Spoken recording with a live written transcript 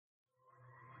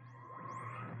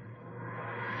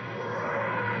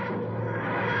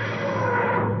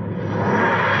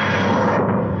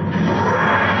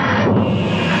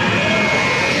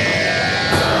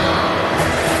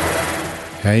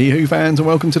Hey Who fans, and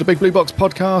welcome to the Big Blue Box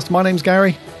podcast. My name's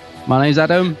Gary. My name's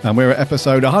Adam. And we're at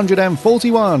episode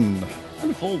 141.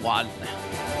 141.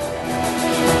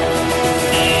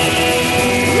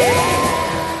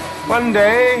 One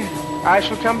day, I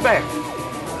shall come back.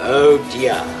 Oh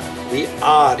dear, we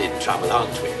are in trouble,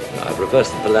 aren't we? I've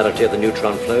reversed the polarity of the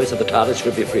neutron flow, so the TARDIS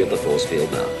should be free of the force field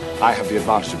now. I have the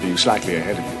advantage of being slightly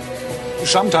ahead of you.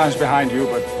 Sometimes behind you,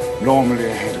 but normally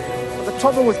ahead of you. But the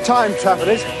trouble with time travel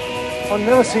is, one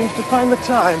never seems to find the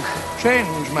time.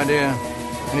 Change, my dear.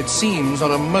 And it seems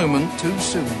not a moment too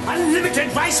soon.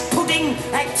 Unlimited rice pudding,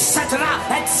 etc.,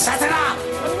 etc.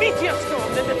 A meteor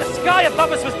storm and the sky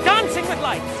above us was dancing with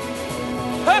lights.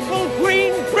 Purple,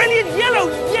 green, brilliant yellow,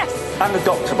 yes! I'm the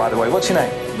doctor, by the way. What's your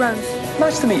name? Rose.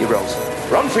 Nice to meet you, Rose.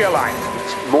 Run for your life.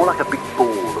 It's more like a big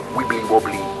ball of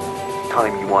wibbly-wobbly,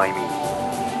 timey-wimey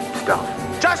stuff.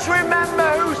 Just remember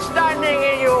who's standing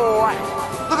in your way.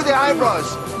 Look at the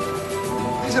eyebrows.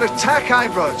 These are attack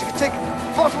eyebrows. You can take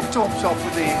bottle tops off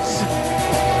with these.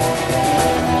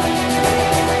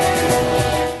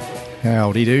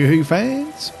 Howdy do, Who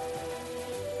fans.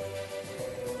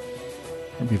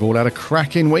 Hope you've all had a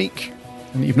cracking week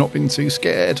and you've not been too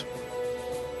scared.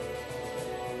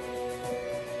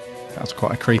 That's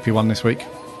quite a creepy one this week.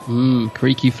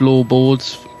 Creaky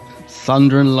floorboards,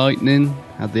 thunder and lightning.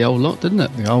 Had the whole lot, didn't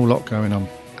it? The whole lot going on.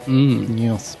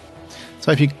 Yes.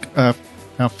 So if you,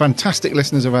 our fantastic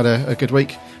listeners have had a good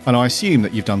week, and I assume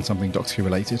that you've done something Doctor Who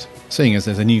related, seeing as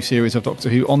there's a new series of Doctor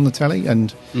Who on the telly,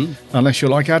 and unless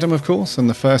you're like Adam, of course, and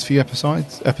the first few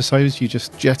episodes you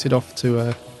just jetted off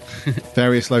to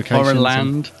various locations. Foreign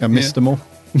land. And missed them all.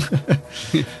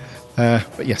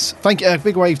 But yes, thank you. A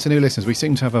big wave to new listeners. We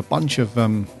seem to have a bunch of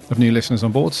new listeners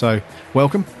on board, so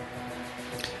welcome.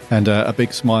 And a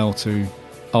big smile to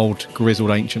old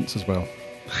grizzled ancients as well.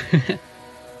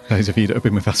 Those of you that have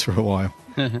been with us for a while.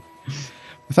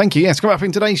 Thank you. Yes, coming up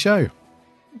in today's show,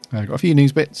 I've got a few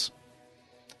news bits.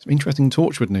 Some interesting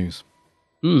Torchwood news.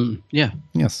 Yeah.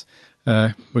 Yes.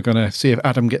 We're going to see if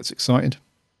Adam gets excited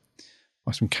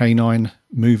by some K9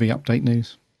 movie update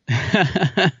news.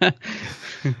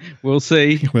 We'll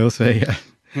see. We'll see. Yeah.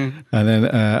 And then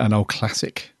an old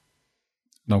classic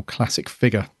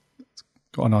figure. It's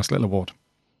got a nice little award.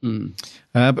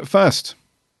 But first,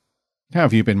 how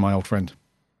have you been, my old friend?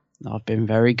 I've been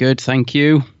very good, thank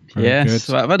you. Very good.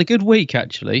 Good. I've had a good week,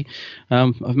 actually.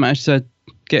 I've managed to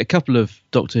get a couple of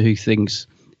Doctor Who things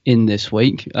in this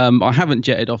week. I haven't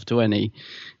jetted off to any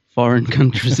foreign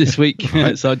countries this week.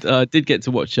 Right. So I did get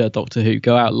to watch Doctor Who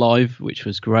go out live, which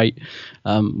was great.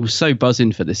 Was so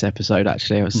buzzing for this episode,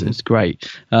 actually. It was great.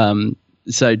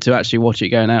 So to actually watch it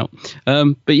going out.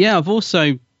 But yeah, I've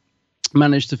also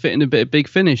managed to fit in a bit of Big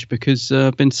Finish because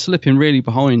I've been slipping really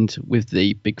behind with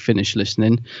the Big Finish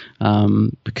listening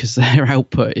because their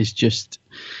output is just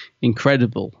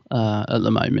incredible at the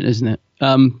moment, isn't it?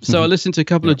 So I listened to a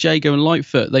couple of Jago and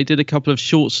Lightfoot. They did a couple of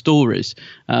short stories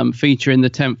featuring the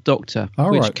 10th Doctor,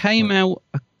 which came out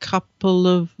a couple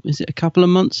of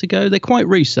months ago. They're quite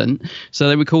recent. So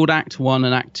they were called Act 1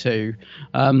 and Act 2.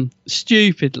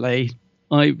 Stupidly,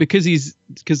 because he's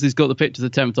got the picture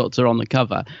of the 10th Doctor on the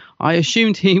cover, I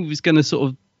assumed he was going to sort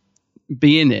of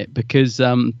be in it because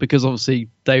obviously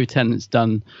David Tennant's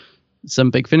done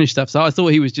some Big Finish stuff. So I thought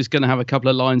he was just going to have a couple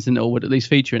of lines in it or would at least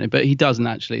feature in it, but he doesn't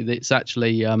actually. It's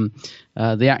actually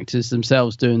the actors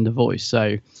themselves doing the voice.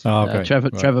 So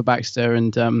Trevor Baxter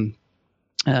and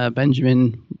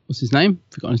Benjamin, what's his name?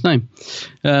 Forgotten his name.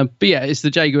 But yeah, it's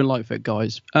the Jago and Lightfoot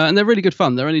guys. And they're really good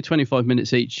fun. They're only 25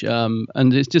 minutes each.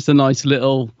 And it's just a nice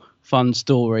little fun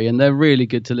story. And they're really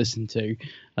good to listen to,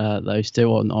 those two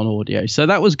on audio. So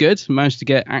that was good. Managed to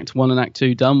get Act 1 and Act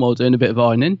 2 done while doing a bit of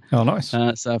ironing. Oh, nice.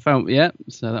 So I found,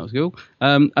 so that was cool.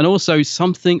 And also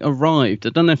something arrived. I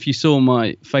don't know if you saw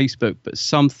my Facebook, but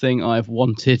something I've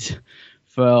wanted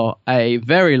for a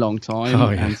very long time. Oh,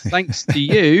 yeah. And thanks to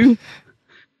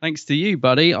you,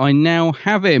 buddy, I now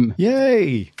have him.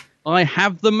 Yay! I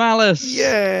have the Malice.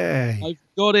 Yay! I've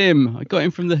got him. I got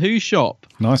him from the Who shop.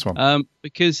 Nice one.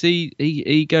 Because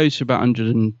he goes for about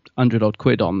 100 odd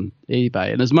quid on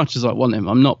eBay, and as much as I want him,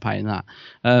 I'm not paying that.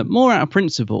 More out of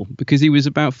principle, because he was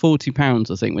about £40,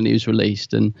 I think, when he was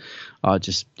released, and I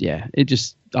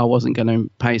wasn't going to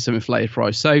pay some inflated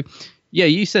price. So yeah,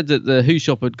 you said that the Who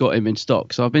shop had got him in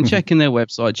stock, so I've been checking their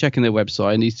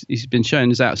website, and he's been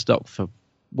showing us out of stock for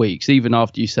weeks, even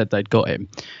after you said they'd got him.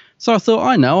 So I thought,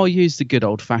 I'll use the good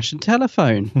old-fashioned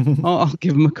telephone. I'll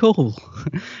give him a call.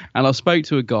 And I spoke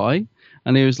to a guy,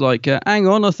 and he was like, hang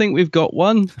on, I think we've got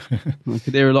one. I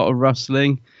could hear a lot of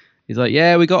rustling. He's like,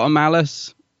 yeah, we got a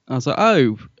Malice. I was like,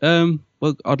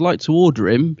 well, I'd like to order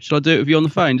him. Should I do it with you on the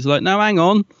phone? He's like, no, hang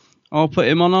on. I'll put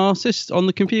him on on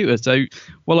the computer. So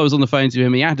while I was on the phone to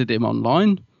him, he added him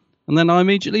online, and then I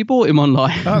immediately bought him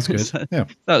online. Oh, that's good. So yeah,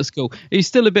 that was cool. He's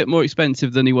still a bit more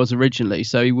expensive than he was originally.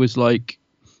 So he was like,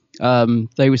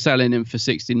 they were selling him for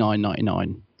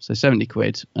 £69.99, so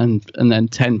 £70, and then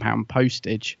 £10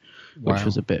 postage, which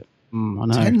was a bit. I know.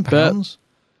 £10.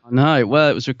 I know. Well,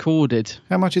 it was recorded.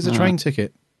 How much is a train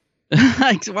ticket?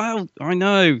 Well, I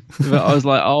know, but I was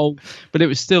like, but it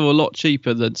was still a lot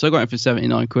cheaper than. So I got it for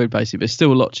 £79 basically, but it's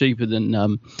still a lot cheaper than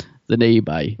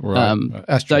eBay. Right.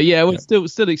 That's true. So yeah, it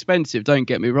was still expensive. Don't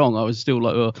get me wrong. I was still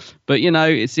like, but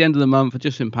it's the end of the month. I've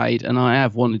just been paid, and I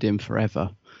have wanted him forever.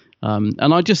 And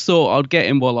I just thought I'd get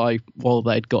him while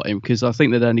they'd got him, because I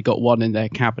think they'd only got one in their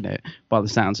cabinet by the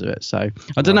sounds of it. So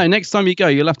I don't know. Next time you go,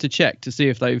 you'll have to check to see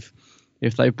if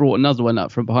they've brought another one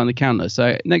up from behind the counter.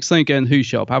 So next time you go in the Who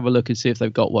shop, have a look and see if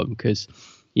they've got one, because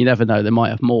you never know, they might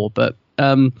have more. But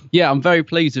yeah, I'm very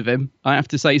pleased with him. I have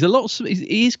to say,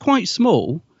 he is quite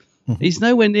small. Mm-hmm. He's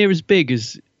nowhere near as big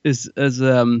as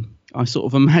I sort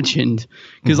of imagined,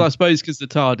 because I suppose because the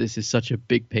TARDIS is such a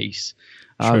big piece.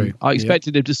 I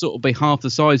expected him to sort of be half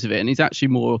the size of it, and he's actually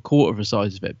more a quarter of the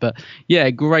size of it. But yeah,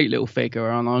 great little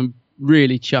figure, and I'm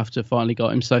really chuffed to finally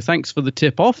got him. So thanks for the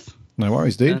tip off. No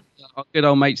worries, dude. Our good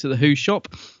old mates at the Who shop.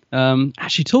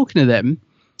 Actually, talking to them,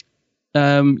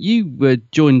 you were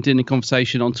joined in a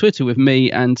conversation on Twitter with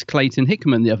me and Clayton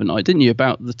Hickman the other night, didn't you,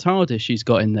 about the TARDIS she's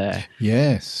got in there?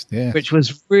 Yes. Which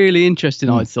was really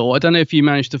interesting, I thought. I don't know if you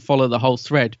managed to follow the whole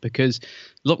thread, because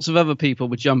lots of other people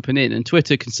were jumping in, and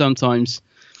Twitter can sometimes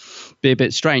be a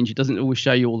bit strange. It doesn't always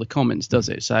show you all the comments, does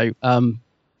it? So,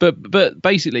 but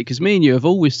basically, because me and you have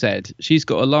always said she's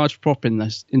got a large prop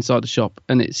inside the shop,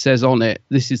 and it says on it,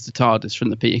 "This is the TARDIS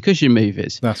from the Peter Cushing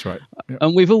movies." That's right. Yep.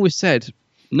 And we've always said,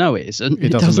 no, it isn't.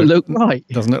 It doesn't look right.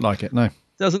 It doesn't look like it, no.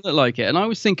 Doesn't look like it. And I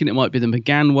was thinking it might be the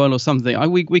McGann one or something.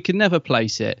 We could never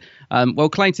place it. Well,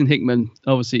 Clayton Hickman,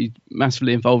 obviously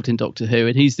massively involved in Doctor Who,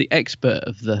 and he's the expert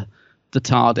of the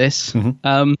TARDIS.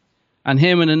 Mm-hmm. And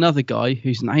him and another guy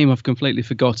whose name I've completely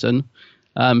forgotten,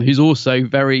 who's also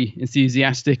very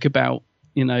enthusiastic about,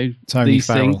 Tony these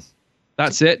Farrell. things.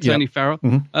 That's it, Tony Farrell.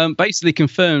 Mm-hmm. Basically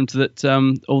confirmed that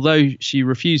although she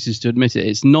refuses to admit it,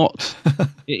 it's not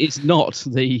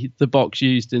the box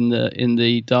used in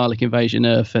the Dalek Invasion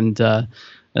Earth and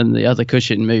the other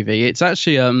Cushing movie. It's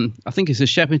actually I think it's a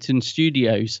Shepperton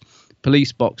Studios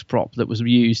police box prop that was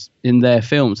used in their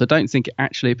films. I don't think it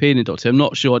actually appeared in Doctor Who. I'm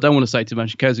not sure. I don't want to say too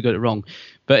much in case I got it wrong.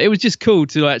 But it was just cool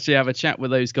to actually have a chat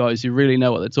with those guys who really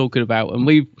know what they're talking about.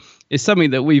 And it's something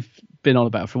that we've been on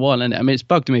about for a while, isn't it? I mean, it's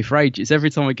bugged me for ages.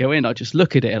 Every time I go in, I just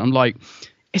look at it and I'm like,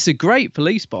 it's a great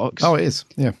police box. Oh, it is.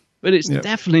 Yeah. But it's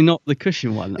definitely not the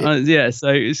Cushing one. So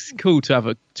it's cool to have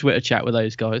a Twitter chat with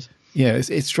those guys. Yeah,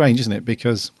 it's strange, isn't it?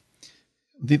 Because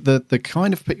the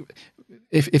kind of...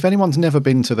 If anyone's never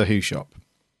been to the Who shop,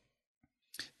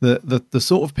 the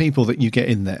sort of people that you get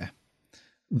in there,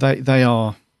 they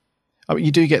are. I mean,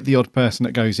 you do get the odd person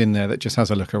that goes in there that just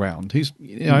has a look around, who's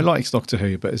likes Doctor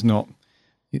Who, but is not,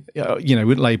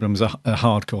 wouldn't label them as a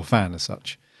hardcore fan as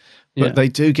such. But they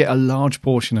do get a large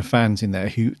portion of fans in there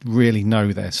who really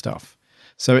know their stuff.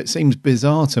 So it seems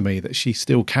bizarre to me that she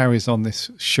still carries on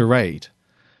this charade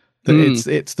that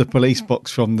it's the police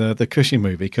box from the Cushing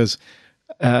movie, because.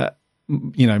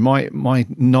 My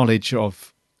knowledge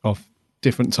of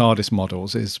different TARDIS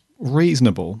models is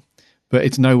reasonable, but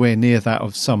it's nowhere near that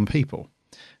of some people.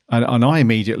 And I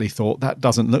immediately thought that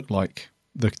doesn't look like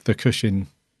the Cushing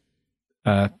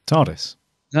TARDIS.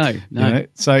 No.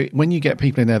 So when you get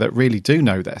people in there that really do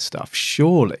know their stuff,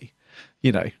 surely,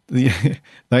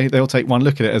 they'll take one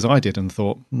look at it as I did and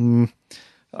thought,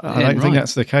 I don't think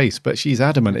that's the case. But she's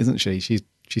adamant, isn't she? She's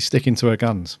sticking to her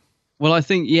guns. Well, I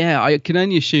think, I can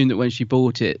only assume that when she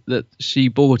bought it,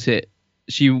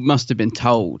 she must have been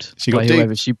told. She got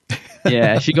whoever she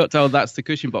got told that's the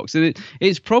Cushing box. And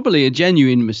it's probably a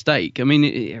genuine mistake. I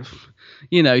mean,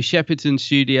 Shepperton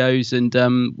Studios and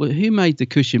who made the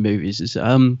Cushing movies? It's,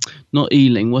 not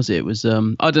Ealing, was it? It was, I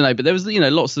don't know, but there was,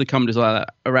 lots of the companies like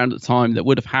that around at the time that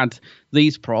would have had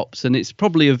these props, and it's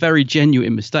probably a very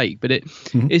genuine mistake. But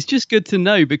it's just good to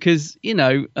know, because,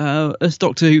 as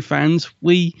Doctor Who fans,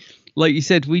 like you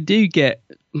said, we do get,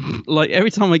 like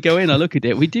every time I go in, I look at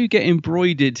it, we do get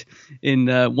embroidered in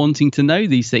wanting to know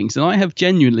these things. And I have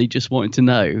genuinely just wanted to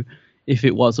know if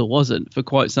it was or wasn't for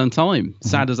quite some time,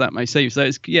 sad as that may seem. So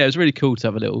it's really cool to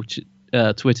have a little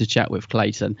Twitter chat with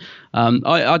Clayton.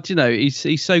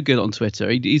 He's so good on Twitter.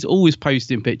 He's always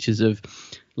posting pictures of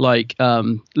like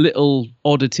little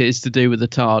oddities to do with the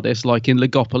TARDIS, like in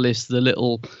Legopolis, the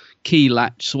little key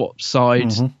latch swaps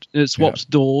sides, swaps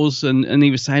doors, and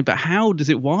he was saying, but how does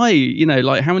it? Why?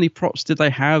 Like how many props did they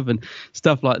have and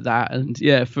stuff like that? And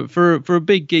yeah, for a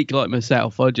big geek like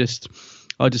myself, I just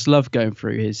love going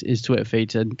through his Twitter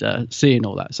feed and seeing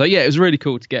all that. So yeah, it was really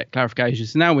cool to get clarification.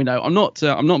 So now we know. I'm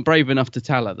not brave enough to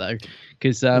tell her though,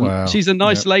 because she's a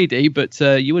nice lady, but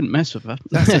you wouldn't mess with her.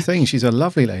 That's the thing. She's a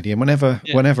lovely lady, and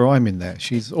whenever I'm in there,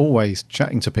 she's always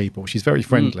chatting to people. She's very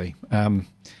friendly.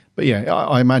 But yeah,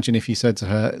 I imagine if you said to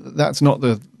her, "That's not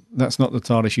the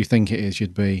TARDIS you think it is,"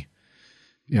 you'd be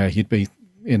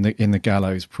in the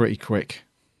gallows pretty quick.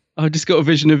 I just got a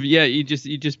vision of you'd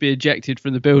just be ejected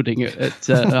from the building at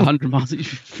 100 miles,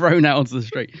 thrown out onto the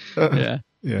street. Yeah.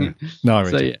 No, I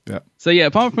really So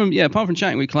apart from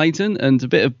chatting with Clayton and a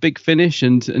bit of Big Finish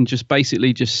and just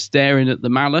basically just staring at the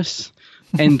malice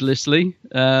endlessly.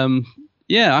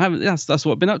 I haven't. That's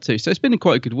what I've been up to. So it's been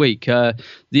quite a good week.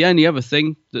 The only other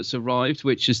thing that's arrived,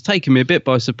 which has taken me a bit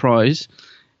by surprise,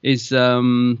 is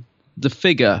the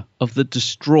figure of the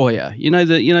Destroyer.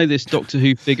 This Doctor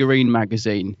Who figurine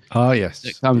magazine. Oh yes,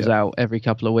 that comes out every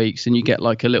couple of weeks, and you get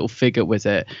like a little figure with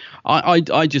it.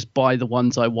 I just buy the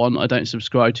ones I want. I don't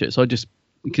subscribe to it, so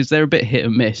because they're a bit hit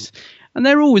and miss, and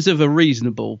they're always of a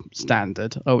reasonable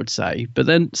standard, I would say. But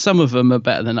then some of them are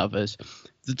better than others.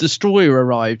 The Destroyer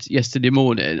arrived yesterday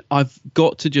morning. I've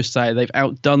got to just say they've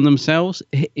outdone themselves.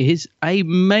 It is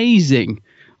amazing.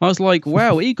 I was like,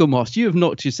 wow, Eagle Moss, you have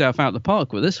knocked yourself out of the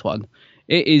park with this one.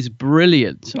 It is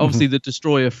brilliant. Obviously, the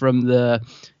Destroyer from the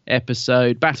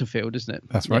episode Battlefield, isn't it?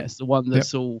 That's right. Yeah, it's the one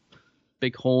that's all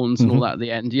big horns and all that at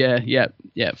the end. Yeah.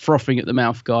 Frothing at the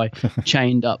mouth guy,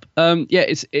 chained up.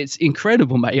 It's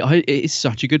incredible, mate. It's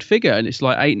such a good figure, and it's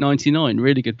like $8.99,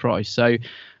 really good price. So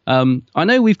I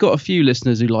know we've got a few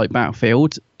listeners who like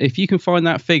Battlefield. If you can find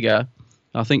that figure,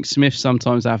 I think Smith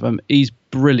sometimes have him. He's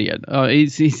brilliant.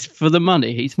 He's for the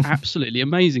money. He's absolutely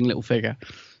amazing little figure.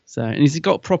 So, and he's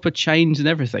got proper chains and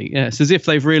everything. Yeah, it's as if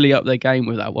they've really upped their game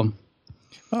with that one.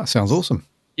 Oh, that sounds awesome.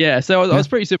 Yeah, so I was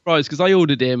pretty surprised because I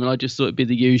ordered him and I just thought it'd be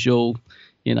the usual,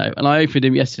 and I opened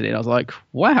him yesterday and I was like,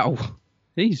 wow,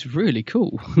 he's really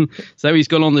cool. So he's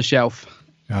gone on the shelf.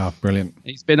 Ah, brilliant.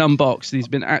 He's been unboxed. He's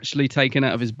been actually taken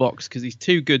out of his box because he's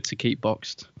too good to keep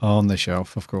boxed. On the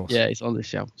shelf, of course. Yeah, he's on the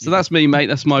shelf. So that's me, mate.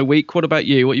 That's my week. What about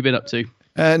you? What have you been up to?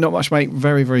 Not much, mate.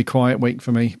 Very, very quiet week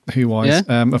for me, Who-wise.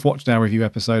 Yeah? I've watched our review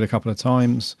episode a couple of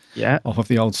times. Yeah. Off of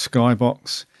the old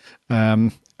Skybox.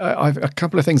 I've a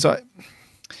couple of things. I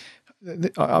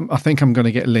think I'm going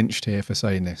to get lynched here for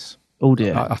saying this. Oh,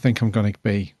 dear. I think I'm going to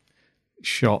be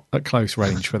shot at close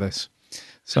range for this.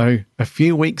 So a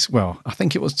few weeks, I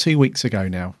think it was 2 weeks ago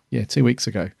now. Yeah, 2 weeks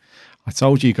ago. I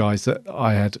told you guys that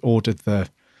I had ordered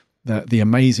the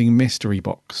Amazing Mystery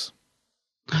Box.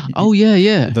 Oh,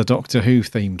 yeah. The Doctor Who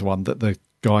themed one that the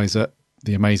guys at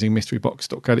the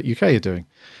amazingmysterybox.co.uk are doing.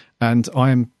 And I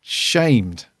am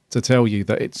shamed to tell you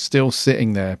that it's still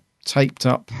sitting there, taped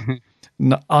up,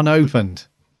 unopened.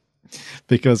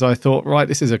 Because I thought, right,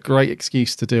 this is a great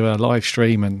excuse to do a live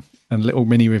stream and little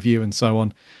mini review and so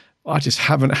on. I just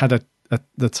haven't had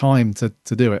the time to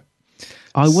do it.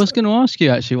 I was going to ask you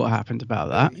actually what happened about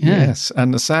that. Yeah. Yes,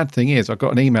 and the sad thing is I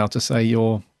got an email to say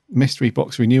your mystery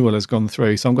box renewal has gone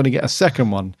through, so I'm going to get a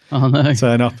second one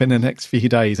turn up in the next few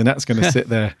days, and that's going to sit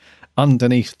there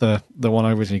underneath the one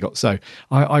I originally got. So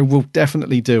I will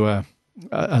definitely do a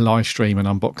live stream and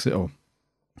unbox it all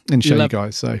and show you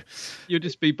guys. So you'll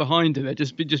just be behind it.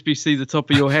 Just be see the top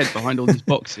of your head behind all these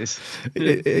boxes.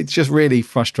 It's just really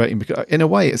frustrating because in a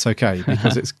way it's okay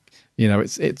because it's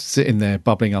it's sitting there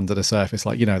bubbling under the surface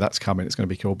like that's coming, it's going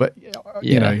to be cool. But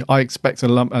I expect a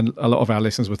lot of our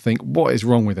listeners would think, what is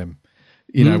wrong with him?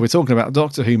 We're talking about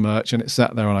Doctor Who merch and it's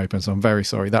sat there unopened. So I'm very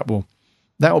sorry. That will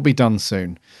be done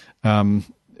soon. And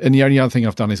the only other thing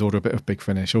I've done is order a bit of Big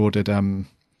Finish. Ordered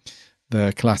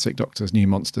the Classic Doctors New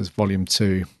Monsters Volume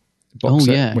 2 box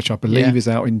set, which I believe is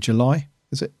out in July.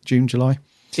 Is it June, July?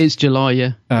 It's July,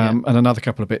 yeah. And another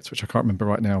couple of bits, which I can't remember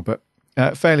right now. But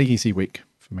fairly easy week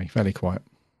for me, fairly quiet.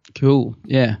 Cool,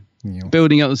 yeah.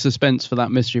 Building up the suspense for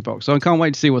that mystery box. So I can't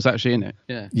wait to see what's actually in it.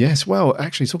 Yeah. Yes, well,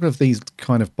 actually, talking of these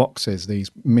kind of boxes, these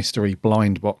mystery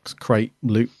blind box crate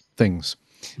loot things,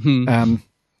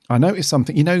 I noticed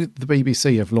something. The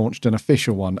BBC have launched an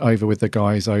official one over with the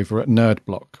guys over at Nerd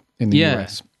Block in the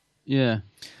US. Yeah.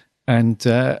 And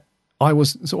I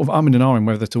was sort of umming and ahhing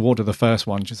whether to order the first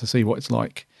one just to see what it's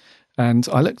like. And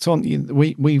I looked on,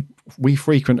 we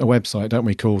frequent a website, don't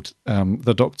we, called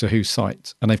the Doctor Who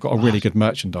site, and they've got a really good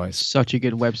merchandise. Such a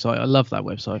good website. I love that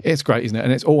website. It's great, isn't it?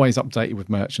 And it's always updated with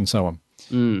merch and so on.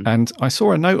 And I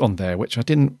saw a note on there, which I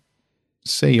didn't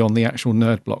see on the actual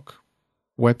Nerd Block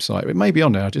website. It may be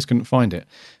on there, I just couldn't find it.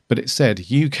 But it said,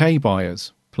 UK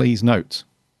buyers, please note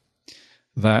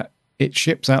that it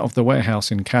ships out of the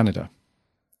warehouse in Canada.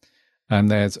 And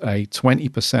there's a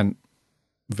 20%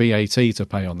 VAT to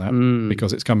pay on that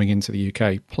because it's coming into the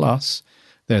UK. Plus,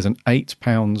 there's an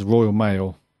 £8 Royal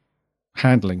Mail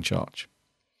handling charge.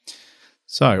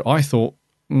 So I thought,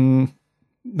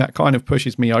 that kind of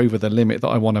pushes me over the limit that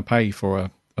I want to pay for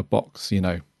a box,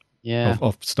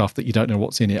 of stuff that you don't know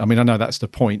what's in it. I mean, I know that's the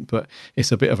point, but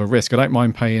it's a bit of a risk. I don't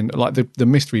mind paying, like the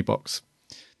mystery box,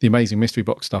 the Amazing Mystery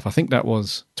Box stuff. I think that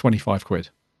was 25 quid.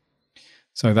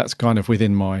 So that's kind of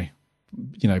within my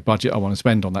budget I want to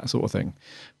spend on that sort of thing.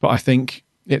 But I think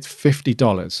it's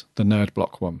 $50, the Nerd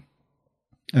Block one.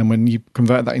 And when you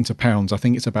convert that into pounds, I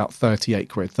think it's about 38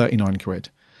 quid, 39 quid.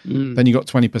 Then you got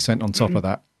 20% on top of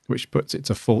that, which puts it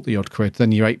to 40 odd quid.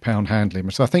 Then your £8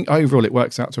 handling. So I think overall it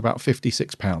works out to about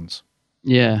 £56.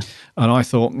 Yeah. And I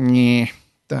thought,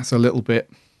 that's a little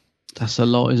bit. That's a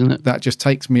lot, isn't it? That just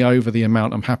takes me over the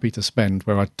amount I'm happy to spend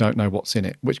where I don't know what's in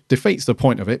it, which defeats the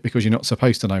point of it because you're not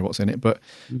supposed to know what's in it. But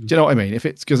do you know what I mean? If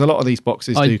it's because a lot of these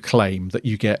boxes do claim that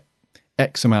you get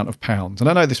X amount of pounds. And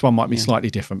I know this one might be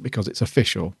slightly different because it's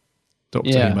official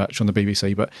Doctor Who merch on the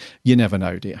BBC, but you never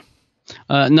know, do you?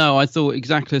 No, I thought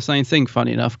exactly the same thing,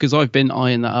 funny enough, because I've been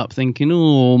eyeing that up thinking,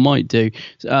 might do.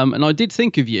 And I did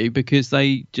think of you because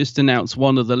they just announced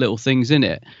one of the little things in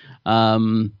it. I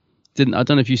don't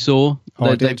know if you saw.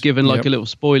 They've given a little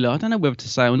spoiler. I don't know whether to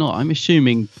say or not. I'm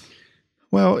assuming.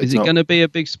 Well, is it going to be a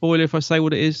big spoiler if I say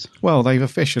what it is? Well, they've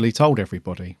officially told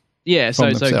everybody. Yeah, so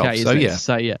it's okay.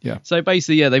 So yeah. So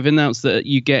basically, they've announced that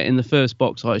you get in the first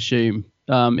box, I assume.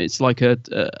 It's like a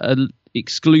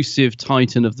exclusive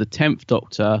Titan of the 10th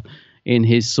Doctor in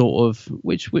his sort of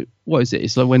what is it?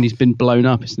 It's like when he's been blown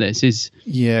up, isn't it? It's his.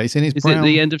 Yeah, it's in his. Is it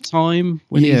the end of time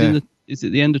when he's in the? Is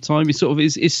it the end of time? He's sort of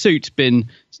his suit's been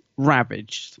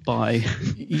ravaged by.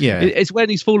 Yeah, it's when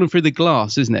he's fallen through the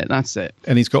glass, isn't it? That's it.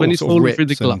 And he's got when he's fallen through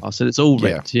the glass, and it's all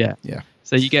ripped. Yeah.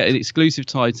 So you get an exclusive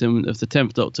Titan of the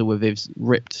 10th Doctor with his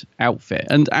ripped outfit.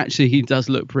 And actually, he does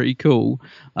look pretty cool.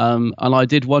 And I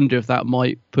did wonder if that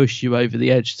might push you over the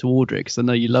edge to order it, because I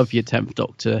know you love your 10th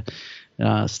Doctor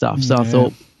stuff. So I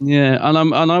thought,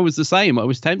 and I was the same. I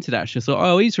was tempted, actually. I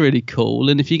thought, he's really cool.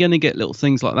 And if you're going to get little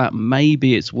things like that,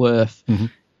 maybe it's worth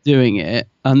doing it.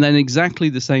 And then exactly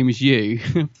the same as you,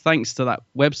 thanks to that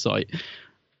website,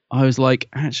 I was like,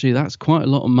 actually, that's quite a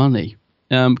lot of money.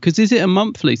 Because is it a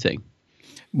monthly thing?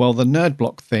 Well, the Nerd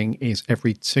Block thing is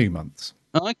every 2 months.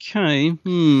 Okay.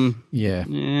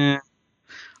 Yeah.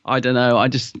 I don't know.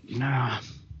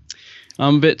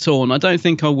 I'm a bit torn. I don't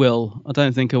think I will,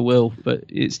 but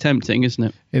it's tempting, isn't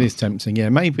it? It is tempting, yeah.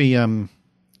 Maybe, I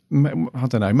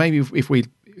don't know, maybe if we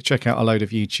check out a load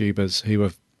of YouTubers who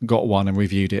have got one and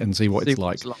reviewed it and see what it's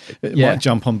like. It might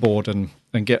jump on board and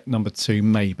get number 2,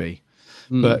 maybe.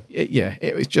 But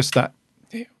it was just that.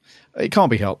 It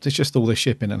can't be helped. It's just all the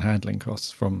shipping and handling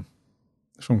costs from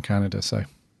Canada. So,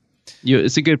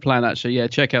 it's a good plan, actually. Yeah,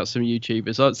 check out some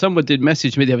YouTubers. Someone did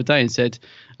message me the other day and said,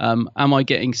 "Am I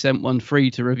getting sent one free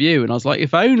to review?" And I was like,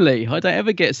 "If only! I don't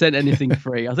ever get sent anything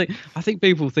free. I think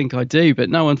people think I do, but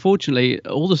no. Unfortunately,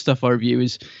 all the stuff I review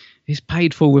is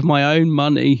paid for with my own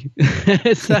money.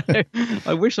 So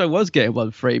I wish I was getting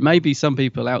one free. Maybe some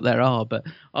people out there are, but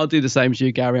I'll do the same as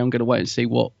you, Gary. I'm going to wait and see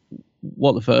what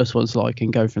the first one's like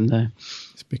and go from there.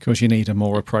 It's because you need a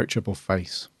more approachable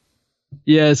face.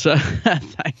 Yeah, so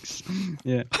thanks.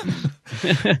 Yeah.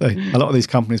 A lot of these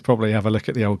companies probably have a look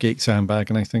at the old Geek Sandbag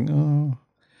and they think,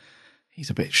 he's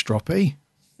a bit stroppy.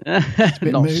 Not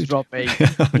stroppy.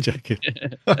 I'm joking.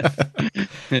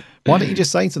 Why don't you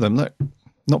just say to them, look,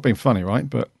 not being funny, right?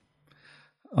 But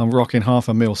I'm rocking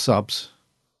 500,000 subs.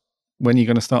 When are you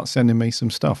going to start sending me some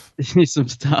stuff? Some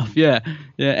stuff, yeah.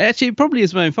 Actually, it probably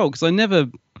is my own fault because I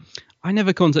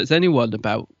never contact anyone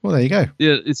about. Well, there you go.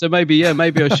 Yeah, so maybe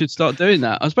I should start doing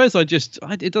that. I suppose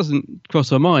it doesn't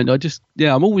cross my mind.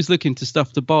 I'm always looking to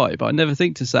stuff to buy, but I never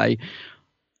think to say,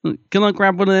 can I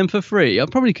grab one of them for free? I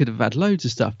probably could have had loads of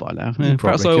stuff by now. Yeah,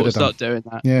 perhaps I ought to start doing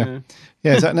that. Yeah.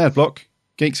 Is that Nerd Block?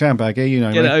 Geek Sandbag here, you know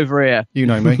me. Get it over here. You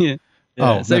know me.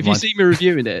 Yeah. So if you see me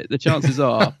reviewing it, the chances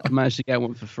are I've managed to get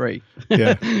one for free.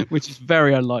 Yeah. Which is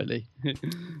very unlikely.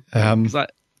 All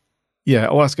I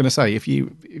was going to say, if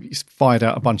you fired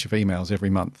out a bunch of emails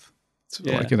every month,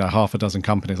 like half a dozen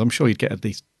companies, I'm sure you'd get at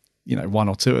least one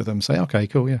or two of them say, okay,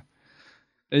 cool, yeah.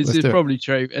 It's probably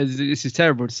true. This is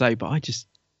terrible to say, but I just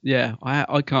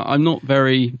I can't.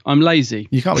 I'm lazy.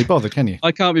 You can't be bothered, can you?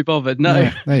 I can't be bothered. No.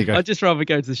 Yeah, there you go. I'd just rather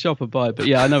go to the shop and buy it. But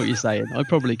yeah, I know what you're saying. I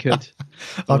probably could.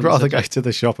 I'd rather go to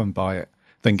the shop and buy it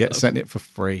than get sent it for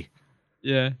free.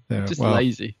 Yeah. Just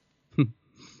lazy.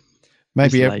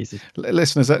 Maybe lazy.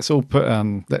 Listeners, let's all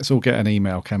get an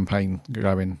email campaign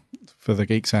going for the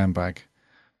Geeks Handbag.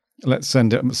 Let's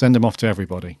send them off to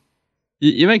everybody.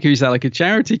 You make me sound like a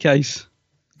charity case.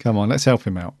 Come on, let's help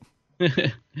him out.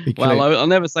 Well, I'll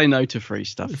never say no to free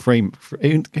stuff.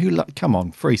 Come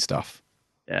on, free stuff.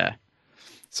 Yeah.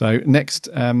 So next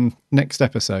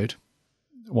episode,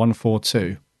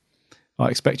 142, I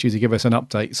expect you to give us an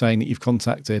update saying that you've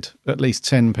contacted at least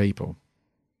 10 people.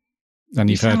 And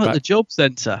you've heard back at the job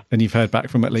centre. And you've heard back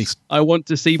from at least I want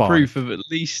to see 5. proof of at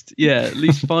least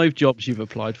 5 jobs you've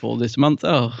applied for this month.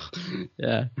 Oh,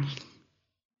 yeah.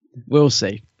 We'll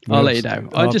see. I'll let you know.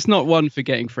 I'm just not one for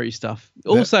getting free stuff.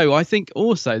 Also, I think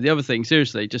the other thing,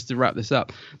 seriously, just to wrap this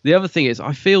up, the other thing is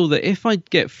I feel that if I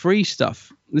get free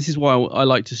stuff, this is why I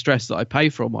like to stress that I pay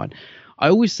for mine. I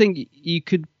always think you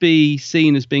could be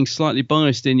seen as being slightly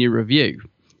biased in your review,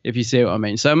 if you see what I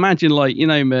mean. So imagine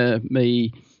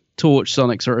me Torch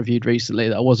Sonics I reviewed recently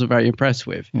that I wasn't very impressed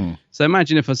with. So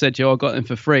imagine if I said to you, I got them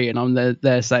for free, and I'm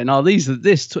there saying, oh, these are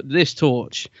this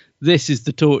torch. This is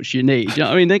the torch you need. You know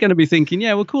what I mean? They're going to be thinking,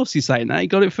 yeah, well, of course he's saying that. He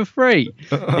got it for free.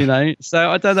 So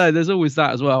I don't know. There's always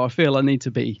that as well. I feel I need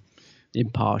to be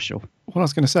impartial. Well, I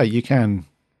was going to say, you can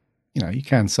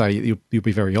say you'll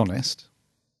be very honest.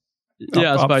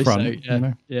 Yeah, I suppose front,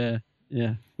 so.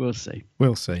 Yeah. We'll see.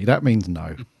 We'll see. That means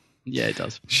no. Yeah, it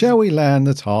does. Shall we land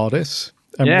the TARDIS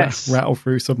and yes. rattle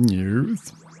through some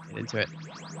news? Get into it.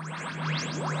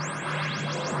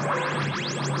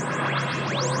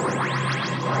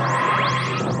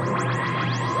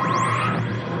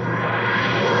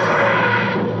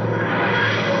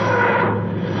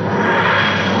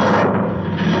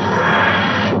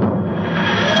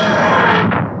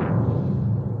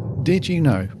 Did you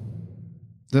know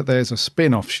that there's a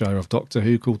spin-off show of Doctor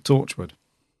Who called Torchwood?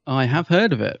 I have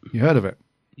heard of it. You heard of it?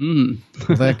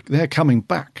 Well, they're coming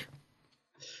back.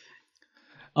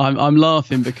 I'm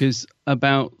laughing because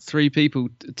about 3 people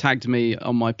tagged me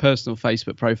on my personal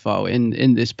Facebook profile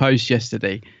in this post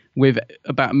yesterday with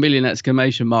about 1 million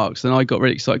exclamation marks, and I got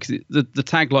really excited because the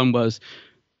tagline was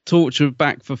Torchwood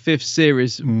back for 5th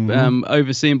series,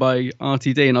 overseen by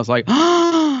RTD, and I was like,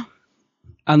 ah!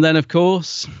 And then, of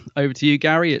course, over to you,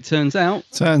 Gary. It turns out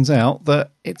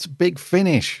that it's Big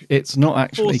Finish. It's not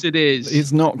actually. Of course it is.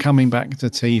 It's not coming back to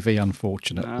TV,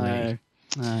 unfortunately.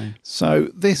 No. So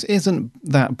this isn't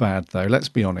that bad, though. Let's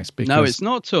be honest. Because, no, it's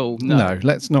not at all. No,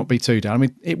 let's not be too down. I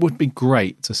mean, it would be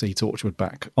great to see Torchwood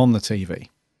back on the TV.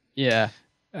 Yeah.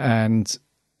 And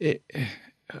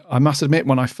I must admit,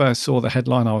 when I first saw the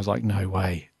headline, I was like, no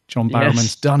way. John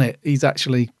Barrowman's done it. He's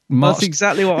actually marched. That's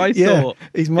exactly what I thought.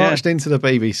 He's marched into the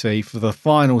BBC for the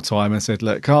final time and said,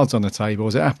 look, cards on the table.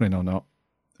 Is it happening or not?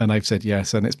 And they've said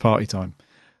yes, and it's party time.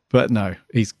 But no,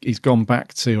 he's gone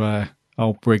back to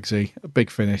old Briggsy, Big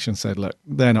Finish, and said, look,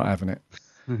 they're not having it.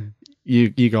 You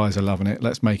guys are loving it.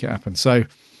 Let's make it happen. So,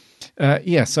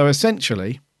 so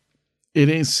essentially, it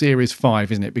is Series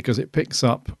 5, isn't it? Because it picks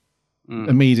up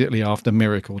immediately after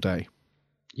Miracle Day.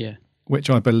 Yeah. Which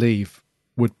I believe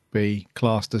would be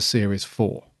classed as Series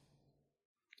 4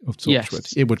 of Torchwood.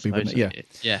 Yes, it would be, wouldn't it?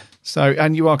 Yeah. So,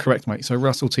 and you are correct, mate. So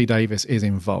Russell T Davies is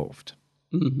involved.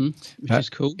 Which is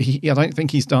cool. I don't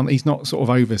think he's not sort of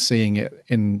overseeing it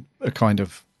in a kind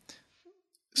of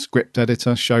script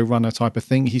editor, showrunner type of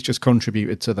thing. He's just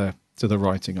contributed to the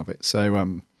writing of it.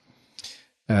 So,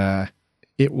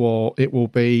 it will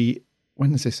be,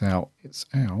 when is this out? It's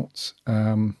out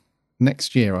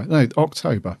next year. No,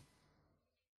 October.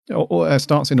 Or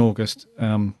starts in August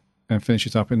and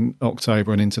finishes up in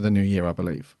October and into the new year, I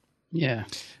believe. Yeah.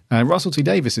 And Russell T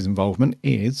Davies' involvement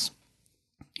is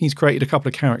he's created a couple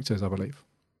of characters, I believe.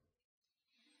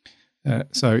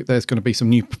 So there's going to be some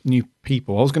new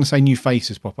people. I was going to say new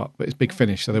faces pop up, but it's Big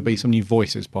Finish, so there'll be some new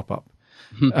voices pop up,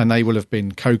 and they will have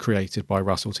been co-created by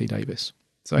Russell T Davies.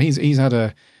 So he's had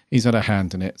a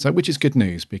hand in it. So which is good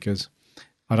news because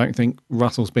I don't think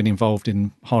Russell's been involved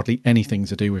in hardly anything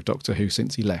to do with Doctor Who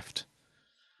since he left.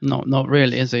 Not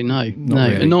really, is he? No.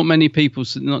 Really. And not many people,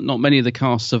 not many of the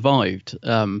cast survived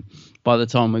by the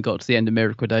time we got to the end of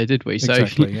Miracle Day, did we? So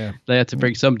exactly, yeah. They had to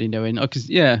bring somebody new in.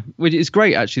 Which it's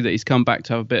great actually that he's come back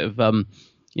to have a bit of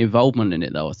involvement in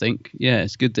it, though. I think,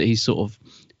 it's good that he's sort of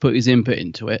put his input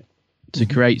into it to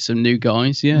create some new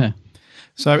guys. Yeah.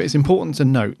 So it's important to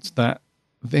note that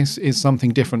this is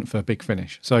something different for Big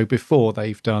Finish. So before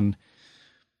they've done,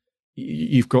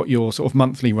 you've got your sort of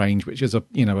monthly range, which is a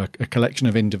collection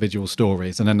of individual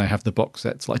stories, and then they have the box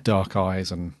sets like Dark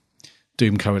Eyes and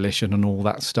Doom Coalition and all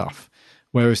that stuff.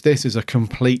 Whereas this is a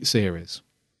complete series.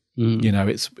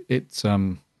 It's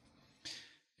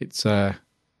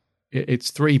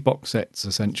 3 box sets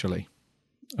essentially,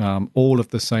 all of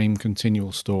the same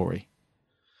continual story.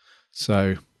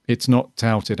 So it's not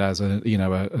touted as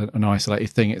an isolated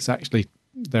thing. It's actually,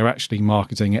 they're actually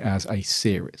marketing it as a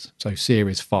series. So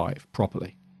series 5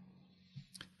 properly,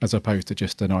 as opposed to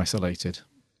just an isolated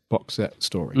box set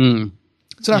story.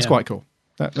 So that's quite cool.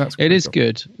 It is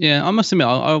good. Yeah, I must admit,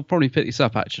 I'll probably pick this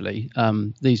up actually.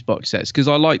 These box sets, because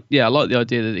I like the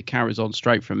idea that it carries on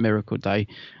straight from Miracle Day.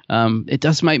 It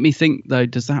does make me think though.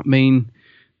 Does that mean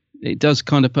it does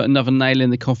kind of put another nail in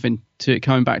the coffin to it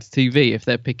coming back to TV if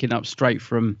they're picking up straight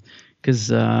from?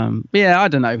 Because I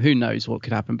don't know. Who knows what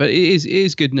could happen? But it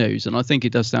is good news, and I think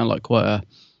it does sound like quite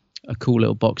a cool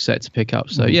little box set to pick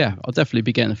up. So yeah, I'll definitely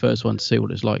be getting the first one to see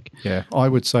what it's like. Yeah, I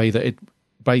would say that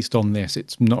based on this,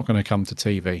 it's not going to come to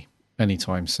TV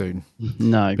anytime soon.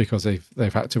 No, because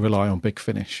they've had to rely on Big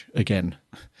Finish again,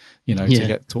 to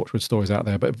get Torchwood stories out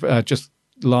there. But just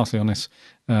lastly on this,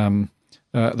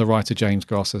 the writer James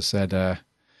Goss has said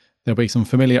there'll be some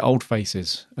familiar old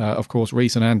faces. Of course,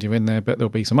 Reese and Andy are in there, but there'll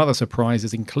be some other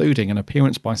surprises, including an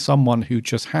appearance by someone who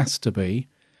just has to be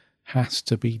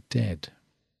dead.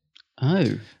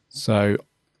 Oh, so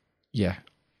yeah.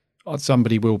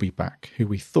 Somebody will be back who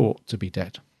we thought to be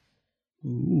dead.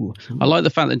 Ooh. I like the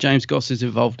fact that James Goss is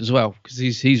involved as well, because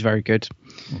he's very good.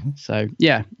 So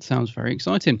yeah, sounds very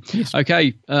exciting. Yes.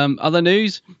 Okay, other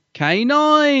news: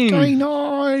 K9.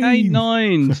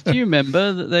 Do you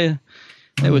remember that there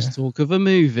was talk of a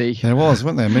movie? There was,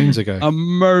 wasn't there, moons ago? A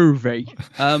movie,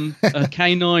 a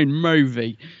K9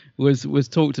 movie was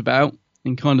talked about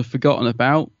and kind of forgotten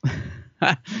about,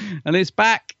 and it's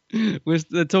back.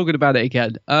 They're talking about it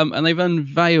again, and they've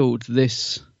unveiled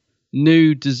this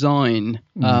new design.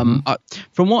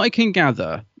 From what I can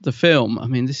gather, the film, I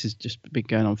mean, this has just been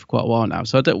going on for quite a while now,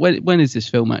 so I don't, when is this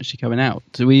film actually coming out?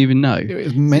 Do we even know? It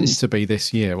was meant to be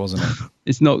this year, wasn't it?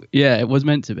 It's not. Yeah, it was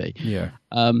meant to be. Yeah.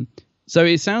 So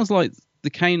it sounds like the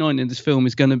K9 in this film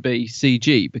is going to be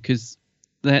CG, because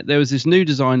there was this new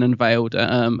design unveiled at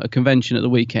a convention at the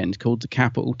weekend called the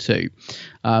Capital 2.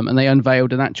 And they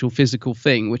unveiled an actual physical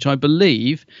thing, which I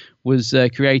believe was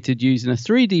created using a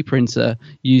 3D printer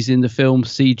using the film's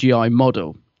CGI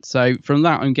model. So from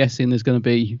that, I'm guessing there's going to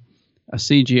be a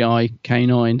CGI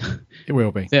K9 it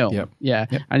will be film. Yep. Yeah.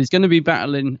 And it's going to be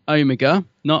battling Omega,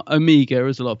 not Omega,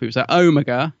 as a lot of people say,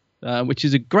 Omega. Which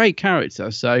is a great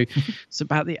character. So it's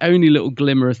about the only little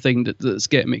glimmer of thing that's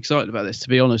getting me excited about this, to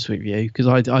be honest with you, because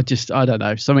I don't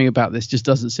know, something about this just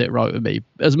doesn't sit right with me.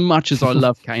 As much as I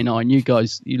love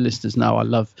K9, you listeners know I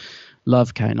love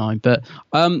K9, but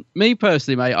me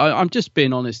personally, mate, I'm just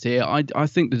being honest here. I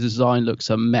think the design looks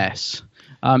a mess.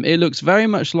 It looks very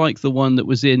much like the one that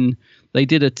was in. They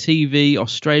did a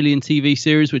Australian TV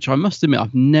series, which I must admit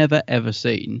I've never ever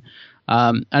seen.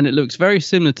 And it looks very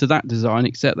similar to that design,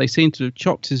 except they seem to have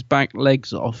chopped his back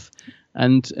legs off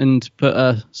and put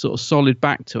a sort of solid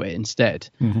back to it instead.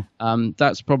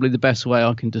 That's probably the best way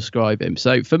I can describe him.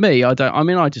 So for me, I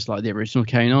just like the original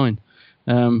K9.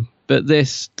 But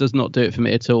this does not do it for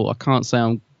me at all. I can't say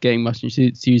I'm getting much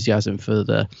enthusiasm for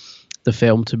the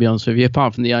film, to be honest with you,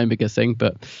 apart from the Omega thing.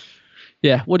 But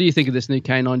yeah, what do you think of this new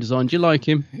K9 design? Do you like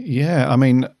him? Yeah, I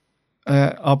mean,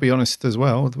 I'll be honest as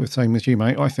well, with same as you,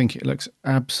 mate. I think it looks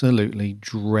absolutely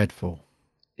dreadful.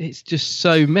 It's just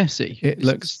so messy. It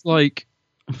looks like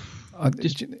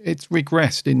it's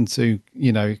regressed into,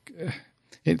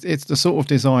 it's the sort of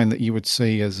design that you would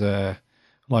see as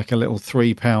like a little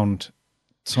 £3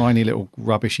 tiny little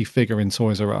rubbishy figure in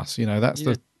Toys R Us. That's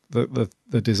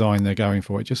the design they're going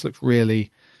for. It just looks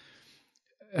really.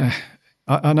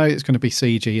 I know it's going to be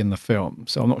CG in the film,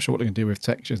 so I'm not sure what they're going to do with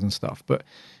textures and stuff, but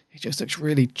it just looks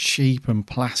really cheap and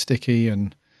plasticky,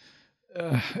 and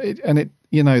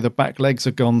the back legs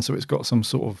are gone, so it's got some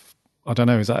sort of, I don't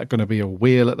know, is that going to be a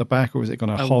wheel at the back, or is it going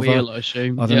to hover? A wheel, I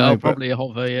assume. I don't know, probably a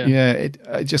hover. Yeah. Yeah,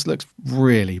 it just looks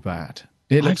really bad.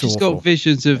 It looks awful.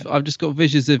 I've just got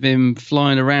visions of him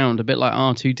flying around a bit like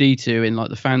R2-D2 in like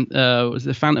was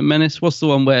the Phantom Menace? What's the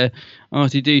one where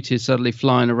R2-D2 is suddenly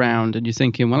flying around and you're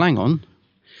thinking, well, hang on.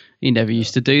 He never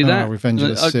used to do that. Revenge of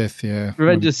the Sith, yeah.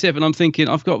 Revenge of the Sith, and I'm thinking,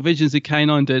 I've got visions of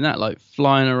K9 doing that, like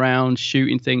flying around,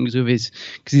 shooting things with because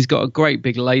he's got a great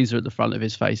big laser at the front of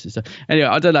his face and stuff. Anyway,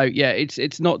 I don't know. Yeah,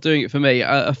 it's not doing it for me.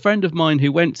 A friend of mine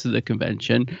who went to the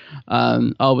convention,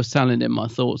 I was telling him my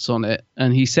thoughts on it,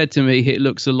 and he said to me, it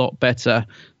looks a lot better.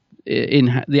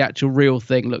 In the actual real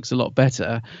thing looks a lot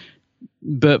better.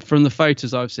 But from the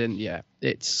photos I've seen, yeah,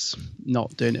 it's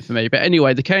not doing it for me. But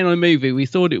anyway, the K9 movie, we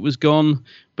thought it was gone,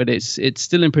 but it's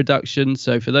still in production.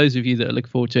 So for those of you that are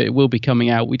looking forward to it, it will be coming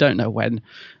out. We don't know when,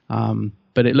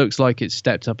 but it looks like it's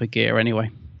stepped up a gear anyway.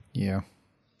 Yeah.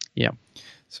 Yeah.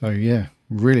 So, yeah,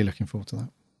 really looking forward to that.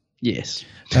 Yes.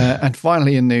 And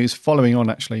finally, in news, following on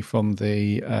actually from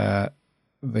the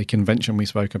convention we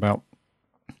spoke about,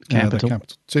 the Capital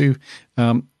 2,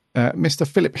 Mr.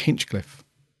 Philip Hinchcliffe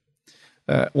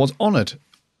was honoured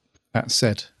at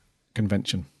said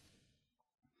convention,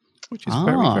 which is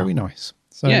very, very nice.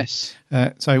 So, yes.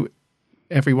 So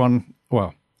everyone,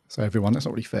 that's not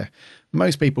really fair.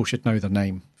 Most people should know the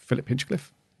name Philip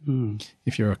Hinchcliffe.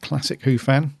 If you're a classic Who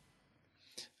fan.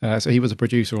 So he was a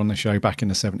producer on the show back in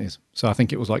the 70s. So I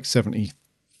think it was like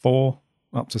 74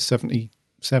 up to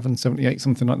 77, 78,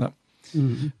 something like that.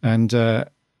 And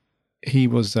he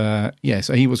was, so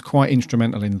he was quite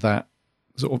instrumental in that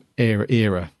sort of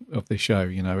era of the show.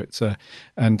 You know, it's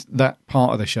and that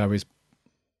part of the show is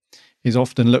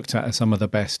often looked at as some of the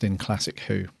best in classic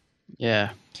Who.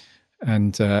 Yeah.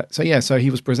 And so he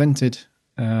was presented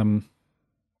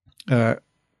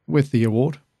with the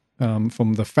award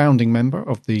from the founding member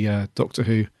of the Doctor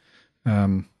Who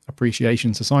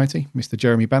Appreciation Society, Mr.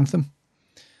 Jeremy Bentham,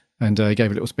 and he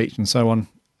gave a little speech and so on.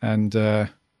 And Mr.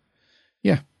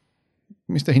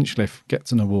 Hinchcliffe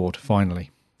gets an award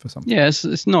finally for something. Yeah,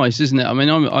 it's nice, isn't it? I mean,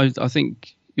 I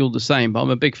think you're the same, but I'm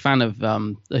a big fan of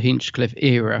the Hinchcliffe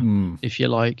era, if you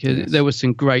like. Yes. There was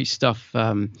some great stuff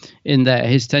in there.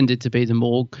 His tended to be the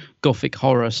more gothic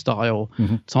horror style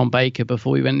Tom Baker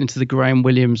before he went into the Graham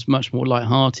Williams, much more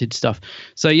light-hearted stuff.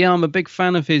 So, yeah, I'm a big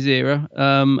fan of his era,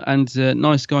 and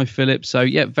nice guy Philip. So,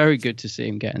 yeah, very good to see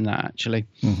him getting that, actually.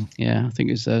 Yeah, I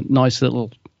think it's a nice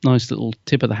little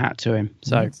tip of the hat to him.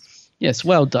 So, yes,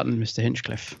 well done, Mr.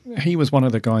 Hinchcliffe. He was one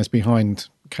of the guys behind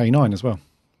K9 as well.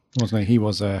 Wasn't he? He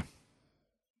was one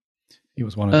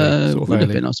of the sort of would early...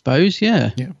 have been, I suppose.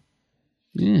 Yeah.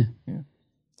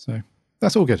 So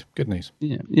that's all good. Good news.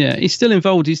 Yeah. He's still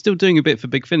involved. He's still doing a bit for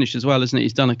Big Finish as well, isn't he?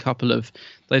 They've done a couple of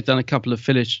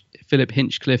Philip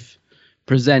Hinchcliffe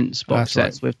Presents box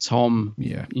sets with Tom.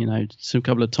 Yeah. You know, some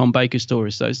couple of Tom Baker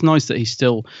stories. So it's nice that he's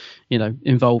still,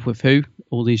 involved with Who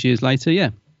all these years later. Yeah.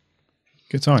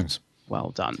 Good times.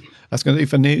 Well done. That's going to do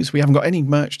for news. We haven't got any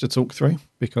merch to talk through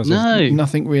because there's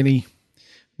nothing really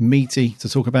meaty to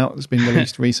talk about that's been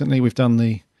released recently. We've done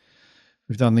the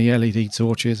LED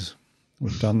torches.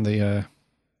 We've done the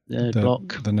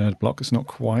block. The nerd block. It's not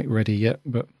quite ready yet,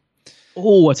 but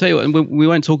I tell you what, and we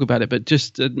won't talk about it, but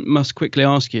just must quickly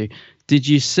ask you: did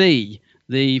you see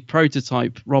the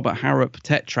prototype Robert Harrop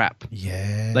Tetrap?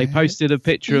 Yeah. They posted a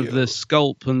picture of the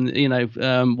sculpt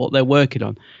and what they're working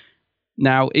on.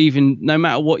 Now, even no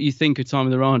matter what you think of Time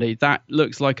of the Rani, that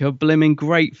looks like a blimming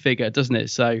great figure, doesn't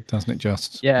it? So doesn't it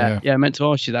just? Yeah. I meant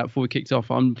to ask you that before we kicked off.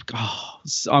 I'm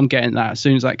getting that as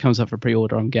soon as that comes up for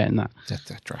pre-order. I'm getting that.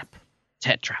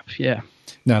 Tetrap, yeah.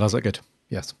 No, does that good?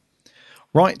 Yes.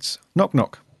 Right, knock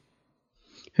knock.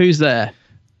 Who's there?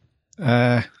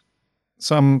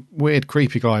 Some weird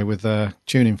creepy guy with a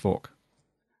tuning fork.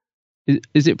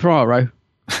 Is it Praro?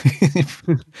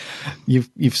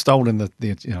 You've stolen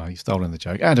you've stolen the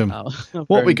joke, Adam.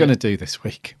 What are we going to do this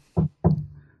week?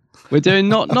 We're doing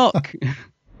knock knock.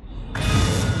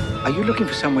 Are you looking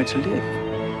for somewhere to live?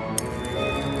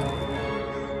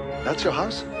 That's your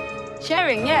house?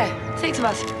 Sharing, yeah. 6 of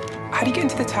us. How do you get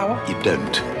into the tower? You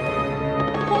don't.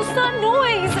 What's that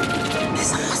noise? There's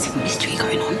some massive mystery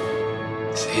going on.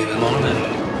 See you in the morning.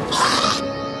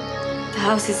 The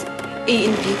house is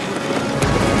eating people.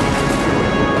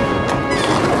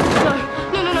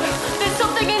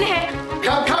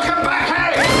 Come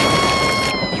back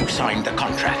here! You signed the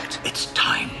contract. It's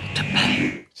time to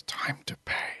pay. It's time to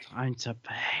pay. Time to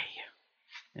pay.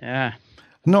 Yeah.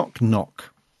 Knock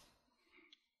knock.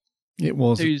 It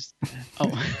was. Who's?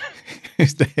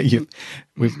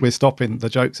 We're stopping. The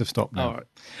jokes have stopped now. Right.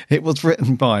 It was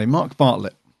written by Mark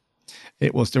Bartlett.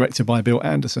 It was directed by Bill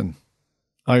Anderson.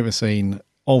 Overseen,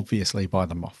 obviously, by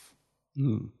the Moth.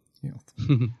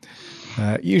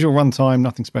 Usual runtime,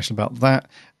 nothing special about that.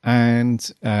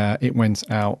 And it went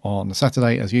out on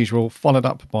Saturday as usual, followed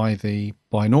up by the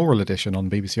binaural edition on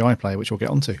BBC iPlayer, which we'll get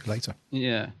onto later.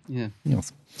 Yeah.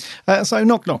 Yes. So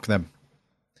knock knock them.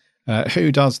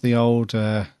 Who does the old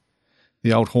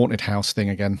haunted house thing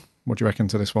again? What do you reckon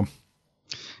to this one?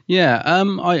 Yeah,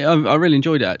 I really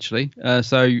enjoyed it actually.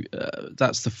 So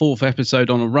that's the 4th episode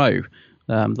on a row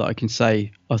that I can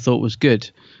say I thought was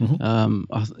good.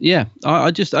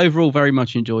 I just overall very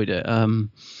much enjoyed it.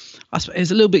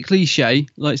 It's a little bit cliche,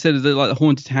 like I said, like the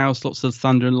haunted house, lots of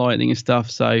thunder and lightning and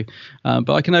stuff. So, but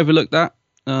I can overlook that.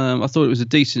 I thought it was a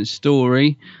decent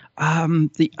story.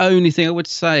 The only thing I would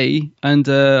say, and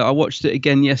I watched it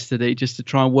again yesterday just to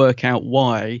try and work out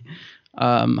why.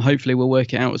 Hopefully we'll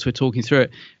work it out as we're talking through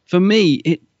it. For me,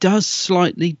 it does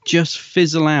slightly just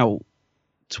fizzle out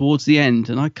towards the end,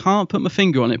 and I can't put my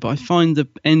finger on it, but I find the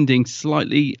ending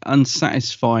slightly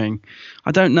unsatisfying.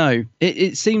 I don't know.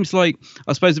 It seems like,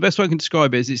 I suppose the best way I can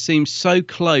describe it is it seems so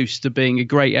close to being a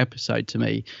great episode to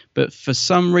me, but for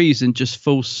some reason just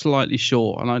falls slightly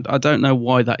short. And I don't know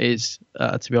why that is,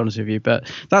 to be honest with you, but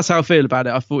that's how I feel about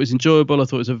it. I thought it was enjoyable. I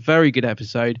thought it was a very good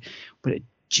episode, but it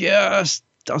just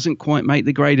doesn't quite make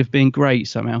the grade of being great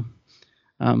somehow.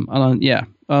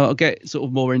 I'll get sort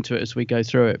of more into it as we go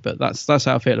through it, but that's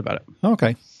how I feel about it.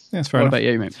 Okay. That's fair enough. What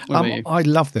about you, mate? What about you? I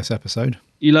love this episode.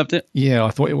 You loved it? Yeah, I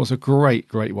thought it was a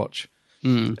great watch.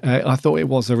 I thought it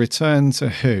was a return to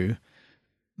Who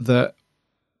that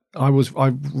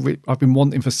I've been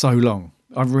wanting for so long.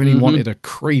 I really wanted a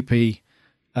creepy,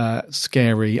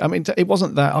 scary. I mean, it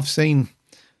wasn't that. I've seen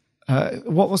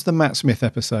what was the Matt Smith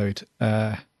episode?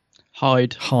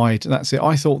 Hide. That's it.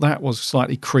 I thought that was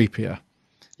slightly creepier.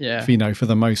 Yeah. For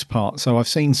the most part. So I've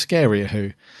seen scarier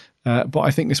Who. But I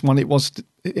think this one, it was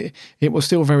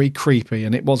still very creepy,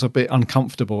 and it was a bit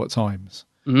uncomfortable at times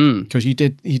because you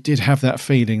did have that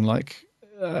feeling like,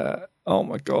 oh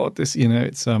my God, this,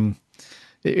 it's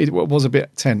it was a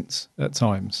bit tense at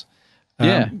times.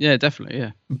 Yeah, definitely,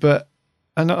 yeah.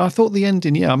 And I thought the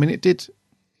ending, I mean, it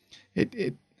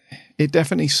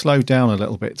definitely slowed down a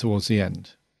little bit towards the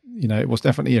end. It was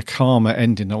definitely a calmer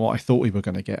ending than what I thought we were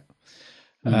going to get.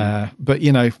 But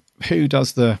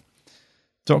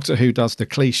Doctor Who does the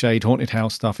cliched haunted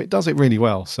house stuff. It does it really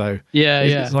well. So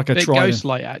it's like a bit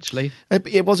Ghostlight, actually.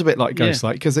 It was a bit like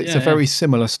Ghostlight because it's a very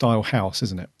similar style house,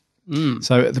 isn't it?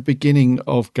 So at the beginning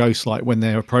of Ghostlight, when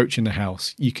they're approaching the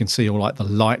house, you can see all like the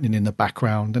lightning in the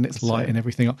background, and it's lighting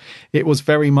everything up. It was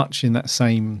very much in that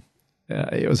same.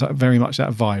 It was very much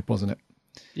that vibe, wasn't it?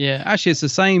 Yeah, actually, it's the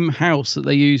same house that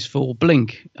they use for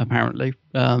Blink, apparently.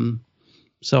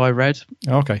 So I read.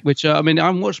 Okay. Which, I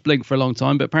haven't watched Blink for a long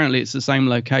time, but apparently it's the same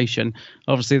location.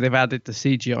 Obviously, they've added the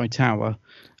CGI tower.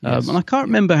 Yes. And I can't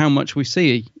remember how much we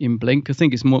see in Blink. I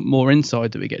think it's more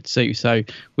inside that we get to see, so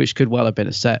which could well have been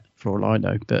a set for all I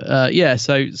know. But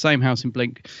so same house in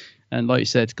Blink. And like you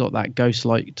said, it's got that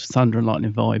ghost-like thunder and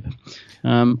lightning vibe.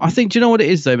 I think, do you know what it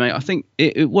is, though, mate? I think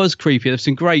it was creepy. There's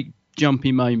some great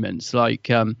jumpy moments, like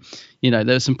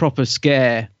there's some proper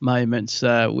scare moments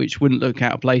which wouldn't look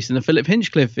out of place in the Philip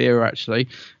Hinchcliffe era, actually,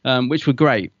 which were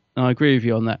great. I agree with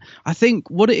you on that. I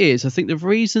think what it is, the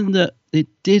reason that it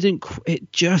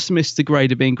just missed the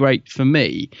grade of being great for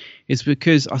me is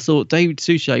because I thought David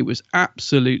Suchet was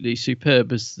absolutely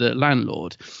superb as the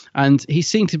landlord, and he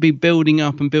seemed to be building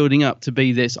up to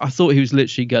be this. I thought he was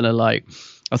literally gonna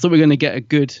I thought we were going to get a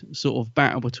good sort of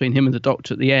battle between him and the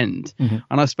Doctor at the end. Mm-hmm.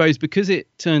 And I suppose because it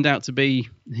turned out to be,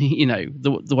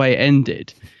 the way it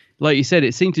ended, like you said,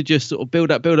 it seemed to just sort of build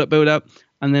up,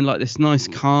 and then like this nice,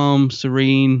 calm,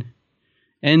 serene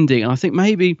ending. And I think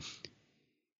maybe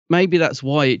that's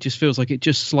why it just feels like it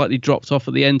just slightly dropped off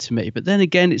at the end to me. But then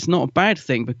again, it's not a bad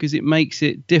thing because it makes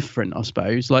it different, I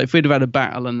suppose. Like if we'd have had a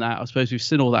battle and that, I suppose we've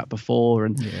seen all that before.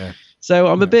 And so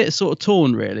I'm a bit sort of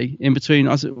torn, really, in between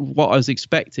what I was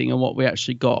expecting and what we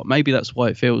actually got. Maybe that's why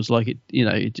it feels like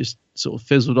it just sort of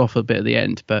fizzled off a bit at the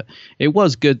end. But it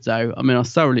was good, though. I mean, I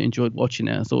thoroughly enjoyed watching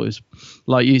it. I thought it was,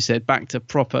 like you said, back to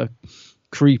proper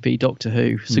creepy Doctor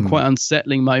Who. Some quite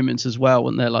unsettling moments as well,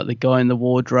 when they're like the guy in the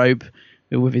wardrobe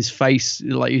with his face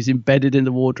like he's embedded in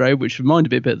the wardrobe, which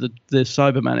reminded me a bit of the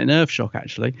Cyberman in Earthshock,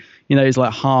 actually. He's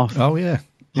like half. Oh, yeah.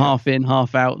 Half in,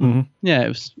 half out. And it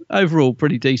was overall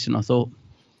pretty decent, I thought.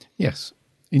 Yes,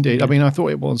 indeed. Yeah. I mean, I thought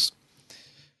it was,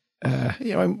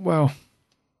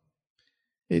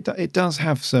 it does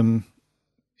have some,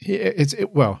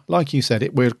 like you said,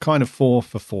 we're kind of 4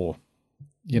 for 4.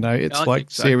 It's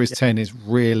like Series 10 is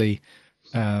really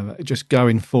just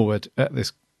going forward at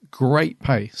this great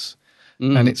pace.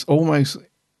 And it's almost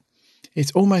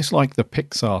like the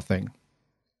Pixar thing.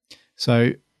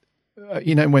 So,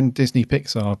 when Disney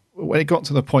Pixar, when it got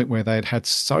to the point where they had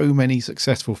so many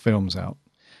successful films out,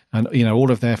 and,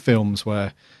 all of their films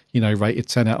were, rated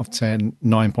 10 out of 10,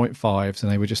 9.5s,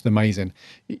 and they were just amazing.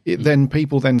 Then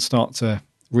people then start to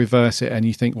reverse it, and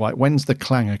you think, like, when's the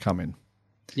clanger coming?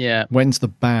 Yeah. When's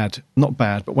the not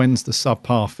bad, but when's the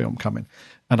subpar film coming?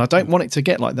 And I don't want it to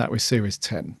get like that with Series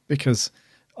 10, because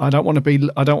I don't want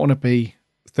to be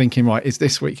thinking, right, is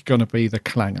this week going to be the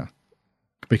clanger?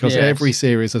 Because every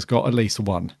series has got at least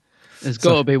one. There's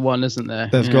got to be one, isn't there?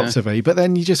 There's got to be. But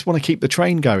then you just want to keep the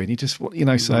train going. You just,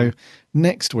 so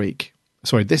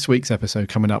this week's episode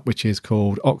coming up, which is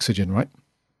called Oxygen, right?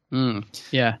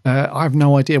 Yeah. I have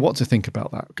no idea what to think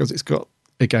about that, because it's got,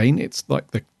 again, it's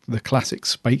like the classic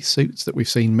space suits that we've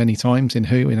seen many times in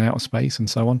Who, in outer space and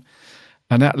so on.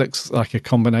 And that looks like a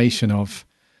combination of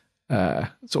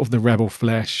sort of the rebel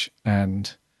flesh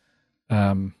and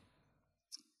some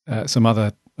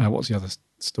other. What's the other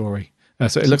story?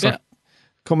 So it looks like a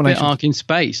combination. Bit Ark in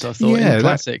Space, I thought, in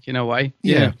classic in a way.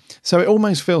 Yeah. So it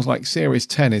almost feels like Series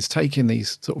 10 is taking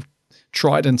these sort of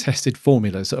tried and tested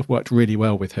formulas that have worked really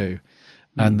well with Who,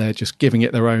 and they're just giving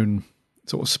it their own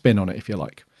sort of spin on it, if you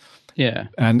like. Yeah.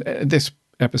 And this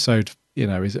episode,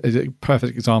 is a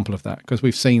perfect example of that, because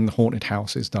we've seen the haunted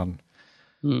houses done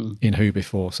in Who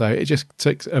before. So it just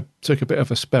took a bit of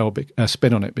a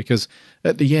spin on it, because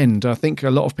at the end, I think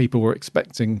a lot of people were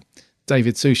expecting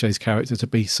David Suchet's character to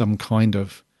be some kind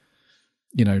of,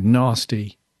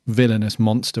 nasty, villainous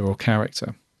monster or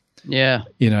character. Yeah.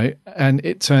 And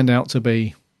it turned out to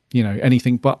be,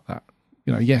 anything but that.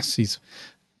 Yes, he's,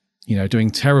 doing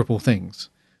terrible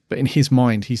things, but in his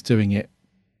mind, he's doing it,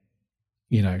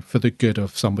 for the good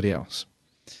of somebody else.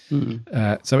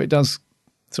 So it does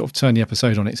sort of turn the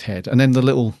episode on its head. And then the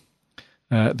little,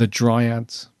 the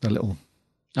dryads, the little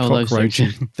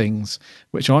cockroachy things,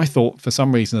 which I thought for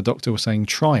some reason the Doctor was saying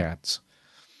triads.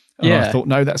 And I thought,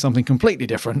 no, that's something completely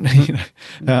different.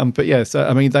 But yeah, so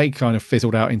I mean, they kind of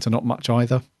fizzled out into not much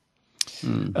either.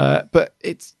 But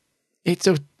it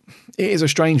is a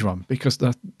strange one, because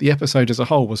the episode as a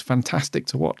whole was fantastic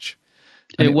to watch.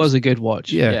 And it was a good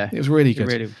watch. Yeah, it was really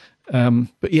good.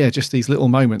 But yeah, just these little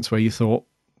moments where you thought,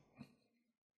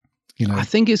 I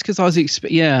think it's because I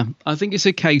think it's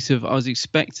a case of I was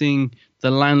expecting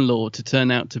the Landlord to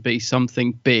turn out to be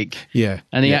something big. Yeah.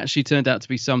 And he actually turned out to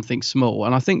be something small.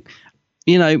 And I think,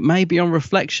 maybe on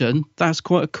reflection, that's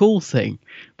quite a cool thing.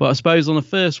 But I suppose on the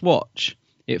first watch,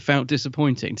 it felt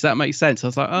disappointing. Does that make sense? I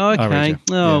was like, oh, okay.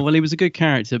 Well, he was a good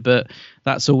character, but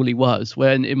that's all he was.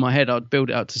 When in my head, I'd build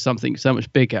it up to something so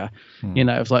much bigger. It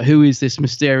was like, who is this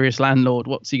mysterious landlord?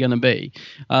 What's he going to be?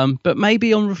 But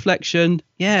maybe on reflection,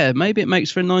 maybe it makes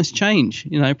for a nice change.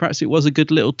 Perhaps it was a good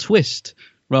little twist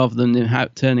rather than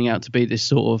turning out to be this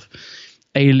sort of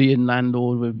alien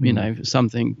landlord with,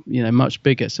 something, much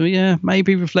bigger. So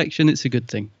maybe reflection, it's a good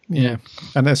thing. Yeah.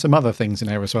 And there's some other things in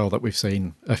there as well that we've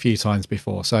seen a few times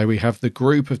before. So we have the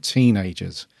group of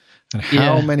teenagers, and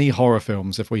how many horror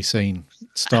films have we seen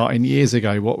starting years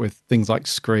ago, what with things like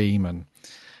Scream, and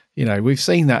we've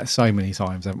seen that so many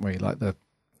times, haven't we? Like the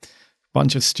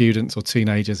bunch of students or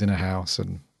teenagers in a house,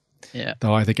 and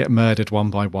they'll either get murdered one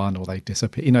by one or they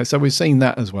disappear. So we've seen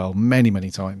that as well many,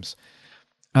 many times.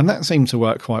 And that seemed to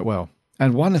work quite well.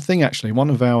 And one of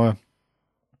our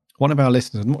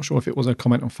listeners, I'm not sure if it was a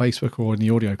comment on Facebook or in the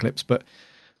audio clips, but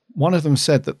one of them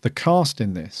said that the cast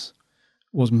in this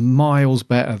was miles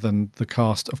better than the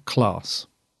cast of Class.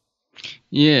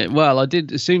 Yeah, well, I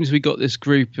did. As soon as we got this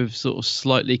group of sort of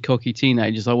slightly cocky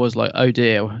teenagers, I was like, oh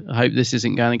dear, I hope this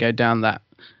isn't going to go down that.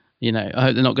 I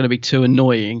hope they're not going to be too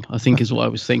annoying, I think is what I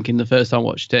was thinking the first time I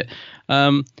watched it.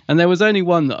 And there was only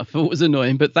one that I thought was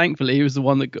annoying, but thankfully he was the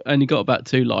one that only got about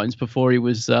 2 lines before he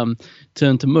was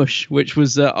turned to mush, which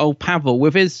was old Pavel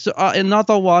with his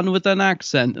another one with an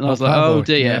accent. And I was like, Pavel, oh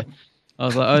dear. Yeah. I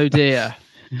was like, oh dear.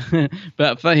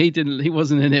 But he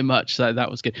wasn't in it much, so that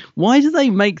was good. Why do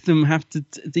they make them have to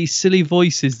these silly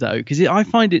voices though? Because I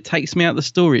find it takes me out of the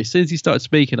story. As soon as he started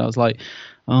speaking, I was like,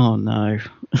 oh no.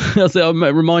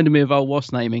 It reminded me of old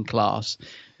what's name in Class.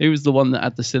 Who was the one that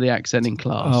had the silly accent in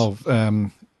Class?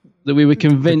 That we were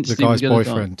convinced the guy's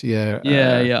boyfriend. Yeah.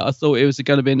 I thought it was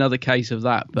going to be another case of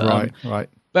that. But, right.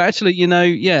 But actually,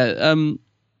 they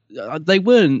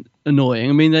weren't annoying.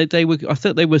 I mean, they were. I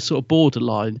thought they were sort of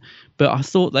borderline, but I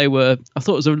thought it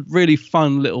was a really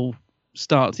fun little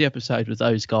start to the episode with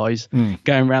those guys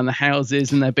going around the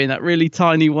houses, and there being that really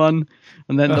tiny one,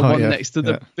 and then the one next to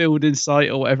the building site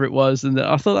or whatever it was, and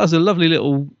I thought that was a lovely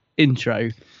little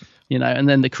intro. And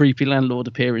then the creepy landlord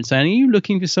appearing saying, are you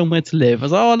looking for somewhere to live? I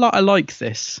was like, oh, I like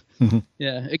this.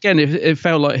 Yeah. Again, it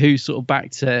felt like Who's sort of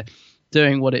back to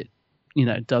doing what it,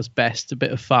 does best. A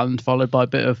bit of fun followed by a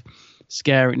bit of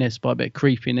scariness, by a bit of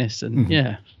creepiness. And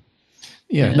no,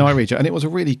 I read you. And it was a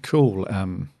really cool,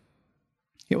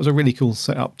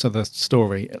 setup to the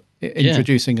story,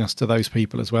 introducing us to those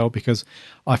people as well, because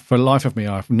for the life of me,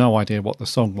 I have no idea what the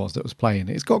song was that was playing.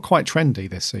 It's got quite trendy,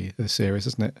 this series,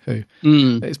 isn't it?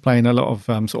 It's playing a lot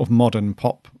of sort of modern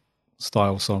pop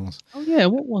style songs. Oh yeah,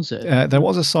 what was it? There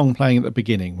was a song playing at the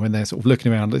beginning when they're sort of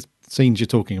looking around, the scenes you're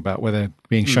talking about, where they're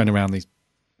being shown around these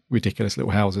ridiculous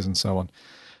little houses and so on.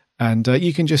 And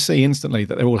you can just see instantly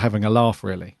that they're all having a laugh,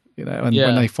 really. And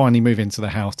when they finally move into the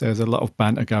house, there's a lot of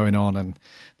banter going on, and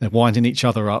they're winding each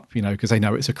other up, because they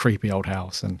know it's a creepy old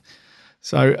house. And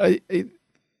so,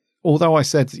 although I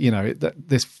said, that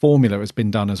this formula has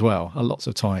been done as well, lots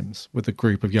of times with a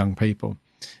group of young people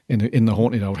in the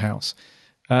haunted old house,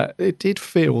 It did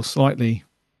feel slightly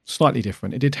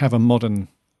different. It did have a modern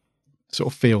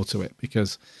sort of feel to it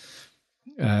because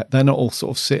they're not all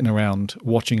sort of sitting around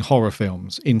watching horror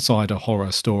films inside a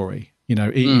horror story,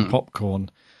 eating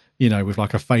popcorn, with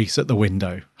like a face at the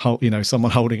window,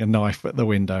 someone holding a knife at the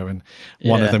window, and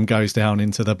one of them goes down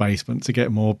into the basement to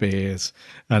get more beers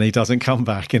and he doesn't come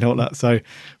back and all that. So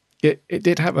it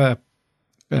did have a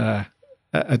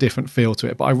different feel to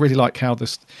it, but I really like how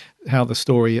the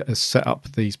story has set up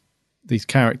these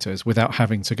characters without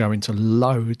having to go into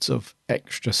loads of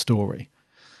extra story.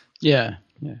 Yeah.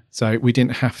 So we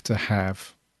didn't have to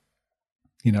have,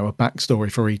 a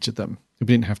backstory for each of them. We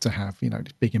didn't have to have,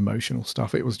 this big emotional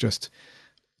stuff. It was just,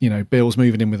 Bill's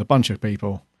moving in with a bunch of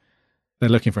people. They're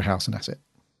looking for a house and that's it.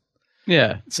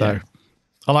 Yeah. So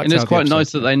I like. And it's quite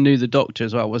nice that they knew the Doctor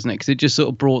as well, wasn't it? Because it just sort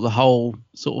of brought the whole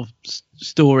sort of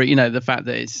story, the fact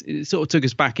that it sort of took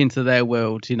us back into their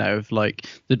world, of like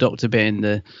the Doctor being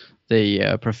the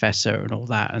professor and all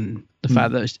that, and the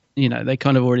fact that they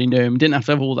kind of already knew him, didn't have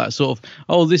to have all that sort of,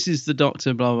 oh, this is the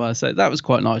Doctor, blah blah. So that was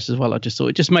quite nice as well. I just thought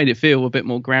it just made it feel a bit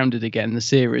more grounded again, the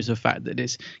series, the fact that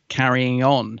it's carrying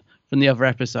on from the other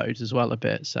episodes as well a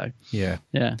bit. So yeah,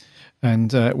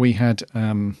 and we had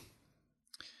some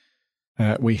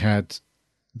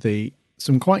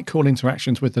quite cool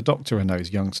interactions with the Doctor and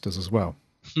those youngsters as well.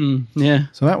 Yeah,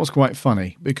 so that was quite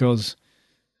funny because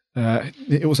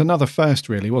it was another first,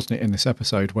 really, wasn't it, in this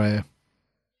episode where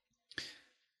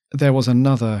there was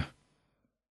another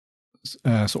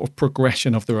sort of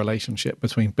progression of the relationship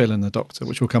between Bill and the Doctor,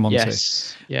 which we'll come on to.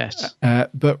 Yes.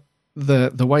 But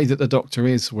the way that the Doctor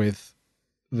is with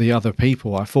the other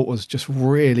people, I thought was just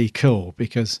really cool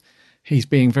because he's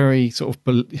being very sort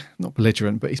of, not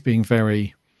belligerent, but he's being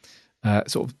very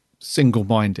sort of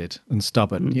single-minded and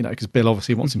stubborn, because Bill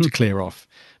obviously wants him to clear off,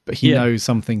 but he knows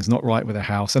something's not right with the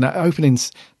house. And not opening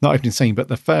scene, but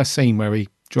the first scene where he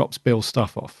drops Bill's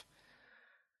stuff off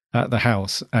at the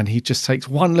house and he just takes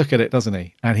one look at it, doesn't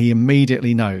he? And he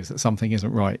immediately knows that something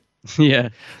isn't right. Yeah.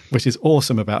 Which is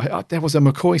awesome about it. There was a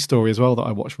McCoy story as well that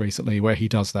I watched recently where he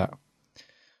does that,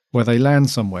 where they land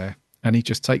somewhere and he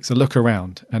just takes a look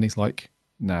around and he's like,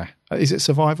 nah. Is it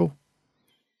Survival?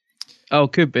 Oh,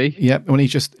 could be. Yeah, when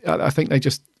I think they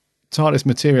just, TARDIS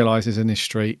materializes in this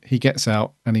street, he gets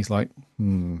out and he's like,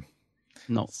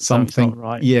 not something not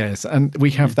right. Yes, and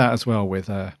we have that as well with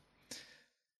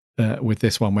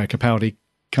this one where Capaldi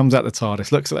comes out the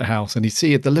TARDIS, looks at the house, and you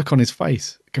see the look on his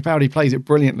face. Capaldi plays it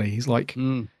brilliantly. He's like,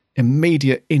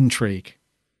 immediate intrigue.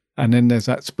 And then there's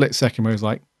that split second where he's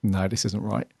like, no, this isn't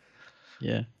right.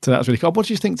 Yeah. So that was really cool. What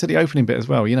do you think to the opening bit as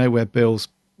well? Where Bill's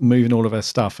moving all of her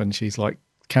stuff and she's like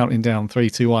counting down 3,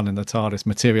 2, 1 and the TARDIS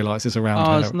materializes around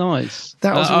her. Oh, it's nice.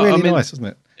 That was really nice, wasn't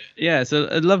it? Yeah, it's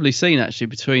a lovely scene actually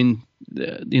between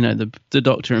the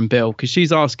Doctor and Bill, because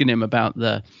she's asking him about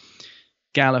the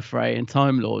Gallifrey and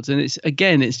Time Lords, and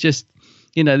it's just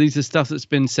these are stuff that's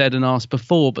been said and asked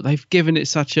before, but they've given it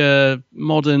such a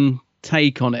modern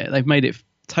take on it. They've made it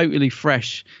totally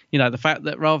fresh. The fact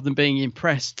that rather than being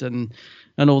impressed and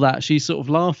all that, she's sort of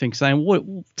laughing, saying, "What,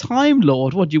 Time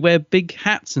Lord? What, do you wear big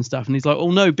hats and stuff?" And he's like, "Oh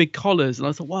no, big collars." And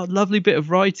I thought, wow, lovely bit of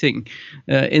writing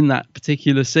in that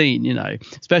particular scene.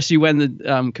 Especially when the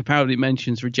Capaldi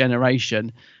mentions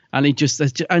regeneration, and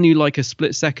there's only like a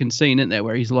split second scene, isn't there,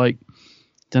 where he's like,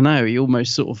 don't know, he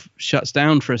almost sort of shuts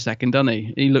down for a second, doesn't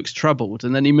he? He looks troubled,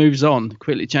 and then he moves on,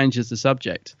 quickly changes the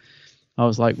subject. I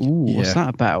was like, ooh, what's that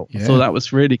about? Yeah. I thought that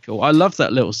was really cool. I loved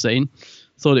that little scene.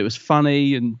 Thought it was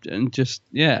funny and just,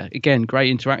 again, great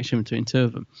interaction between two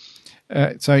of them.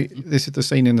 So this is the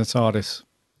scene in the TARDIS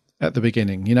at the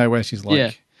beginning, where she's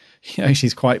like,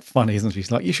 she's quite funny, isn't she?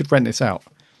 She's like, you should rent this out.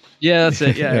 Yeah, that's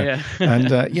it. Yeah.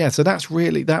 And so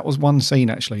that was one scene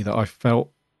actually that I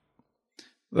felt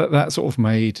that sort of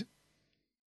made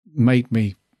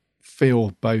me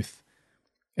feel both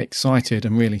excited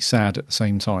and really sad at the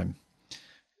same time.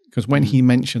 Because when he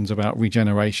mentions about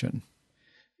regeneration,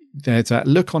 there's that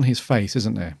look on his face,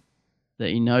 isn't there? That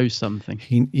he knows something.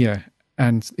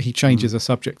 And he changes the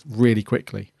subject really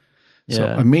quickly. Yeah. So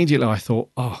immediately I thought,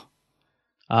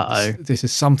 this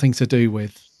is something to do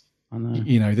with,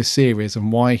 the series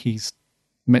and why he's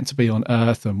meant to be on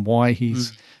Earth and why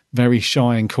he's very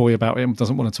shy and coy about it and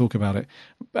doesn't want to talk about it.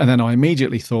 And then I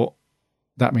immediately thought,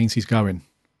 that means he's going.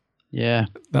 Yeah.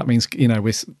 That means,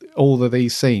 with all of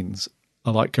these scenes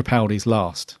are like Capaldi's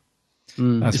last.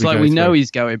 It's like we know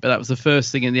he's going, but that was the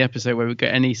first thing in the episode where we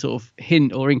get any sort of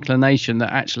hint or inclination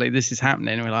that actually this is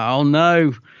happening. And we're like, oh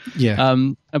no. Yeah.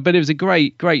 But it was a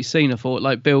great scene, I thought.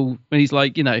 Like Bill, when he's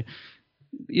like,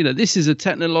 this is a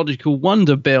technological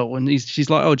wonder, Bill. And she's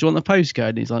like, oh, do you want the postcode?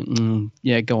 And he's like,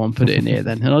 yeah, go on, put it in here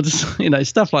then. And I just,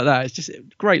 stuff like that. It's just a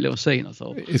great little scene, I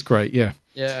thought. It's great, yeah.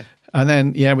 Yeah. And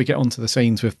then, we get onto the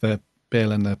scenes with the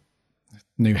Bill and the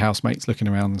new housemates looking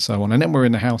around and so on. And then we're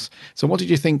in the house. So what did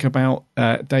you think about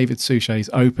David Suchet's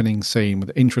opening scene with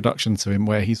the introduction to him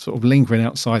where he's sort of lingering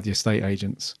outside the estate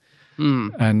agents?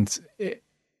 And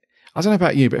I don't know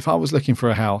about you, but if I was looking for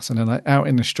a house and then out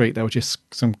in the street there was just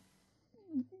some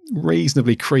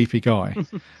reasonably creepy guy,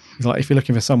 he's like, if you're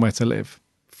looking for somewhere to live,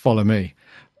 follow me.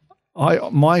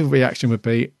 My reaction would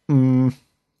be,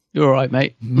 you're all right,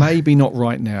 mate. Maybe not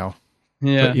right now.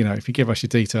 Yeah. But, if you give us your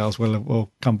details, we'll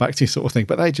come back to you sort of thing.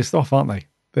 But they're just off, aren't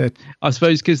they? I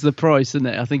suppose because of the price, isn't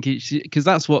it? I think because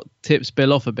that's what tips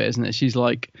Bill off a bit, isn't it? She's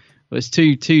like, well, it's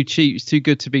too cheap, it's too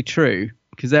good to be true.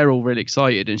 Because they're all really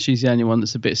excited and she's the only one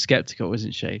that's a bit skeptical,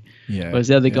 isn't she? Yeah. Whereas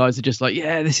the other guys are just like,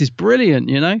 yeah, this is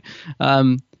brilliant,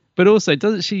 But also,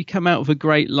 doesn't she come out with a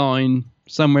great line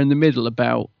somewhere in the middle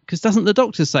about, because doesn't the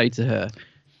doctor say to her,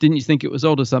 didn't you think it was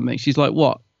odd or something? She's like,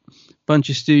 what? Bunch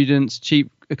of students, cheap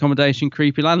accommodation,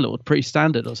 creepy landlord, pretty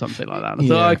standard or something like that. And I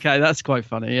thought, okay, that's quite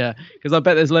funny, yeah. Because I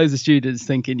bet there's loads of students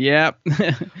thinking,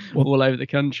 all over the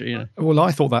country. Well,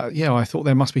 I thought that, I thought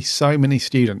there must be so many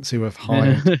students who have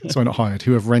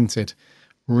who have rented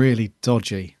really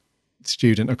dodgy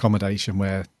student accommodation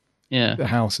where the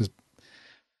house has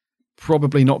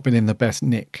probably not been in the best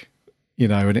nick,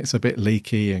 and it's a bit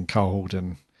leaky and cold.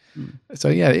 And so,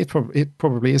 it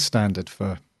probably is standard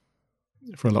for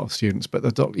a lot of students, but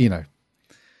the doc,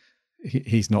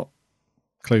 he's not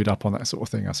clued up on that sort of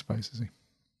thing, I suppose, is he?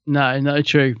 No,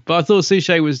 true. But I thought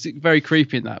Suchet was very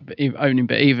creepy in that owning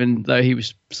bit, even though he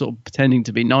was sort of pretending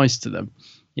to be nice to them,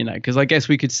 because I guess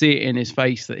we could see it in his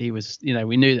face that he was,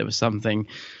 we knew there was something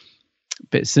a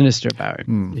bit sinister about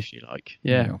him, if you like.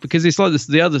 Yeah. Because it's like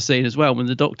the other scene as well, when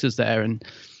the doctor's there and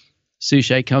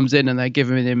Suchet comes in and they're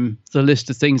giving him the list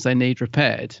of things they need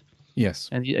repaired. Yes.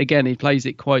 And he plays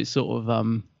it quite sort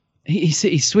of, he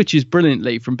switches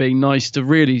brilliantly from being nice to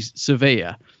really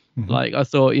severe. Mm-hmm. Like I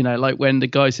thought, like when the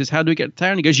guy says, how do we get to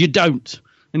town? He goes, you don't.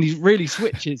 And he really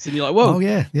switches and you're like, whoa,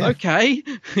 okay.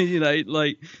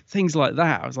 Like things like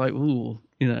that. I was like, ooh,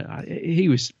 he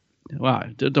was, wow,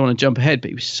 don't want to jump ahead, but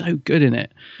he was so good in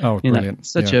it. Oh, brilliant.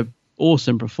 Such a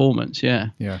awesome performance. Yeah.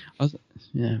 Yeah.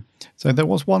 Yeah. So there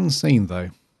was one scene though.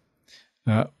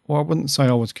 I wouldn't say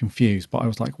I was confused, but I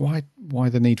was like, why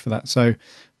the need for that? So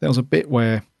there was a bit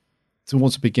where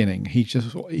towards the beginning, he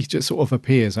just sort of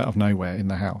appears out of nowhere in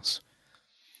the house.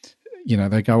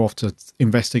 They go off to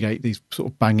investigate these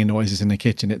sort of banging noises in the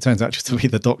kitchen. It turns out to be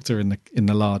the doctor in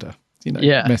the larder,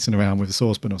 messing around with a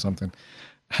saucepan or something.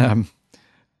 And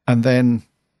then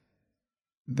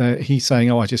he's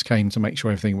saying, I just came to make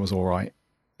sure everything was all right.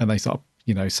 And they start,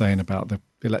 saying about the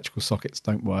electrical sockets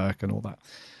don't work and all that.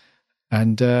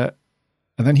 And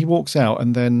then he walks out,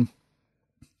 and then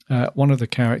one of the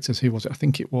characters, who was it? I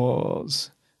think it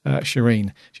was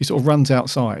Shireen. She sort of runs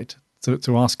outside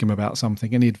to ask him about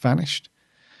something, and he'd vanished.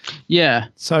 Yeah.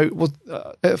 So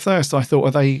at first I thought,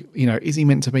 are they, is he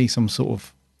meant to be some sort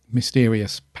of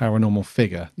mysterious paranormal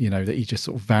figure, that he just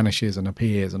sort of vanishes and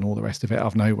appears and all the rest of it out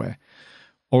of nowhere?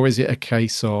 Or is it a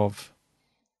case of,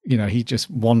 he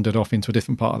just wandered off into a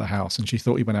different part of the house and she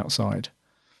thought he went outside?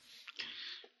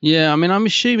 Yeah, I mean, I'm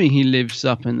assuming he lives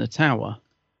up in the tower.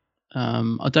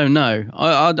 I don't know.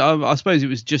 I suppose it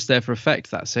was just there for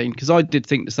effect, that scene, because I did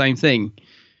think the same thing.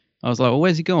 I was like, well,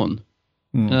 where's he gone?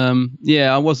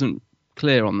 I wasn't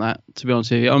clear on that, to be honest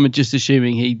with you. I'm just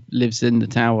assuming he lives in the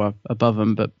tower above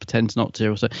him, but pretends not to.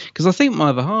 Also, because I think my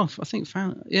other half,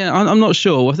 I'm not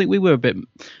sure. I think we were a bit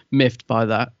miffed by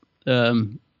that.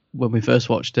 When we first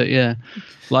watched it,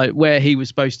 like where he was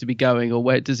supposed to be going, or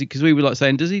where does he? Because we were like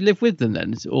saying, does he live with them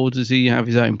then, or does he have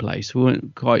his own place? We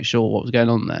weren't quite sure what was going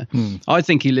on there. I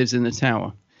think he lives in the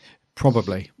tower.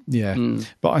 Probably, yeah.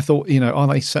 But I thought, are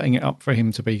they setting it up for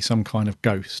him to be some kind of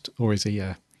ghost, or is he,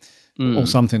 or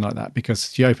something like that?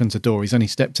 Because she opens the door, he's only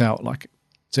stepped out like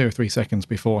 2 or 3 seconds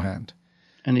beforehand,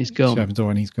 and he's gone. She opens the door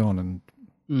and he's gone,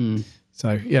 and so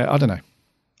I don't know.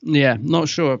 Yeah, not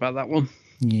sure about that one.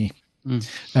 Yeah.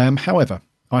 However,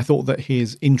 I thought that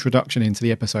his introduction into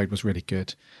the episode was really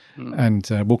good, and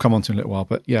we'll come on to in a little while.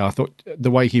 But I thought the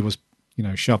way he was,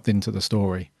 shoved into the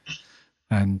story,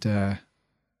 and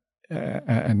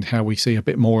how we see a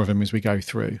bit more of him as we go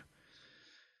through,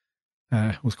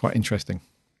 was quite interesting.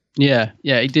 Yeah,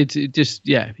 he did.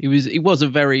 He was a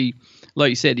very, like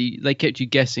you said, they kept you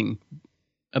guessing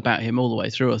about him all the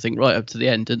way through. I think right up to the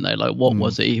end, didn't they? Like, what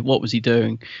was he? What was he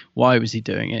doing? Why was he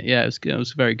doing it? Yeah, it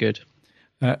was very good.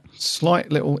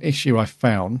 Slight little issue I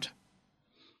found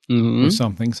with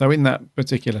something. So in that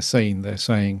particular scene, they're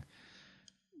saying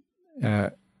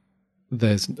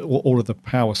there's all of the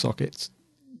power sockets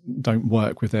don't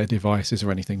work with their devices or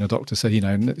anything. The doctor said,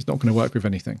 it's not going to work with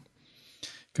anything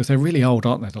because they're really old,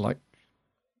 aren't they? They're like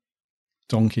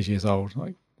donkey's years old.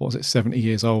 Like, what was it, 70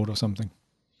 years old or something?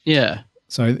 Yeah.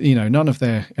 So, none of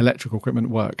their electrical equipment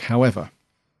work. However,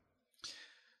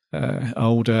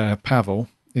 old Pavel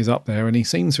is up there and he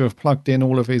seems to have plugged in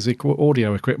all of his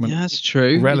audio equipment. Yeah, that's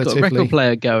true. Relatively, he's got a record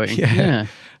player going. Yeah.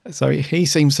 So he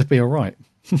seems to be all right.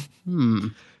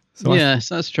 So yes,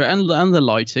 that's true. And the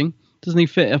lighting. Doesn't he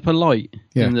fit up a light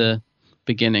in the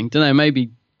beginning? Don't know. Maybe,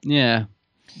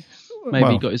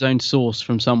 Maybe he got his own source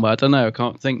from somewhere. I don't know. I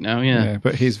can't think now. Yeah.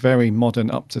 But his very modern,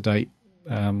 up-to-date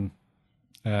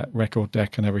record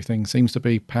deck and everything seems to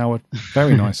be powered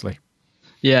very nicely.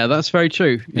 Yeah, that's very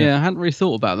true. Yeah, I hadn't really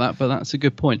thought about that, but that's a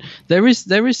good point. There is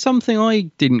something I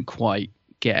didn't quite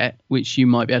get, which you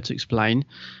might be able to explain.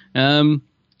 The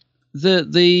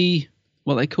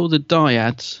what they call the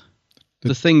dyads,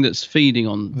 the thing that's feeding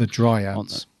on the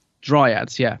dryads.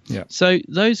 Dryads, yeah. So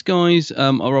those guys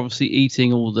are obviously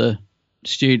eating all the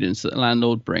students that the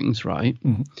landlord brings, right?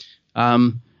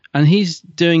 And he's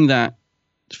doing that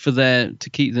to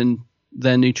keep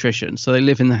their nutrition. So they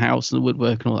live in the house and the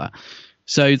woodwork and all that.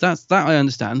 So that I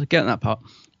understand. I get that part.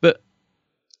 But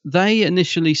they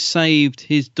initially saved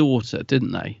his daughter,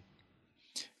 didn't they?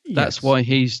 Yes. That's why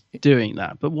he's doing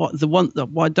that. But what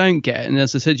I don't get, and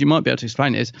as I said, you might be able to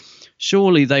explain it, is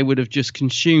surely they would have just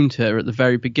consumed her at the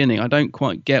very beginning. I don't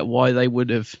quite get why they would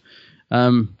have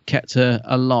kept her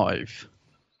alive.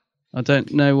 I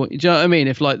don't know do you know what I mean?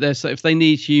 If they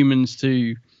need humans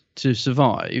to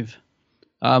survive,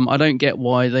 I don't get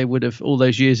why they would have all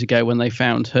those years ago when they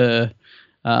found her.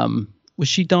 Was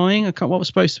she dying? What was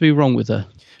supposed to be wrong with her?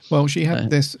 Well, she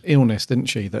had this illness, didn't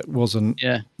she? That wasn't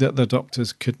that the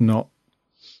doctors could not.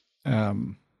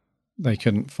 They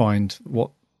couldn't find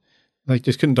what. They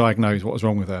just couldn't diagnose what was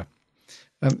wrong with her,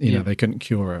 and they couldn't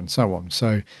cure her, and so on.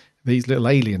 So these little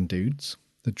alien dudes,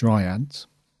 the dryads,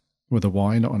 with a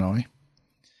Y, not an I.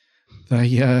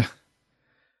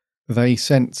 They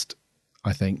sensed,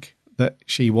 I think, that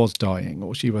she was dying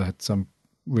or she had some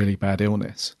really bad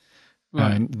illness.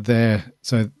 Right. And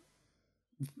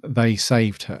they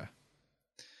saved her.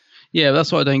 Yeah,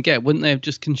 that's what I don't get. Wouldn't they have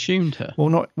just consumed her?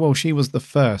 Well, she was the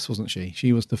first, wasn't she?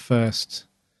 She was the first.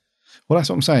 Well, that's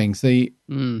what I'm saying.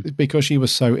 Because she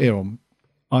was so ill,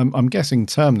 I'm guessing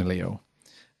terminally ill.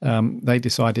 They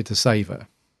decided to save her.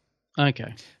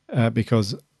 Okay.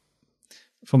 Because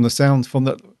from the sound,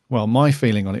 my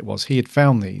feeling on it was he had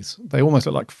found these. They almost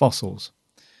look like fossils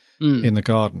in the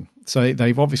garden. So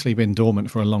they've obviously been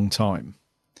dormant for a long time.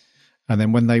 And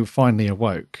then when they finally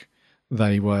awoke,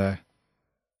 they were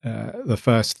the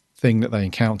first thing that they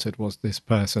encountered was this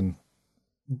person,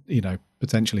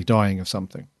 potentially dying of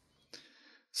something.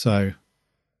 So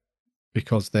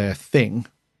because their thing,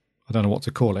 I don't know what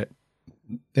to call it,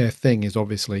 their thing is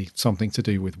obviously something to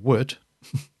do with wood.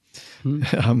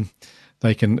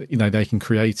 They can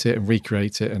create it and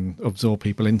recreate it and absorb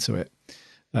people into it.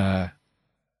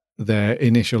 Their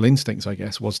initial instincts, I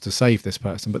guess, was to save this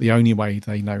person, but the only way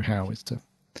they know how is to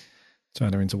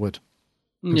turn her into wood.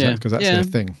 Because that's their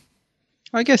thing.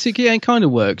 I guess it kind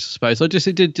of works, I suppose. I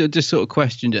just sort of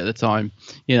questioned it at the time.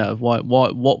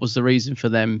 What was the reason for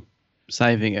them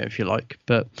saving her, if you like?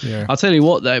 But I'll tell you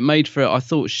what, though, it made for it. I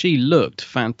thought she looked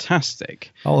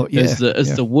fantastic. Oh, yeah,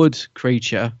 as the wood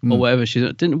creature or whatever she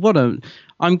didn't.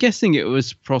 I'm guessing it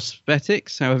was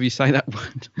prosthetics, however you say that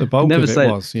word. The bulk of it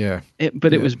was, yeah. It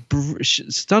was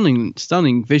stunning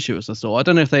visuals, I thought. I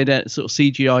don't know if they'd sort of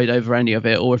CGI'd over any of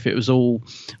it or if it was all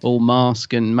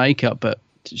mask and makeup, but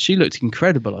she looked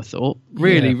incredible, I thought.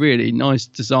 Really, really nice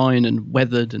design and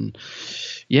weathered and,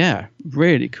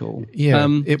 really cool. Yeah,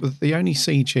 it was the only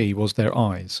CG was their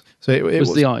eyes. So it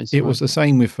was the eyes. It was the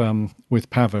same with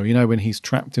Pavel, when he's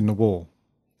trapped in the wall.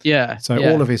 Yeah. So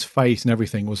all of his face and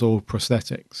everything was all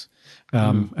prosthetics,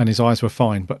 and his eyes were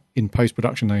fine. But in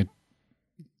post-production,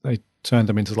 they turned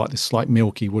them into like this slight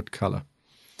milky wood color,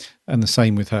 and the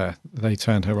same with her. They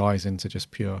turned her eyes into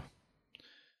just pure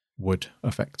wood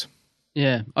effect.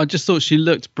 Yeah, I just thought she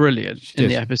looked brilliant in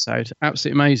the episode.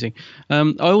 Absolutely amazing.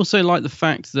 I also like the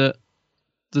fact that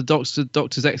the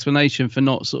doctor's explanation for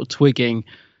not sort of twigging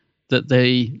that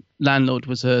the landlord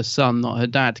was her son, not her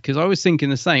dad, because I was thinking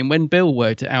the same when Bill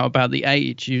worked it out about the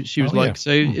age. She was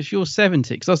so if you're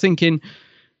 70, because I was thinking,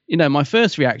 my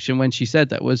first reaction when she said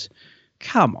that was,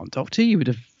 come on, Doctor, you would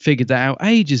have figured that out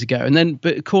ages ago. And then,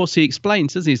 but of course he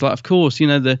explains, doesn't he? He's like, of course,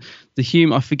 the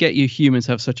human, I forget you humans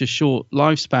have such a short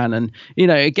lifespan. And,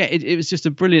 again, it was just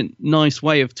a brilliant, nice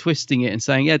way of twisting it and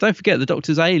saying, yeah, don't forget the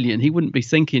Doctor's alien. He wouldn't be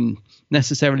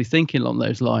necessarily thinking along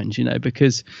those lines,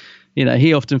 because,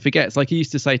 he often forgets, like he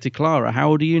used to say to Clara, how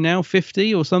old are you now?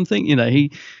 50 or something?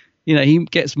 He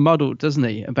gets muddled, doesn't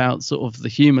he, about sort of the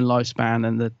human lifespan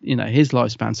and his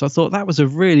lifespan. So I thought that was a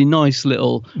really nice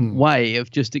little way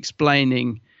of just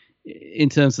explaining in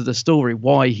terms of the story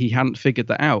why he hadn't figured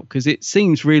that out, because it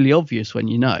seems really obvious when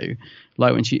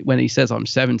like when he says I'm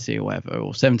 70 or whatever,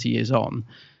 or 70 years on,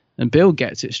 and Bill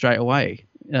gets it straight away.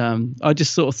 I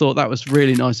just sort of thought that was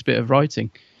really nice bit of writing.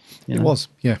 It was,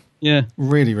 yeah,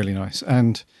 really, really nice.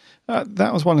 And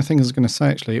that was one of the things I was going to say.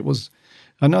 Actually, it was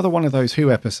another one of those Who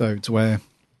episodes where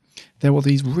there were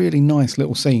these really nice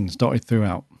little scenes dotted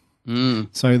throughout.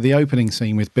 So the opening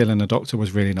scene with Bill and the Doctor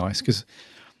was really nice, because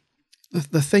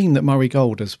the theme that Murray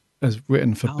Gold has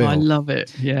written for Bill. I love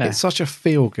it. Yeah. It's such a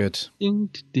feel-good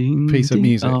piece of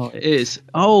music. Oh, it is.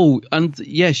 Oh, and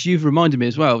yes, you've reminded me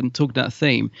as well, and talking about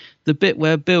theme, the bit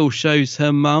where Bill shows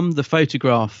her mum the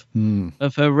photograph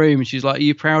of her room, and she's like, are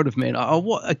you proud of me? And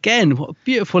what a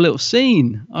beautiful little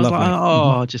scene. I was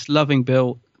like, just loving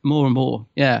Bill more and more.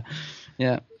 Yeah.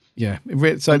 Yeah. Yeah.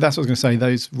 So that's what I was going to say.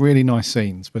 Those really nice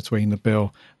scenes between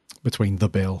Bill between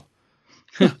Bill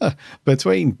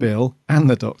and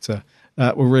the Doctor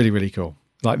were really, really cool.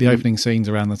 Like the opening scenes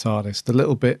around the TARDIS, the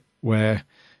little bit where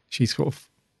she's sort of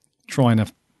trying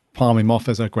to palm him off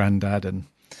as her granddad, and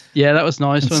that was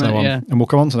nice, wasn't it? Yeah, and we'll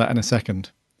come on to that in a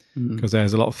second, because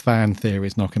there's a lot of fan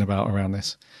theories knocking about around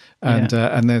this, and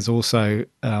there's also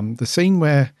the scene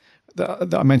where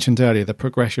that I mentioned earlier, the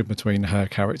progression between her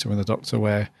character and the Doctor,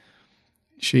 where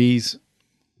she's,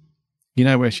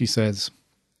 where she says,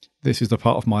 this is the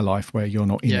part of my life where you're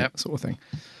not in it, sort of thing.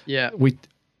 Yeah.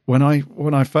 When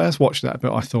I first watched that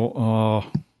bit, I thought,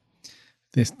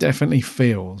 this definitely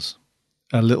feels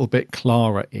a little bit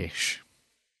Clara-ish.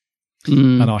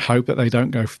 And I hope that they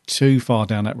don't go too far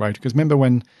down that road. Because remember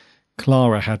when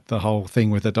Clara had the whole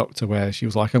thing with the Doctor where she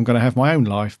was like, I'm going to have my own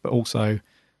life, but also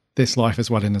this life as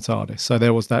well in the TARDIS. So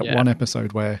there was that one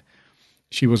episode where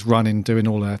she was doing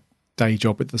all her day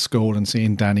job at the school and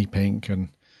seeing Danny Pink and,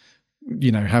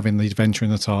 having the adventure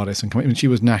in the TARDIS and she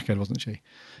was knackered, wasn't she?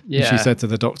 Yeah. And she said to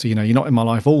the Doctor, you're not in my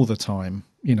life all the time.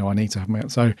 I need to have my own.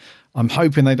 So I'm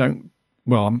hoping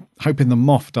I'm hoping the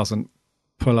Moff doesn't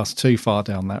pull us too far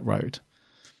down that road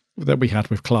that we had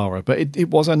with Clara. But it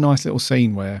was a nice little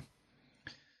scene where,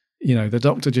 the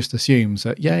Doctor just assumes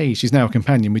that, yay, she's now a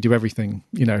companion. We do everything.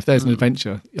 If there's an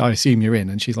adventure, I assume you're in.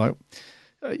 And she's like,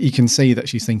 you can see that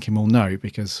she's thinking, well, no,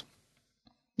 because,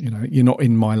 you're not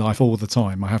in my life all the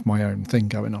time. I have my own thing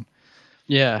going on.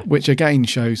 Yeah. Which again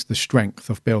shows the strength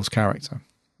of Bill's character.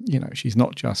 She's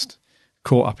not just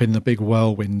caught up in the big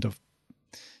whirlwind of,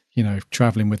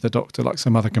 traveling with the Doctor like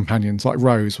some other companions. Like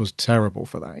Rose was terrible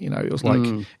for that. It was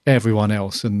like everyone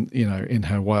else and, in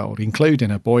her world,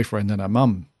 including her boyfriend and her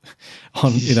mum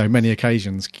on, many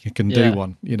occasions can do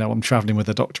one. I'm traveling with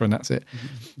the Doctor and that's it.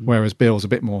 Whereas Bill's a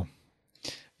bit more,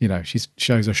 she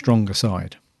shows a stronger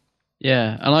side.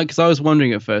 Yeah, and because I was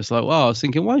wondering at first, I was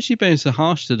thinking, why is she being so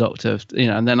harsh to the Doctor?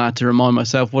 And then I had to remind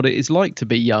myself what it is like to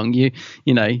be young. You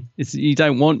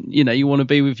don't want, you want to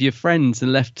be with your friends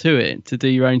and left to it to do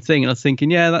your own thing. And I was thinking,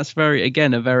 that's a very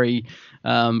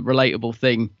relatable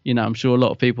thing. I'm sure a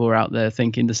lot of people are out there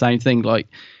thinking the same thing. Like,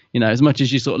 as much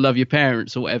as you sort of love your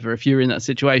parents or whatever, if you're in that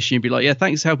situation, you'd be like, yeah,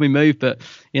 thanks for helping me move, but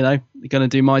going to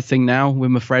do my thing now with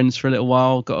my friends for a little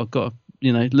while. Got to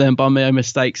learn by my own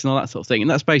mistakes and all that sort of thing. And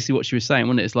that's basically what she was saying,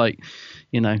 wasn't it? It's like,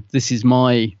 this is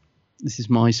my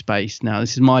space now.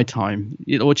 This is my time.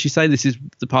 What'd she say? This is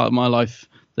the part of my life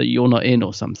that you're not in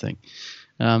or something.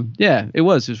 It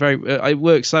was very, it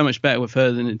worked so much better with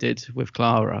her than it did with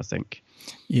Clara, I think.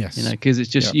 Yes. Because it's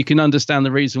just, you can understand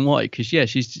the reason why, because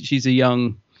she's a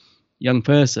young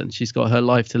person. She's got her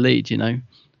life to lead,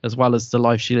 as well as the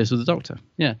life she lives with the Doctor.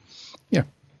 Yeah. Yeah.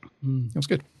 That was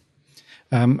good.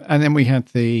 And then we had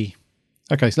so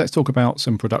let's talk about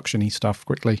some production-y stuff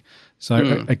quickly.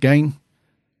 So again,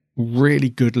 really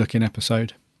good looking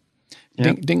episode.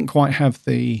 Yep. Didn't quite have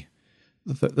the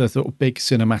sort of big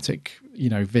cinematic,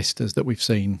 vistas that we've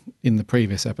seen in the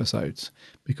previous episodes,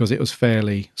 because it was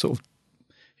fairly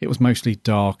it was mostly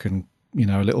dark and,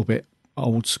 a little bit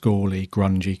old schooly,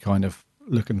 grungy kind of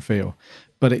look and feel.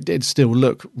 But it did still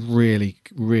look really,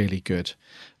 really good.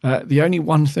 The only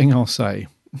one thing I'll say,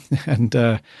 and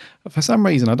for some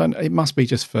reason it must be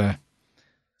just for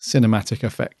cinematic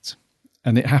effect,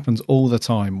 and it happens all the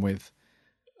time with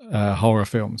horror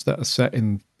films that are set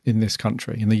in in this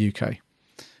country, in the UK,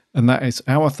 and that is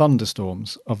our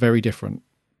thunderstorms are very different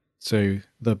to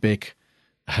the big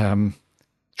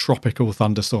tropical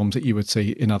thunderstorms that you would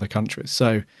see in other countries.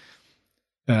 So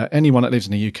anyone that lives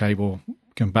in the UK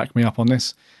can back me up on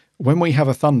this. When we have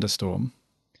a thunderstorm,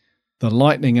 the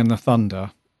lightning and the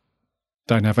thunder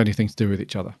don't have anything to do with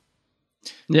each other.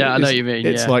 Yeah, I know what you mean.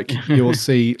 It's like you'll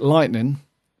see lightning,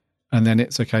 and then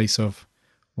it's a case of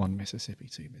 1 Mississippi,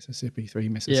 2 Mississippi, 3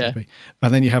 Mississippi.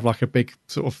 And then you have like a big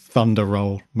sort of thunder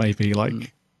roll, maybe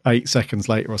like 8 seconds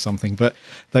later or something. But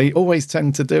they always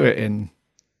tend to do it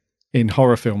in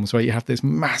horror films where you have this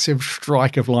massive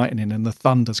strike of lightning and the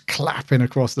thunder's clapping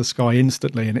across the sky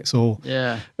instantly, and it's all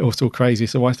crazy.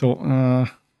 So I thought,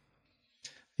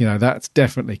 that's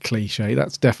definitely cliche.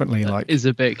 That's definitely that is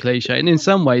a bit cliche. And in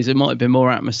some ways it might have been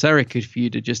more atmospheric if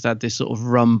you'd have just had this sort of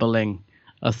rumbling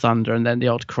of thunder and then the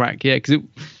odd crack. Yeah, because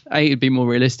it'd be more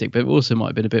realistic, but it also might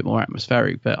have been a bit more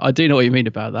atmospheric. But I do know what you mean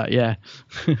about that, yeah.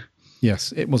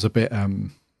 Yes, it was a bit,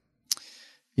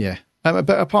 but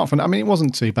apart from that, I mean, it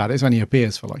wasn't too bad. It only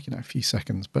appears for a few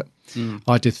seconds, but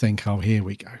I did think, oh, here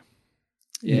we go.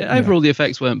 Yeah, overall the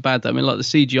effects weren't bad though. I mean, like the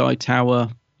CGI tower,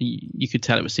 you could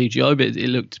tell it was CGI, but it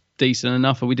looked decent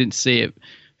enough, and we didn't see it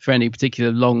for any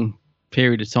particular long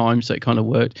period of time, so it kind of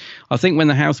worked. I think when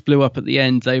the house blew up at the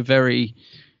end, they very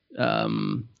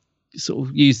sort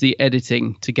of used the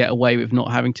editing to get away with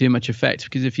not having too much effect,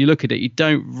 because if you look at it, you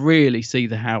don't really see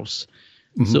the house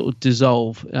sort of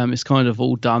dissolve. It's kind of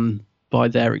all done by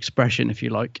their expression, if you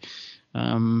like.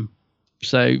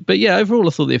 But yeah, overall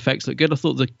I thought the effects looked good. I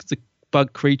thought the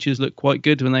bug creatures looked quite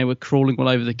good when they were crawling all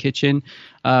over the kitchen.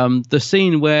 The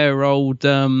scene where old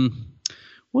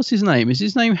what's his name? Is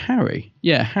his name Harry?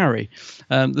 Yeah, Harry.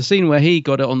 The scene where he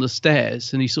got it on the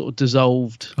stairs and he sort of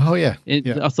dissolved. Oh yeah.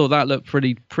 I thought that looked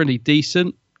pretty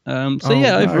decent.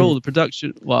 Overall the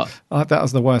production. What? That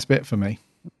was the worst bit for me.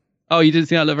 Oh, you didn't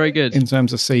think that looked very good? In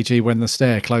terms of CG, when the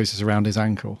stair closes around his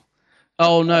ankle.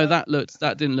 Oh no, that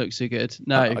didn't look so good.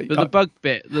 No, but the bug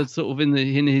bit, the sort of in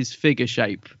his figure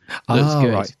shape, looks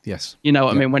good. Right, yes. You know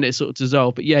what I mean, when it sort of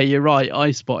dissolved. But yeah, you're right.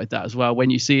 I spotted that as well. When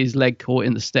you see his leg caught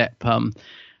in the step,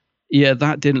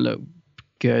 that didn't look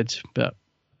good. But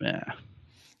yeah,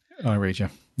 I read you.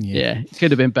 Yeah, it could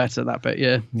have been better, that bit.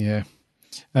 Yeah.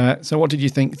 Yeah. So, what did you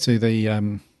think to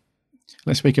the?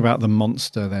 Let's speak about the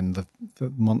monster then, the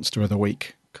monster of the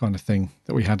week kind of thing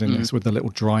that we had in this with the little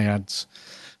dryads.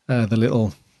 The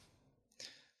little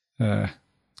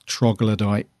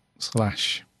troglodyte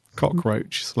 /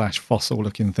 cockroach / fossil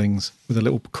looking things with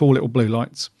the cool little blue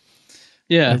lights.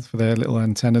 Yeah. For their little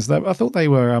antennas. I thought they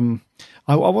were,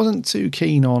 I wasn't too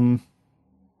keen on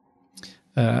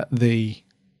I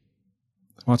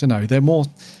don't know, they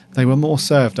were more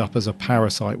served up as a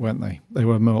parasite, weren't they? They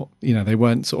were more, they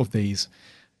weren't sort of these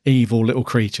evil little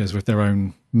creatures with their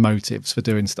own motives for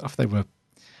doing stuff. They were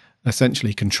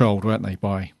essentially controlled, weren't they,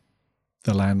 by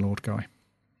the landlord guy?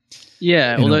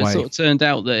 Yeah, although it sort of turned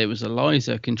out that it was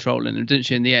Eliza controlling them, didn't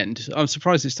she, in the end? I'm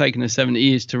surprised it's taken us 70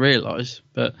 years to realise,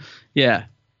 but yeah.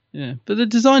 But the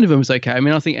design of them was okay. I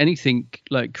mean, I think anything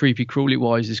like creepy crawly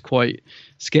wise is quite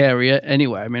scary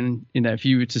anyway. I mean, if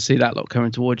you were to see that lot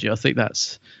coming towards you, I think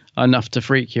that's enough to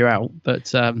freak you out.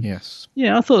 But yes,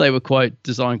 yeah, I thought they were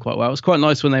designed quite well. It was quite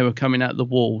nice when they were coming out the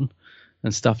wall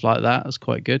and stuff like that. It was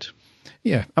quite good.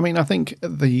 Yeah, I mean, I think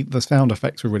the sound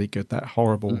effects were really good. That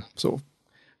horrible sort of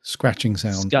scratching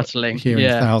sound, scuttling, hearing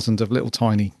thousands of little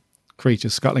tiny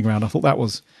creatures scuttling around. I thought that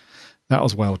was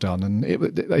well done, and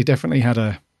they definitely had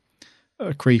a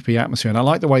creepy atmosphere. And I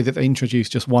like the way that they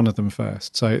introduced just one of them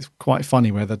first. So it's quite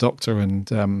funny where the doctor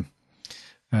and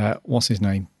what's his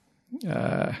name,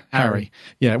 Harry.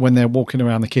 Yeah, when they're walking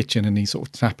around the kitchen and he's sort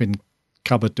of tapping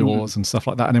cupboard doors and stuff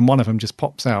like that, and then one of them just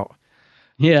pops out.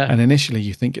 Yeah. And initially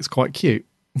you think it's quite cute.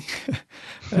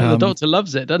 The doctor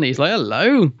loves it, doesn't he? He's like,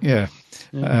 hello. Yeah.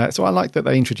 So I like that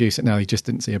they introduce it now. You just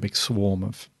didn't see a big swarm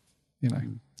of,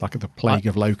 like the plague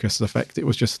of locusts effect. It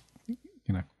was just,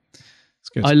 it's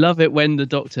good. I love it when the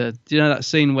doctor, do you know that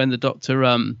scene when the doctor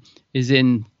is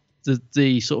in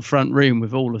the sort of front room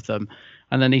with all of them,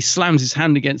 and then he slams his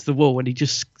hand against the wall and he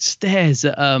just stares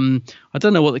at, I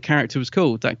don't know what the character was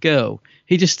called, that girl.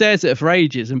 He just stares at her for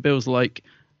ages, and Bill's like,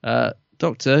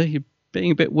 Doctor, you're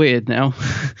being a bit weird now.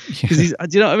 Because do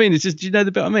you know what I mean? It's just, do you know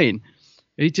the bit I mean?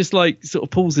 He just like sort of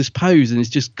pulls this pose and is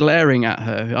just glaring at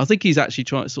her. I think he's actually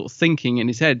trying to sort of thinking in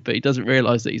his head, but he doesn't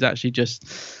realise that he's actually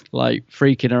just like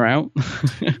freaking her out.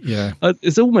 Yeah.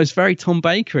 It's almost very Tom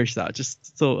Baker-ish, that. I just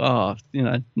thought,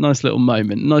 nice little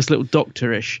moment, nice little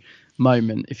doctor-ish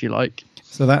moment, if you like.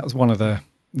 So that was one of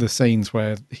the scenes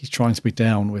where he's trying to be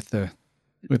down with the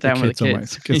with Down the with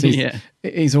kids the kids. almost, because Yeah.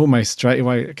 he's almost straight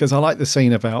away, because I like the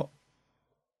scene about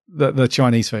the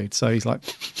Chinese food. So he's like,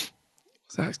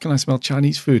 can I smell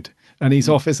Chinese food? And he's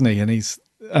off, isn't he?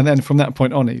 And then from that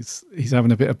point on, he's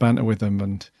having a bit of banter with them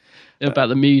and about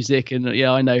the music, and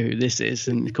I know who this is,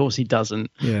 and of course he doesn't.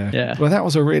 Yeah. Well, that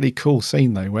was a really cool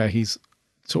scene though, where he's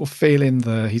sort of feeling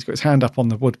he's got his hand up on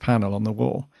the wood panel on the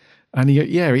wall, and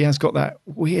he has got that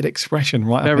weird expression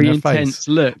right Very up in her intense face,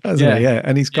 look. hasn't he? Yeah,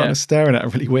 and he's kind of staring at her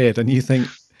really weird, and you think,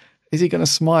 is he going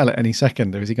to smile at any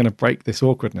second, or is he going to break this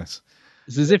awkwardness?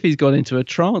 It's as if he's gone into a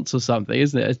trance or something,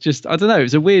 isn't it? It's just, I don't know.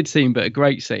 It's a weird scene, but a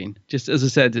great scene. Just as I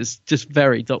said, it's just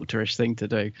very doctorish thing to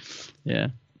do. Yeah.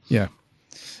 Yeah.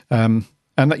 And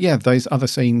those other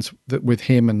scenes that with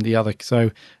him and the other.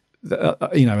 So,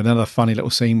 another funny little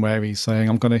scene where he's saying,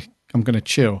 "I'm gonna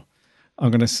chill.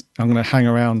 I'm gonna hang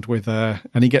around with,"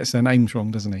 and he gets their names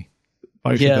wrong, doesn't he?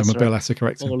 Both of them. Right. Bill has to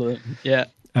correct him. All of them. Yeah.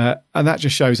 And that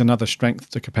just shows another strength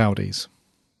to Capaldi's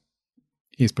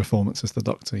his performance as the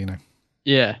Doctor.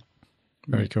 Yeah.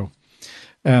 Very cool.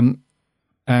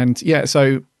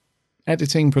 So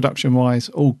editing, production wise,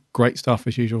 all great stuff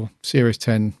as usual. Series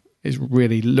 10 is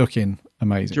really looking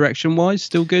amazing. Direction wise,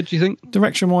 still good, do you think?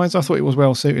 Direction wise, I thought it was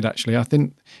well suited actually. I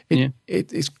think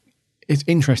it's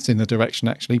interesting, the direction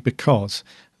actually, because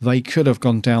they could have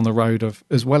gone down the road of,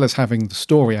 as well as having the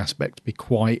story aspect be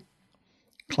quite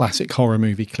classic horror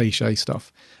movie cliche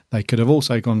stuff, they could have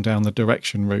also gone down the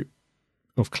direction route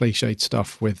of cliched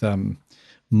stuff with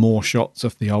more shots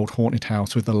of the old haunted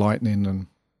house with the lightning and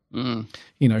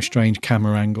strange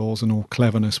camera angles and all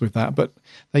cleverness with that, but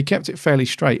they kept it fairly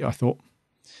straight, I thought.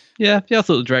 I thought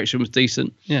the direction was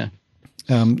decent. No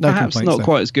perhaps complaints, not though.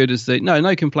 quite as good as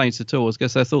no complaints at all. I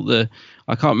guess I thought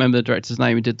I can't remember the director's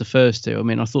name who did the first two. I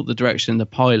mean, I thought the direction in the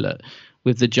pilot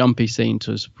with the jumpy scenes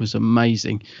was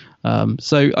amazing.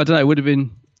 So I don't know, it would have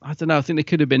been, I don't know, I think they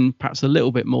could have been perhaps a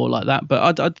little bit more like that,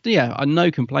 but I no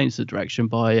complaints to the direction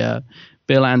by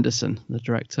Bill Anderson, the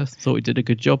director. Thought he did a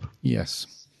good job.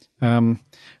 Yes. And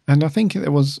I think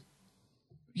there was,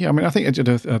 I think it did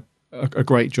a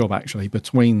great job actually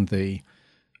between the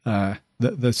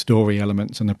story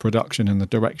elements and the production and the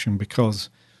direction, because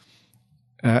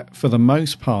for the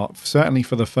most part, certainly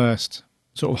for the first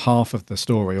sort of half of the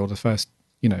story, or the first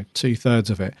 2/3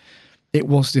 of it, it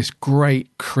was this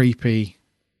great, creepy,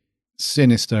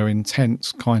 sinister,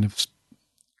 intense kind of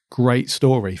great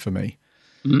story for me.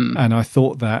 And I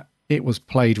thought that it was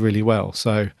played really well.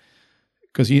 So,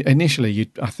 because initially,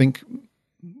 I think,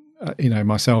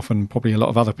 myself and probably a lot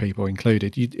of other people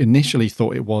included, you initially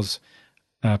thought it was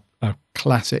a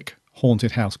classic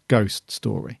haunted house ghost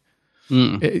story.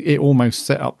 It almost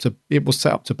was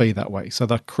set up to be that way. So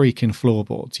the creaking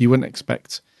floorboards, you wouldn't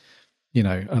expect,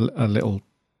 a little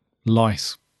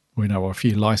lice, or a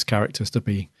few lice characters to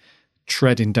be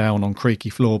treading down on creaky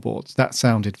floorboards. That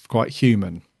sounded quite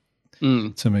human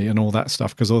to me, and all that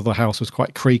stuff, because all the house was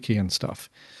quite creaky and stuff.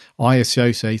 I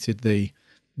associated the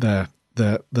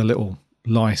little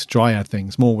lice dryad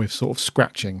things more with sort of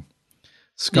scratching,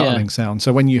 scuttling sound.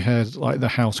 So when you heard like the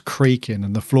house creaking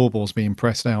and the floorboards being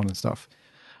pressed down and stuff,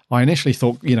 I initially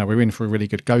thought, we're in for a really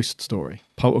good ghost story,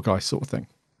 poltergeist sort of thing.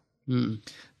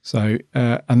 So,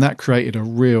 and that created a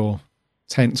real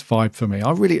tense vibe for me.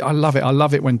 I love it. I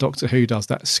love it when Doctor Who does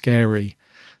that scary,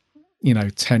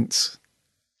 tense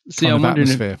kind of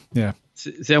atmosphere.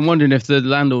 See, I'm wondering if the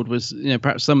landlord was,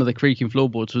 perhaps some of the creaking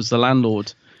floorboards was the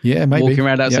landlord. Yeah, maybe Walking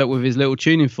around outside with his little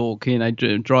tuning fork,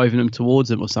 driving them towards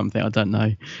him or something. I don't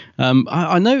know.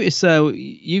 I noticed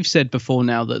you've said before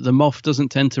now that the Moff doesn't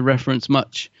tend to reference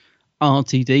much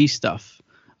RTD stuff.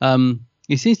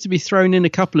 He seems to be thrown in a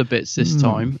couple of bits this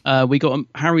time. We got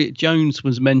Harriet Jones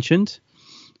was mentioned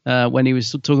when he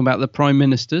was talking about the prime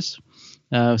ministers.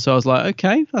 So I was like,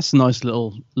 okay, that's a nice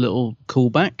little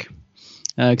callback.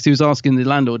 Because he was asking the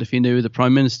landlord if he knew who the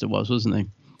prime minister was, wasn't he?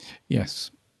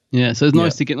 Yes. Yeah, so it's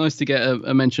nice to get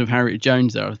a mention of Harriet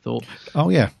Jones there, I thought. Oh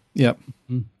yeah, yeah.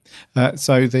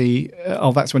 So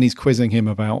that's when he's quizzing him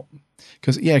about,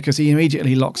 because he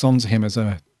immediately locks onto him as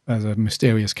a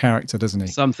mysterious character, doesn't he?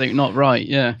 Something not right,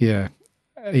 yeah. Yeah.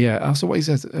 So what he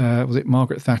says, was it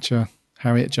Margaret Thatcher,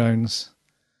 Harriet Jones?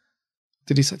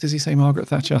 Does he say Margaret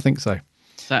Thatcher? I think so.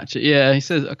 Thatcher, yeah. He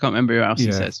says, I can't remember who else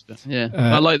he says, but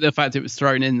I like the fact it was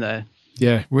thrown in there.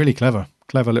 Yeah, really clever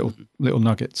little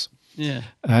nuggets. Yeah.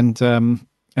 And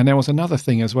there was another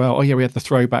thing as well. Oh yeah, we had the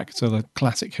throwback to the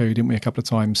classic Who, didn't we, a couple of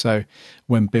times? So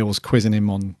when Bill's quizzing him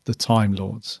on the Time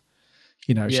Lords,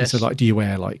 she said, like, do you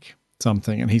wear like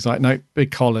something? And he's like, no,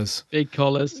 big collars. Big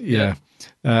collars. Yeah.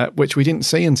 Which we didn't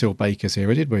see until Baker's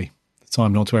era, did we?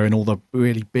 Time Lord's wearing all the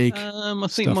really big. I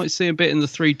think stuff. you might see a bit in the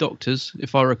Three Doctors,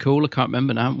 if I recall. I can't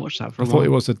remember now. I haven't watched that for a I while. thought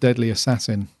it was a Deadly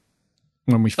Assassin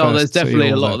when we first. Oh, there's definitely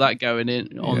a lot the, of that going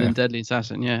in Deadly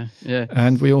Assassin. Yeah.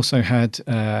 And we also had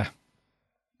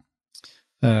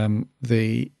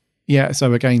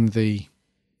So again, the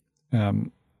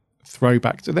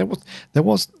throwback. So there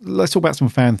was. Let's talk about some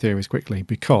fan theories quickly,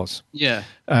 because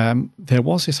there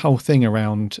was this whole thing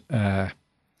around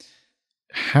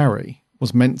Harry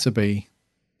was meant to be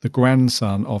the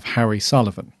grandson of Harry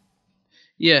Sullivan.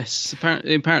 Yes,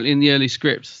 apparently in the early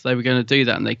scripts they were going to do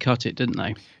that, and they cut it, didn't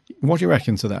they? What do you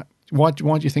reckon to that? Why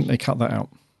do you think they cut that out?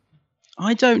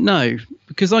 I don't know,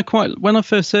 because when I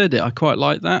first heard it, I quite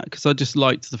liked that, because I just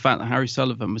liked the fact that Harry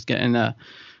Sullivan was getting a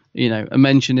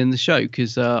mention in the show,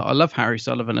 because I love Harry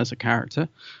Sullivan as a character.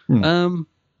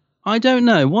 I don't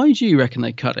know. Why do you reckon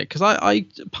they cut it? Because I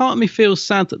part of me feels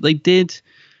sad that they did.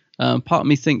 Part of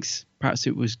me thinks perhaps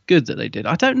it was good that they did.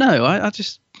 I don't know. I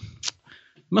just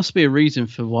must be a reason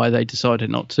for why they decided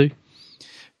not to.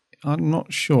 I'm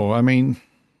not sure. I mean,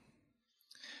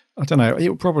 I don't know. It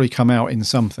will probably come out in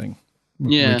something.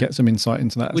 We'll get some insight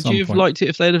into that. Would you have liked it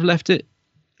if they'd have left it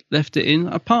in?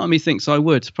 A part of me thinks I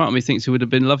would. Part of me thinks it would have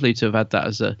been lovely to have had that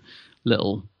as a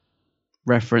little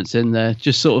reference in there.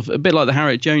 Just sort of a bit like the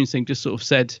Harriet Jones thing, just sort of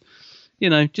said,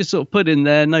 just sort of put in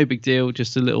there, no big deal,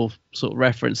 just a little sort of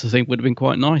reference, I think would have been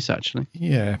quite nice, actually.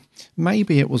 Yeah.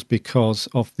 Maybe it was because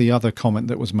of the other comment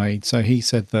that was made. So he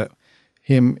said that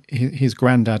his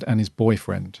granddad and his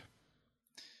boyfriend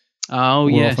were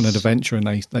off on an adventure, and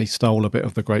they stole a bit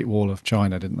of the Great Wall of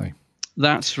China, didn't they?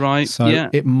 That's right. So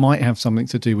it might have something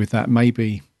to do with that.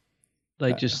 Maybe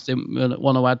they just didn't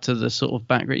want to add to the sort of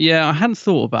background. Yeah, I hadn't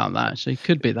thought about that, actually.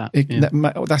 Could be that.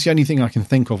 That's the only thing I can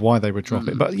think of why they would drop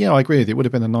it. But yeah, I agree with you. It would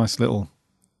have been a nice little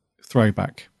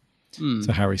throwback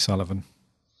to Harry Sullivan.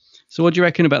 So what do you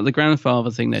reckon about the grandfather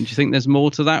thing then? Do you think there's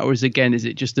more to that, or is it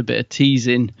just a bit of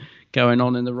teasing going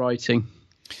on in the writing?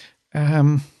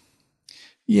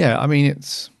 Yeah, I mean,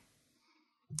 it's...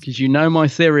 Because my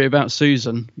theory about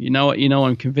Susan.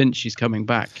 I'm convinced she's coming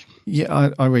back. Yeah,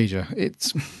 I read you.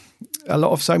 It's...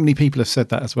 So many people have said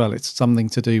that as well. It's something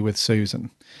to do with Susan.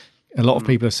 A lot of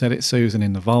people have said it's Susan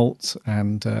in the vault,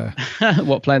 and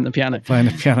playing the piano. Playing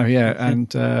the piano, yeah,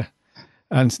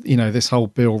 and this whole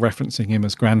Bill referencing him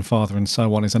as grandfather and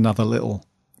so on is another little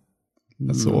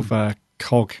sort of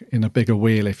cog in a bigger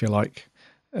wheel, if you like,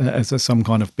 as some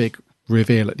kind of big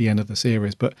reveal at the end of the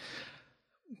series. But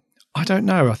I don't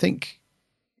know. I think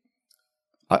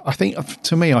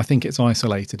to me, I think it's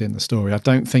isolated in the story. I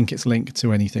don't think it's linked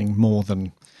to anything more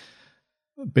than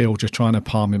Bill just trying to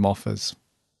palm him off as,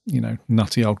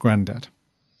 nutty old granddad.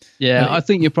 Yeah, I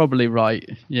think you're probably right.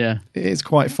 Yeah. It's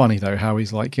quite funny though, how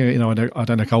he's like, I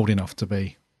don't look old enough to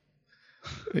be,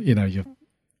 what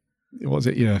was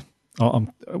it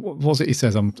he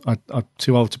says? I'm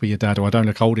too old to be your dad, or I don't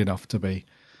look old enough to be.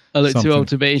 I look too old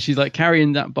to be. She's like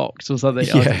carrying that box or something.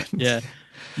 Yeah.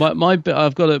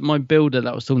 I've got my builder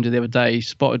that I was talking to the other day. He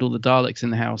spotted all the Daleks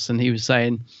in the house, and he was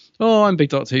saying, "Oh, I'm a big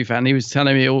Doctor Who fan." He was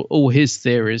telling me all his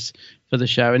theories for the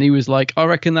show, and he was like, "I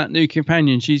reckon that new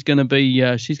companion, she's going to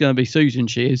be Susan.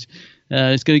 She is.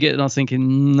 It's going to get." And I was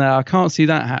thinking, no, I can't see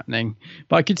that happening.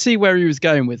 But I could see where he was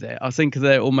going with it. I think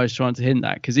they're almost trying to hint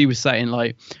that, because he was saying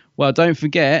like, "Well, don't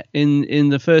forget in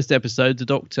the first episode, the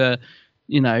Doctor,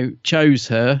 chose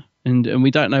her, and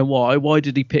we don't know why. Why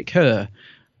did he pick her?"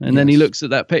 And then he looks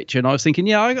at that picture, and I was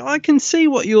thinking, I can see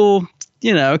what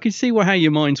I can see how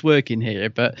your mind's working here,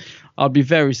 but I'd be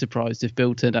very surprised if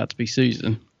Bill turned out to be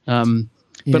Susan.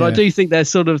 But I do think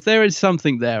there is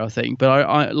something there, I think. But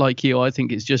I like you, I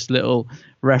think it's just little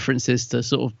references to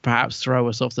sort of perhaps throw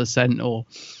us off the scent or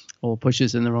push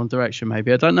us in the wrong direction,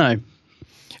 maybe. I don't know.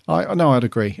 I'd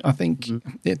agree. I think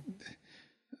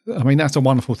that's a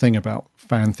wonderful thing about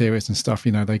fan theories and stuff.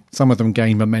 Some of them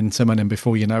gain momentum, and then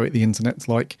before you know it, the internet's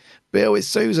like, Bill, it's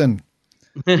Susan.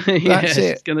 That's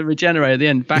it. It's going to regenerate at the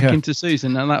end, back into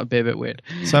Susan, and that would be a bit weird.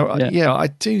 So, I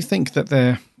do think that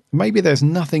there's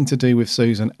nothing to do with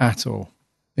Susan at all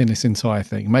in this entire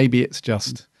thing. Maybe it's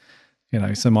just,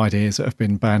 some ideas that have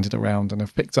been bandied around and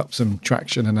have picked up some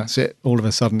traction, and that's it. All of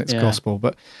a sudden it's gospel.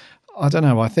 But I don't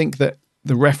know. I think that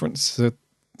the reference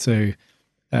to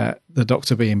the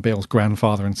Doctor being Bill's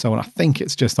grandfather and so on, I think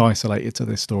it's just isolated to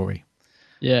this story.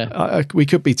 Yeah. We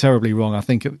could be terribly wrong. I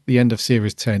think at the end of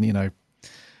series 10,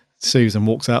 Susan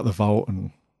walks out the vault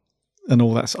and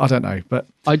all that. I don't know, but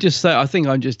I think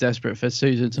I'm just desperate for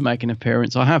Susan to make an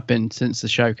appearance. I have been since the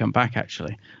show come back,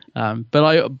 actually. But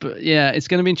it's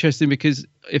going to be interesting, because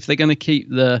if they're going to keep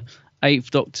the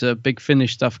Eighth Doctor Big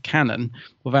Finish stuff canon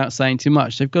without saying too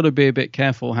much. They've got to be a bit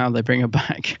careful how they bring her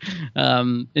back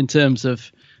in terms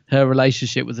of her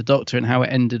relationship with the Doctor and how it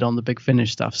ended on the Big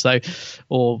Finish stuff. So,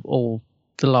 or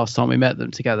the last time we met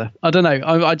them together. I don't know.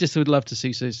 I just would love to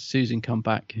see Susan come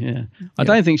back. Yeah. I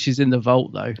don't think she's in the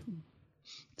vault though.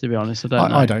 To be honest, I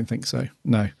don't know. I don't think so.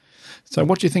 No. So,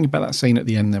 what do you think about that scene at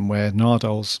the end then, where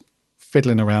Nardol's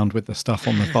fiddling around with the stuff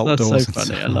on the vault That's doors? That's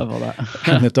so funny. I love all that.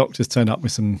 And the Doctor's turned up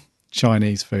with some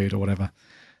Chinese food or whatever,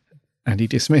 and he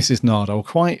dismisses Nardole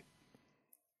quite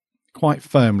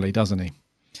firmly, doesn't he?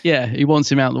 Yeah, he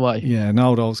wants him out of the way. Yeah,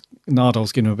 Nardol's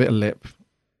giving him a bit of lip,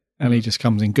 and he just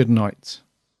comes in, "Good night,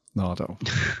 Nardole."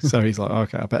 So he's like,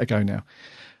 "Okay, I better go now."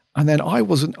 And then I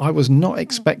was not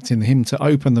expecting him to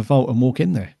open the vault and walk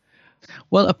in there.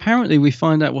 Well, apparently we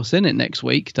find out what's in it next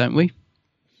week, don't we?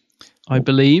 I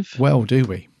believe. Well, do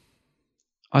we?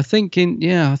 I think the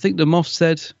Moff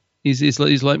said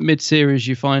he's like mid-series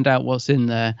you find out what's in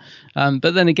there.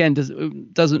 But then again,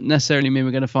 doesn't necessarily mean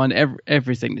we're going to find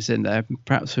everything that's in there.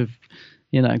 Perhaps we've,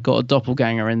 got a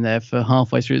doppelganger in there for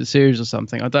halfway through the series or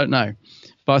something. I don't know.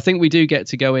 But I think we do get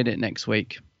to go in it next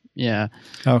week. Yeah.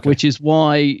 Okay. Which is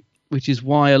why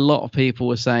a lot of people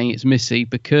were saying it's Missy,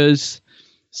 because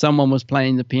someone was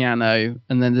playing the piano,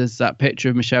 and then there's that picture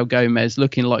of Michelle Gomez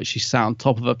looking like she sat on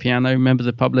top of a piano. Remember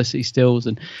the publicity stills?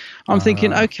 And I'm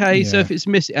thinking, okay, so if it's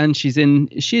Missy, and she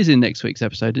is in next week's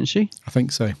episode, isn't she? I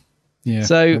think so. Yeah.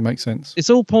 So it makes sense. It's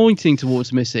all pointing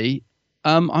towards Missy.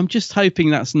 I'm just hoping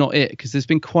that's not it, because there's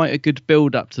been quite a good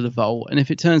build up to the vault, and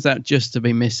if it turns out just to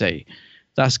be Missy,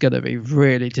 that's going to be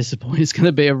really disappointing. It's going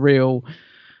to be a real,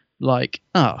 like,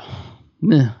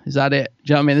 is that it?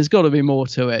 Do you know what I mean? There's got to be more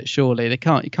to it, surely. It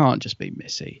can't just be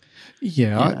Missy.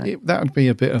 Yeah, that would be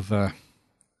a bit of a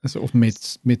sort of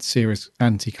mid-series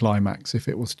anti-climax if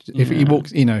it was. If he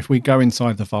walks, if we go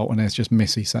inside the vault and there's just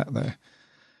Missy sat there,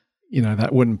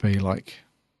 that wouldn't be like.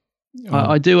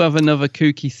 I do have another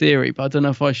kooky theory, but I don't know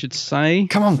if I should say.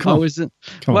 Come on.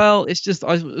 Well, it's just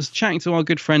I was chatting to our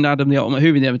good friend Adam, the Ultimate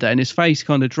Whovian, the other day, and his face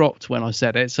kind of dropped when I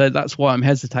said it. So that's why I'm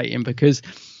hesitating, because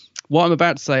what I'm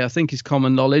about to say I think is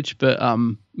common knowledge, but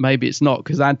maybe it's not,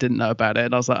 because Ad didn't know about it.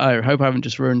 And I was like, I hope I haven't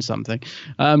just ruined something.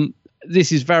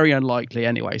 This is very unlikely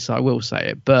anyway, so I will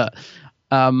say it. But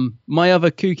my other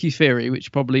kooky theory,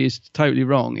 which probably is totally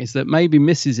wrong, is that maybe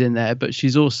Missy's in there, but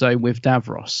she's also with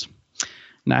Davros.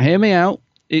 Now, hear me out.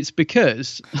 It's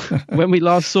because when we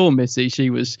last saw Missy,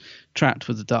 she was trapped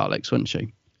with the Daleks, wasn't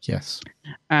she? Yes.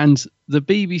 And the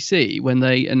BBC, when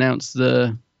they announced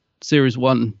the Series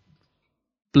 1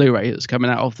 Blu-ray that's coming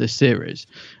out of this series,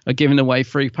 are giving away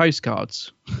free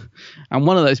postcards. And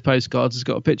one of those postcards has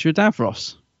got a picture of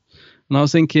Davros. And I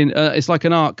was thinking, it's like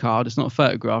an art card. It's not a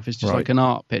photograph. It's just like an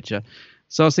art picture.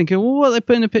 So I was thinking, well, what are they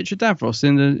putting a picture of Davros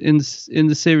in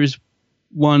the Series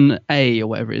 1A or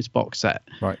whatever it is box set?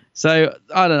 Right. So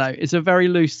I don't know. It's a very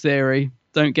loose theory.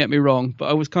 Don't get me wrong. But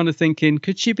I was kind of thinking,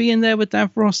 could she be in there with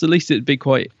Davros? At least it'd be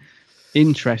quite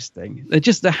interesting.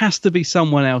 There has to be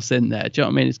someone else in there. Do you know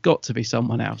what I mean? It's got to be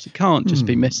someone else. It can't just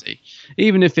be Missy.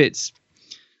 Even if it's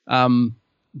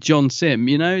John Sim,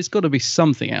 it's got to be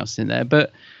something else in there.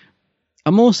 But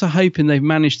I'm also hoping they've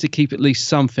managed to keep at least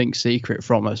something secret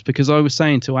from us, because I was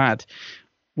saying to Ad,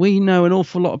 we know an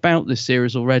awful lot about this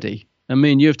series already. And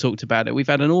me and you have talked about it. We've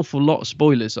had an awful lot of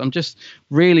spoilers. I'm just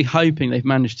really hoping they've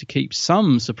managed to keep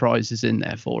some surprises in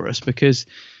there for us, because it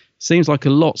seems like a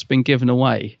lot's been given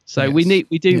away. So we need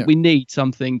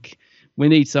something. We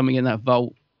need something in that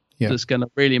vault that's going to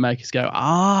really make us go,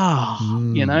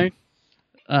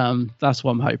 that's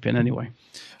what I'm hoping anyway.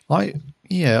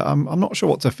 I'm not sure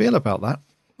what to feel about that,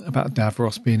 about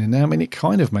Davros being in there. I mean, it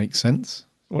kind of makes sense,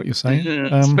 what you're saying.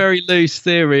 It's very loose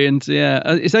theory, and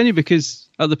it's only because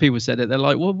other people said it. They're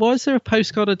like, well, why is there a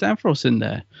postcard of Davros in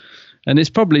there? And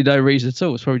it's probably no reason at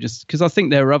all. It's probably just because I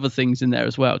think there are other things in there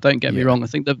as well. Don't get me wrong. I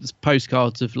think there's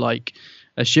postcards of like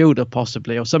a Shielder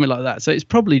possibly, or something like that. So it's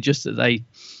probably just that they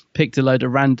picked a load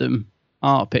of random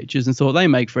art pictures and thought they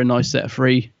make for a nice set of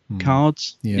free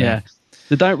cards. Yeah.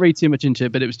 So don't read too much into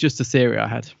it, but it was just a theory I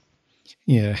had.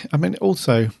 Yeah. I mean,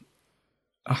 also,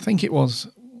 I think it was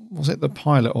it the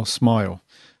pilot or Smile,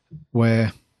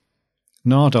 where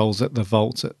Nardol's at the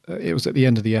vault. It was at the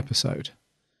end of the episode.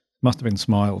 Must have been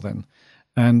Smile then.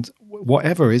 And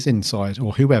whatever is inside,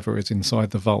 or whoever is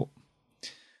inside the vault,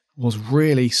 was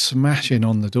really smashing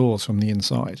on the doors from the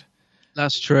inside.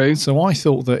 That's true. So I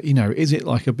thought that, is it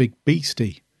like a big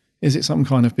beastie? Is it some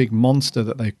kind of big monster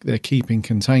that they're keeping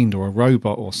contained, or a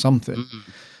robot or something?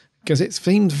 Because it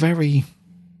seemed very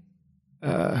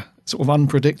sort of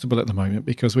unpredictable at the moment,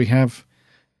 because we have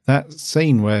that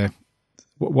scene where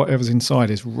whatever's inside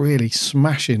is really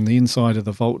smashing the inside of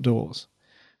the vault doors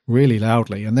really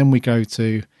loudly. And then we go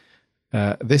to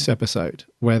this episode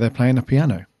where they're playing a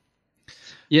piano.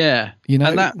 Yeah, and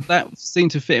that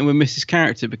seemed to fit in with Mrs.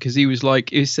 character, because he was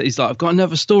like, he's like, I've got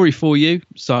another story for you.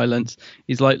 Silence.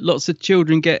 He's like, lots of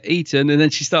children get eaten, and then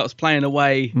she starts playing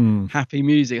away happy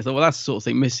music. I thought, well, that's the sort of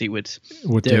thing Missy would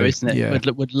do, isn't it? Yeah.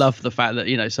 Would love the fact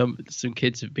that some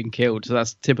kids have been killed, so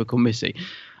that's typical Missy.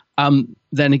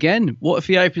 Then again, what if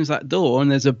he opens that door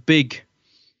and there's a big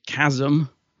chasm,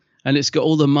 and it's got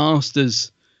all the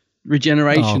masters.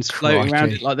 Regenerations floating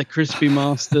around it, like the Crispy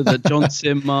Master, the John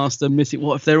Sim Master, Missy.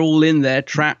 What if they're all in there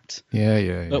trapped?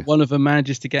 Yeah. But one of them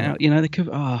manages to get out.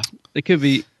 There could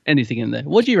be anything in there.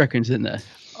 What do you reckon's in there?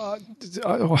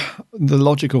 The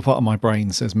logical part of my brain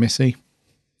says Missy.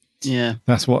 Yeah,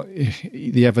 that's what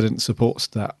the evidence supports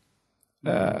that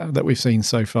we've seen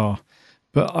so far.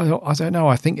 But I don't know.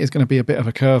 I think it's going to be a bit of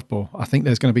a curveball. I think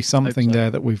there's going to be something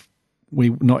there that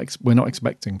we're not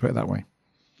expecting. Put it that way.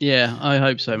 Yeah, I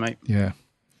hope so, mate. Yeah.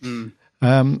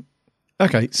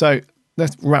 Okay, so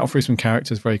let's rattle through some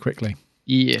characters very quickly.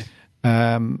 Yeah.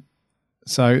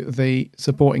 So the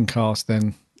supporting cast,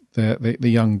 then the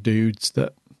young dudes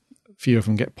that a few of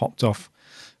them get popped off.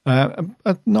 A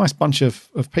nice bunch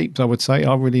of peeps, I would say.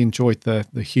 I really enjoyed the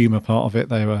humour part of it.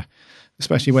 They were,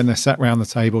 especially when they're sat around the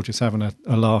table just having a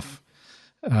laugh,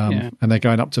 and they're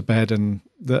going up to bed, and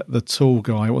the tall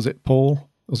guy, was it Paul?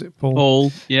 Was it Paul?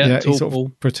 Paul, yeah, he sort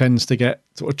of pretends to get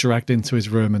sort of dragged into his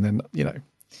room, and then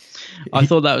I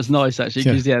thought that was nice actually,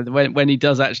 because when he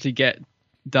does actually get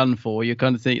done for, you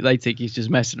kind of think they think he's just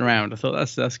messing around. I thought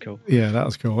that's cool. Yeah, that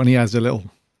was cool, and he has a little,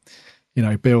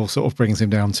 Bill sort of brings him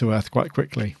down to earth quite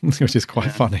quickly, which is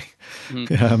quite funny.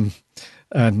 And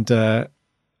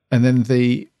then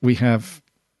we have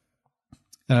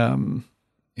who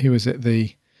was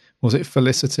it? Was it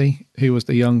Felicity, who was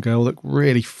the young girl that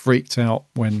really freaked out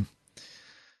when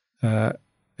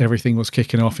everything was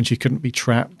kicking off and she couldn't be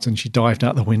trapped and she dived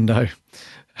out the window?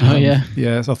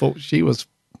 Yeah, so I thought she was...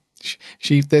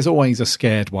 there's always a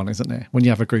scared one, isn't there? When you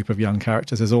have a group of young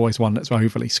characters, there's always one that's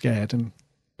overly scared and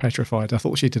petrified. I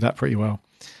thought she did that pretty well.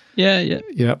 Yeah.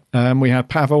 We had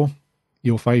Pavel,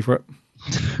 your favourite,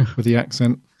 with the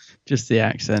accent. Just the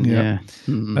accent, yeah.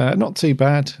 Not too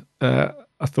bad. I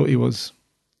thought he was...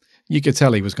 You could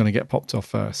tell he was going to get popped off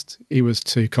first. He was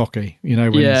too cocky,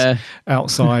 when he's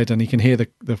outside and he can hear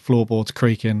the floorboards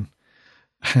creaking,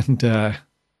 and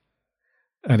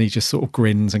he just sort of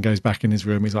grins and goes back in his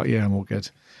room. He's like, "Yeah, I'm all good."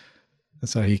 And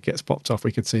so he gets popped off.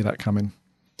 We could see that coming.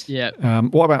 Yeah.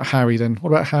 What about Harry then?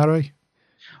 What about Harry?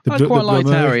 I quite liked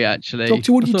Harry actually.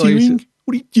 Doctor, what are you doing?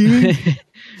 What are you doing?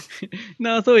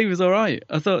 No, I thought he was all right.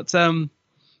 I thought,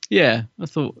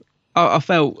 I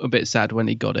felt a bit sad when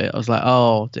he got it. I was like,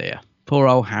 oh dear, poor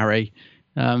old Harry.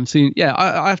 I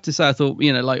have to say, I thought,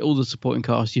 like all the supporting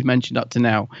cast you've mentioned up to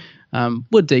now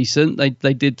were decent.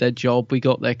 They did their job. We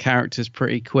got their characters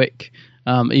pretty quick,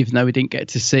 even though we didn't get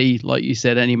to see, like you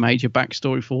said, any major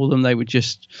backstory for them. They were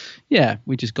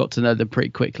we just got to know them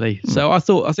pretty quickly. So I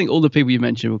think all the people you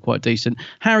mentioned were quite decent.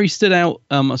 Harry stood out,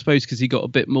 I suppose, because he got a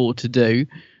bit more to do.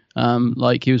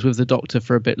 Like he was with the Doctor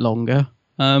for a bit longer.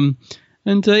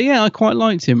 I quite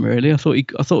liked him really. I thought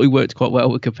he worked quite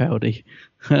well with Capaldi.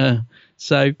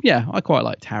 I quite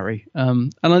liked Harry.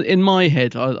 And in my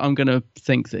head, I'm going to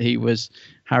think that he was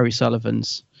Harry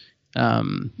Sullivan's.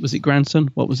 Was it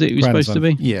grandson? What was it? He was supposed to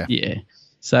be. Yeah.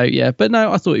 So but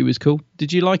no, I thought he was cool.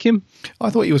 Did you like him? I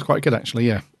thought he was quite good actually.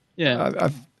 Yeah. Yeah.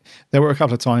 There were a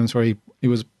couple of times where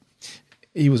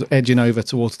he was edging over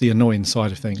towards the annoying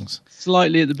side of things.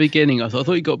 Slightly at the beginning, I thought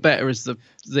he got better as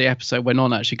the episode went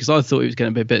on, actually, because I thought he was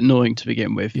going to be a bit annoying to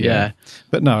begin with. Yeah.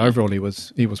 But no, overall he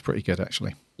was pretty good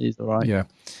actually. He's all right. Yeah.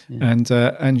 And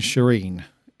Shireen,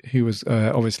 who was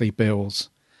obviously Bill's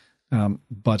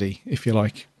buddy, if you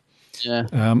like. Yeah.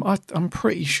 I'm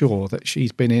pretty sure that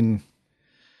she's been in.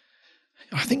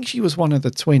 I think she was one of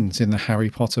the twins in the Harry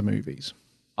Potter movies.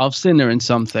 I've seen her in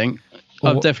something.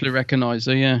 I've definitely recognised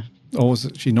her. Yeah. Or was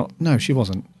she not? No, she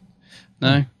wasn't.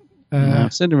 No.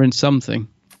 I've seen her in something.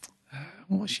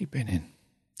 What has she been in?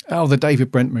 Oh, the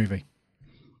David Brent movie.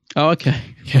 Oh, okay.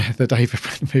 Yeah, the David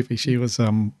Brent movie. She was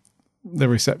the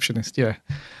receptionist. Yeah.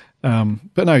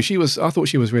 But no, she was. I thought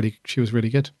she was really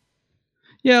good.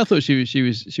 Yeah, I thought she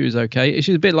was okay.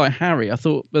 She was a bit like Harry. I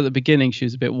thought at the beginning she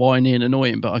was a bit whiny and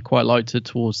annoying, but I quite liked her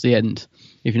towards the end.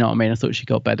 If you know what I mean. I thought she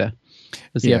got better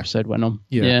as the episode went on.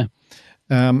 Yeah.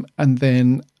 And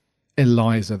then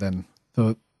Eliza, then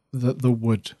the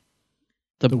wood.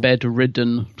 The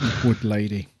bedridden wood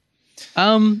lady.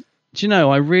 Do you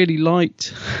know, I really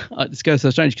liked. This goes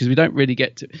so strange because we don't really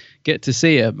get to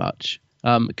see her much.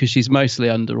 because she's mostly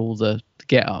under all the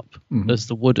get up as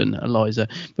the wooden Eliza.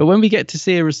 But when we get to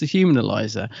see her as the human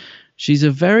Eliza, she's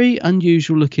a very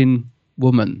unusual looking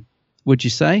woman, would you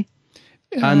say?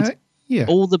 And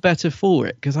all the better for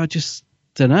it, because I just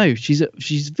don't know.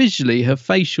 She's visually, her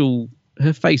face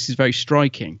is very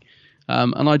striking.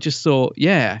 And I just thought,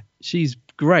 she's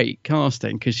great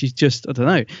casting, because she's just, I don't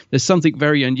know, there's something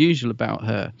very unusual about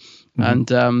her. And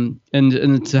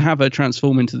to have her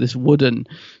transform into this wooden,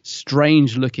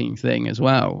 strange looking thing as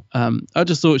well. I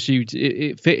just thought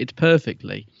it fitted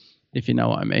perfectly, if you know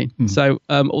what I mean. So,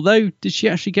 although, did she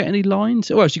actually get any lines?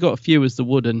 Well, she got a few as the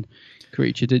wooden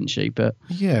creature, didn't she? But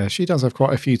yeah, she does have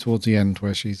quite a few towards the end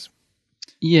where she's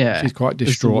quite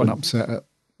distraught and upset at,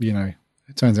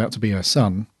 it turns out to be her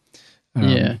son.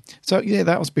 So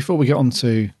that was before we get on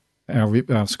to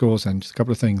our scores. Then just a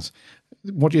couple of things.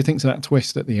 What do you think to that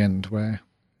twist at the end where,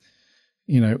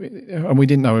 and we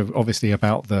didn't know obviously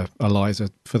about the Eliza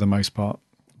for the most part,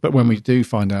 but when we do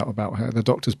find out about her, the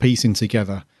doctor's piecing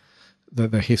together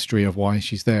the history of why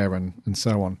she's there and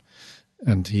so on.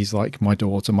 And he's like, my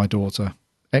daughter,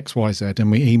 X, Y, Z.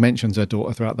 And he mentions her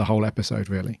daughter throughout the whole episode,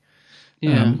 really.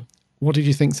 Yeah. What did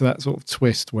you think to that sort of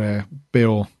twist where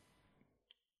Bill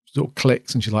sort of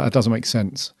clicks and she's like, that doesn't make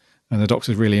sense. And the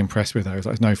doctor's really impressed with her. He's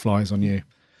like, no flies on you.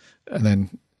 And then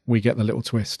we get the little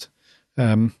twist.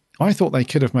 I thought they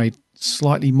could have made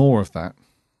slightly more of that.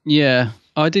 Yeah,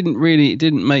 it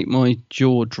didn't make my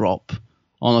jaw drop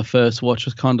on a first watch. I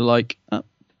was kind of like,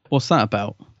 what's that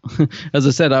about? As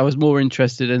I said, I was more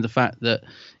interested in the fact that,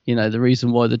 the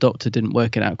reason why the doctor didn't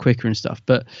work it out quicker and stuff.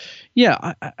 But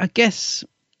yeah, I guess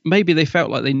maybe they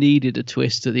felt like they needed a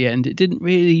twist at the end. It didn't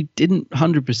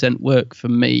 100% work for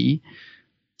me.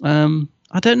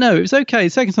 I don't know. It was okay. The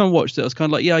second time I watched it, I was kind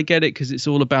of like, I get it, because it's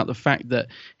all about the fact that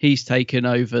he's taken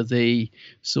over the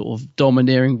sort of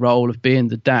domineering role of being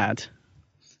the dad.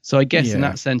 So I guess in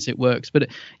that sense it works. But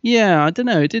I don't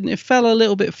know. It fell a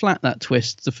little bit flat, that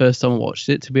twist, the first time I watched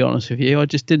it, to be honest with you. I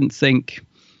just didn't think,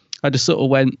 I just sort of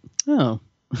went, oh,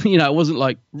 it wasn't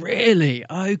like, really?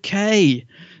 Okay.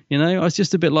 I was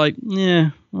just a bit like,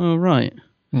 all right.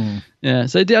 Yeah.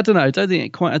 So I don't know. I don't think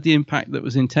it quite had the impact that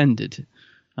was intended.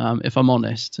 If I'm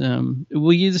honest.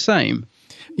 Were you the same?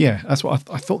 Yeah, that's what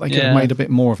I thought they could have made a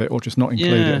bit more of it, or just not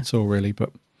include it at all, really.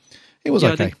 But it was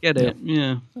okay. I did get it.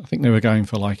 Yeah. I think they were going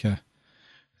for like a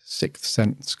Sixth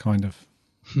Sense kind of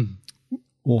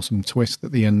awesome twist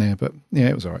at the end there. But yeah,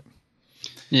 it was all right.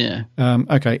 Yeah.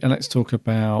 Okay, and let's talk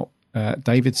about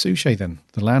David Suchet then,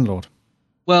 the landlord.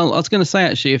 Well, I was going to say,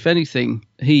 actually, if anything,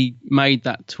 he made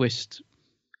that twist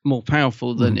more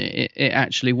powerful than it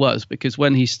actually was, because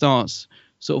when he starts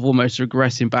sort of almost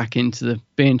regressing back into the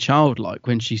being childlike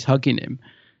when she's hugging him,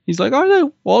 he's like, I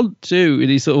don't want to,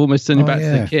 and he's sort of almost turning back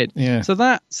to the kid. Yeah. So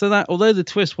that although the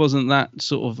twist wasn't that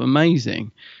sort of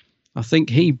amazing, I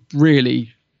think he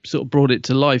really sort of brought it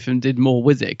to life and did more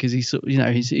with it, because he sort of,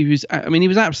 he was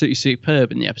absolutely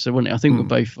superb in the episode, wasn't he? I think we're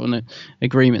both on an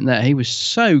agreement there. He was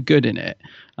so good in it,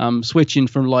 switching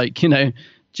from like,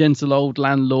 gentle old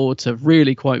landlord to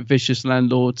really quite vicious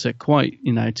landlord to quite,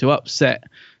 to upset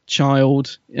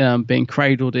child, being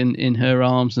cradled in her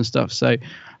arms and stuff. So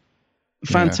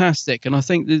fantastic. And I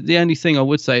think the only thing I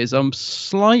would say is I'm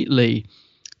slightly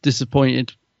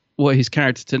disappointed what his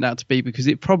character turned out to be, because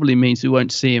it probably means we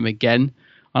won't see him again.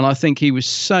 And I think he was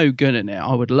so good in it.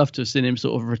 I would love to have seen him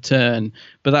sort of return,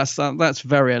 but that's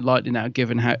very unlikely now,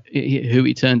 given who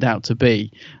he turned out to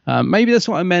be. Maybe that's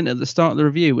what I meant at the start of the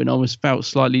review when I felt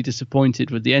slightly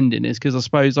disappointed with the ending, is because I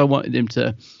suppose I wanted him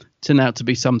to turn out to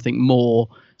be something more,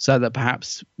 so that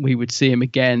perhaps we would see him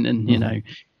again, and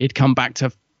he'd come back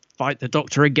to fight the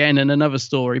Doctor again in another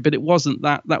story. But it wasn't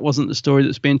that. That wasn't the story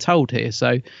that's being told here.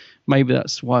 So maybe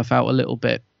that's why I felt a little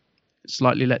bit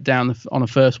slightly let down on a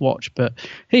first watch. But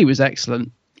he was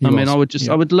excellent. I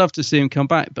would love to see him come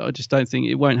back, but I just don't think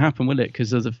it won't happen, will it?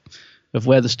 Because of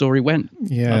where the story went.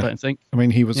 Yeah, I don't think. I mean,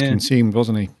 he was consumed,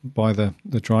 wasn't he, by the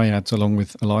Dryads along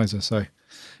with Eliza. So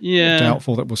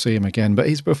doubtful that we'll see him again. But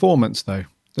his performance, though,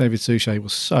 David Suchet,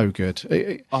 was so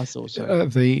good. I thought so.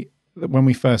 When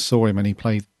we first saw him and he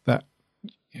played that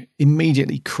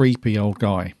immediately creepy old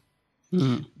guy,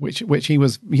 which he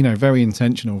was, very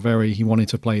intentional. He wanted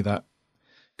to play that,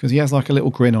 because he has like a little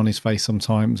grin on his face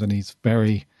sometimes, and he's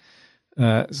very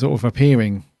sort of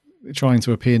trying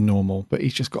to appear normal, but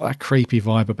he's just got that creepy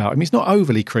vibe about him. He's not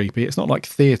overly creepy. It's not like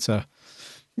theatre,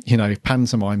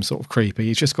 pantomime sort of creepy.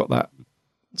 He's just got that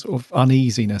sort of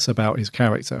uneasiness about his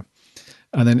character.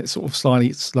 And then it sort of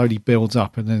slowly builds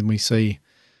up, and then we see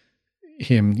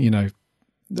him,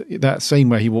 that scene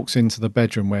where he walks into the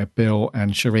bedroom where Bill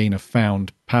and Shireen have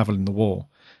found Pavel in the wall,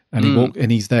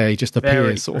 and he's there. He just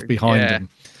appears sort of behind him,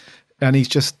 and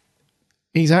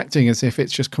he's acting as if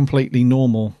it's just completely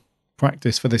normal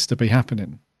practice for this to be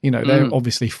happening. You know, they're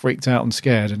obviously freaked out and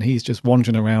scared, and he's just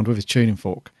wandering around with his tuning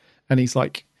fork, and he's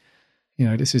like, you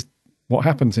know, this is what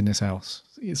happens in this house,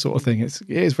 sort of thing. It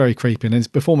is very creepy, and his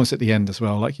performance at the end as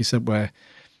well, like you said, where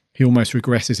he almost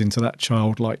regresses into that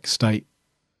childlike state,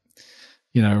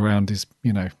 you know, around his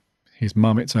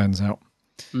mum, it turns out.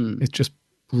 It's just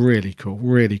really cool,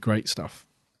 really great stuff.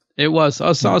 It was. I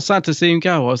was sad to see him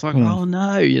go. I was like, oh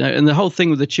no, you know. And the whole thing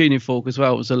with the tuning fork as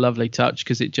well was a lovely touch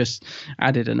because it just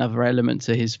added another element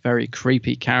to his very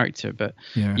creepy character. But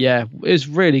yeah, it was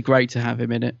really great to have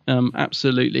him in it.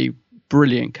 Absolutely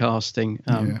brilliant casting,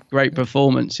 great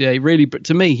performance. Yeah, he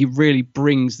really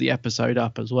brings the episode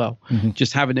up as well.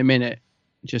 Just having him in it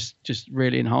just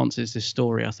really enhances this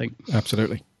story, I think.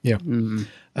 Absolutely, yeah.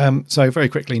 So very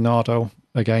quickly, Nardole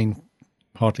again,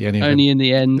 hardly any. Only in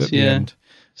the end, end.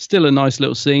 Still a nice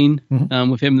little scene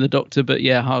with him and the Doctor, but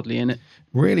yeah, hardly in it.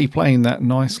 Really playing that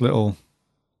nice little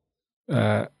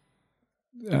sort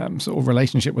of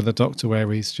relationship with the Doctor, where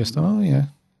he's just,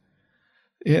 I'm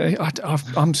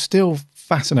still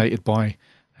fascinated by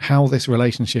how this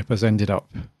relationship has ended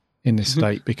up in this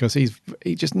state, because he's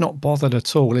just not bothered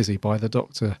at all, is he, by the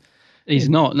Doctor? He's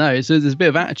not, no. So there's a bit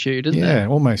of attitude, isn't there? Yeah,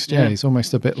 almost. Yeah, he's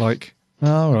almost a bit like,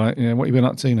 all right, yeah, what have you been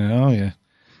up to now? Oh, yeah.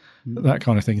 That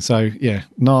kind of thing. So, yeah,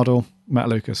 Nardole, Matt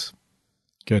Lucas,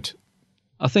 good.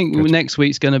 I think next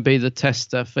week's going to be the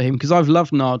tester for him, because I've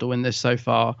loved Nardole in this so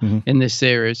far, in this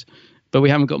series, but we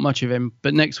haven't got much of him.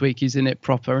 But next week he's in it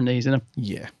proper, and he's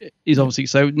obviously,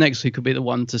 so next week could be the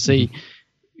one to see,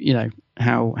 you know,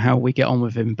 how we get on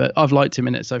with him. But I've liked him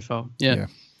in it so far. Yeah.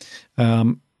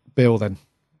 Bill then.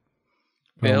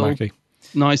 Bill,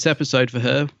 nice episode for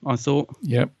her, I thought.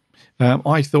 Yep.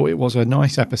 I thought it was a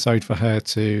nice episode for her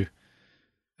to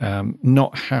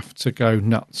not have to go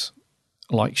nuts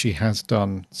like she has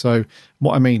done. So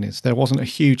what I mean is there wasn't a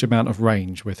huge amount of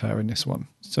range with her in this one.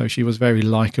 So she was very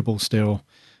likable still,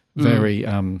 very,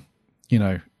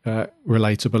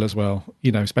 relatable as well,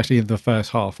 you know, especially in the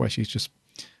first half where she's just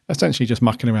essentially just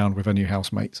mucking around with her new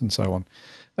housemates and so on.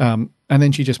 And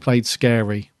then she just played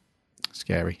scary.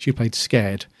 She played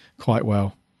scared quite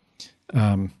well.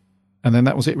 And then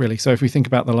that was it, really. So if we think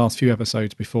about the last few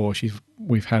episodes before,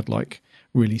 we've had like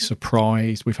really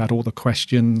surprised. We've had all the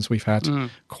questions. We've had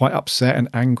quite upset and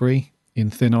angry in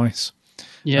Thin Ice.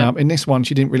 Yeah. In this one,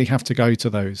 she didn't really have to go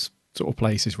to those sort of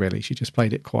places, really. She just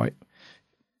played it quite.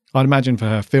 I'd imagine for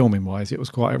her filming wise, it was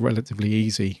quite a relatively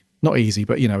easy, not easy,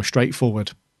 but you know, a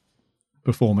straightforward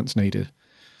performance needed.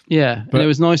 Yeah, and it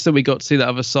was nice that we got to see that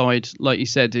other side, like you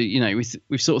said. You know,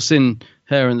 we've sort of seen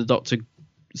her and the Doctor.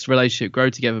 Relationship grow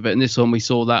together, but in this one we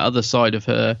saw that other side of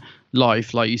her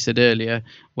life, like you said earlier,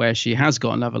 where she has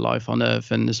got another life on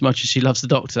Earth, and as much as she loves the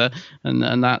Doctor, and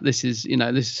that this is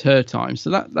her time, so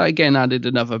that again added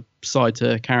another side to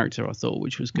her character, I thought,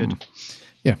 which was good.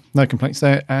 Yeah, no complaints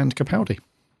there. And Capaldi,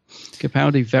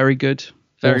 very good,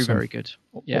 very good.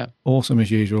 Yeah, awesome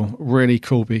as usual. Really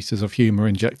cool pieces of humour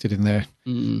injected in there.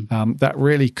 That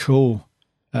really cool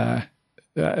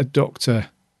Doctor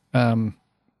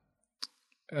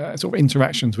sort of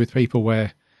interactions with people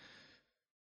where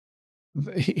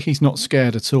he's not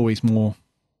scared at all. He's more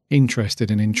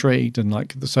interested and intrigued. And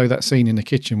like, so that scene in the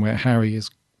kitchen where Harry is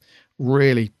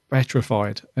really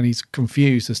petrified and he's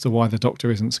confused as to why the Doctor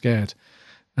isn't scared.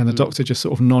 And the Doctor just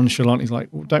sort of nonchalant, he's like,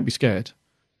 well, don't be scared.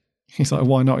 He's like,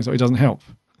 why not? He's like, it doesn't help.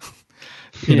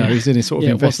 You know, he's in his sort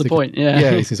of what's the point?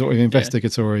 Yeah, he's in sort of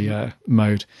investigatory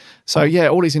mode. So yeah,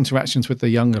 all these interactions with the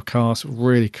younger cast,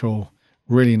 really cool.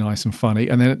 Really nice and funny.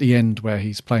 And then at the end where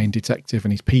he's playing detective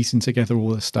and he's piecing together all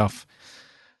the stuff,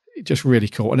 just really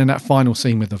cool. And then that final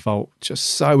scene with the vault, just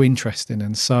so interesting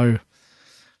and so,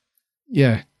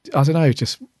 I don't know,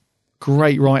 just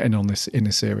great writing on this in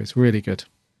this series. Really good.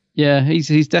 Yeah,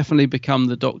 he's definitely become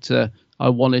the Doctor I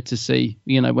wanted to see.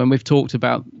 You know, when we've talked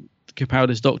about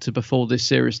Capaldi's Doctor before this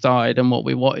series started and what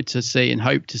we wanted to see and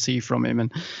hoped to see from him,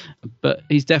 but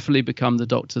he's definitely become the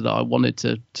Doctor that I wanted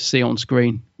to see on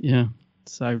screen. Yeah.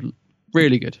 So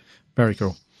really good. Very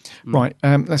cool. Right.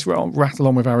 Let's rattle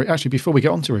on with our, actually, before we get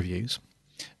on to reviews,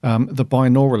 the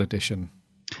binaural edition.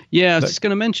 Yeah, I was just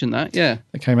going to mention that. Yeah.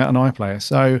 That came out on iPlayer.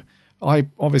 So I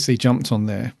obviously jumped on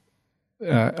there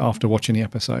after watching the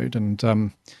episode. And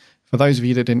for those of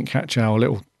you that didn't catch our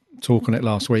little talk on it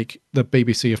last week, the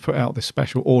BBC have put out this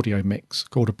special audio mix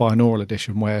called a binaural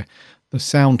edition, where the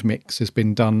sound mix has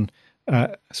been done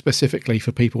specifically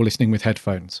for people listening with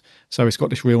headphones. So it's got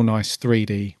this real nice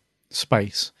 3D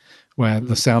space where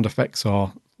the sound effects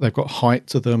they've got height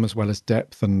to them as well as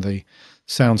depth, and the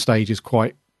sound stage is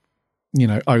quite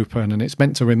open, and it's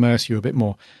meant to immerse you a bit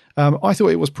more. I thought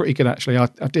it was pretty good, actually. I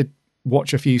did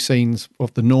watch a few scenes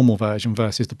of the normal version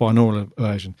versus the binaural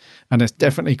version, and there's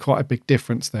definitely quite a big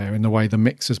difference there in the way the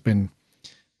mix has been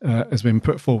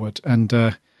put forward. And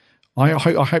I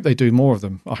hope they do more of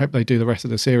them. I hope they do the rest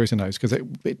of the series in those, because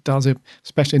it does,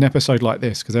 especially an episode like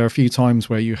this, because there are a few times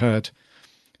where you heard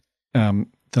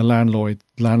the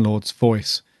landlord's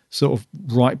voice sort of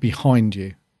right behind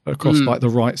you, across like the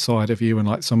right side of you, and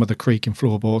like some of the creaking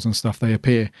floorboards and stuff, they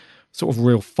appear sort of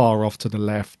real far off to the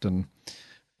left, and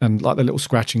like the little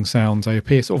scratching sounds, they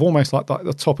appear sort of almost like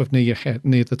the top of near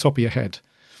the top of your head,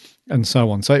 and so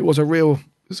on. So it was a real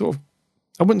sort of,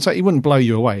 I wouldn't say it wouldn't blow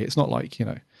you away. It's not like,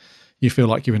 you feel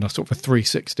like you're in a sort of a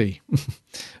 360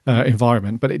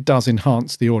 environment, but it does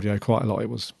enhance the audio quite a lot.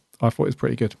 I thought it was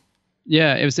pretty good.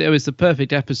 Yeah, it was the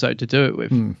perfect episode to do it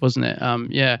with, wasn't it?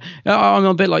 Yeah, I'm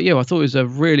a bit like you. I thought it was a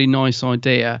really nice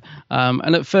idea,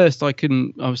 and at first I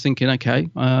was thinking, okay,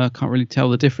 I can't really tell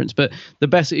the difference. But the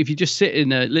best, if you just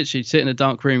literally sit in a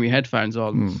dark room with your headphones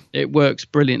on, it works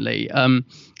brilliantly.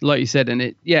 Like you said,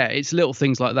 and it's little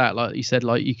things like that. Like you said,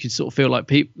 like you could sort of feel like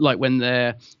people, like when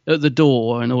they're at the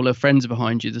door and all their friends are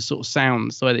behind you, the sort of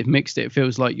sounds, the way they've mixed it, it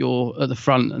feels like you're at the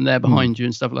front and they're behind you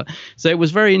and stuff like that. So it was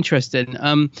very interesting.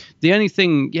 The only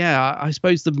thing, I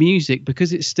suppose the music,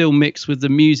 because it's still mixed with the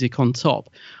music on top,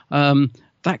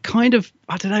 that kind of,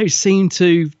 I don't know, seemed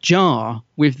to jar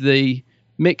with the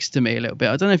mix to me a little bit.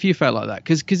 I don't know if you felt like that,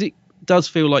 because it does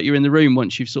feel like you're in the room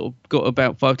once you've sort of got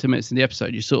about 5-10 minutes in the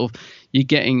episode. You're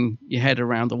getting your head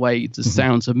around the way the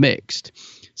sounds are mixed.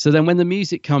 So then when the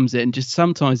music comes in, just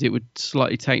sometimes it would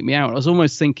slightly take me out. I was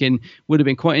almost thinking would have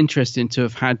been quite interesting to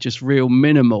have had just real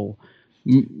minimal,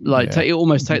 take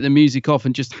the music off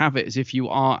and just have it as if you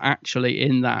are actually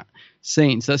in that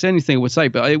scene. So that's the only thing I would say.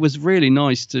 But it was really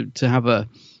nice to have a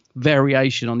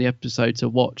variation on the episode to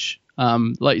watch.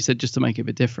 Like you said, just to make it a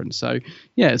bit different. So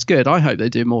yeah, it's good. I hope they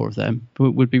do more of them.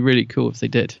 It would be really cool if they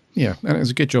did. Yeah, and it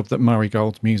was a good job that Murray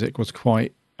Gold's music was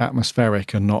quite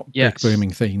atmospheric and not big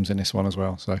booming themes in this one as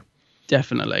well. So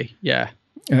definitely, yeah.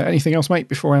 Anything else, mate,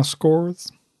 before our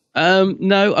scores?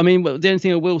 No, I mean, the only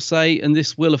thing I will say, and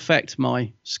this will affect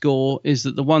my score, is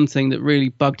that the one thing that really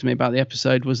bugged me about the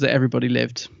episode was that everybody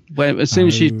lived. As soon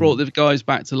as she brought the guys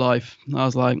back to life, I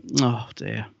was like, oh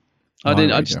dear.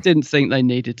 I just didn't think they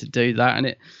needed to do that,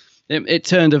 and it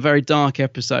turned a very dark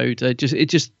episode. It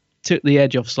just took the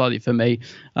edge off slightly for me.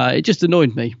 It just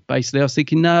annoyed me. Basically, I was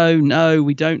thinking, no,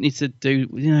 we don't need to do.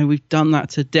 We've done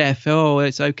that to death. Oh,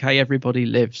 it's okay. Everybody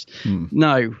lives.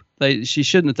 No, she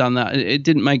shouldn't have done that. It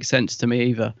didn't make sense to me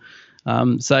either.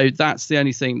 So that's the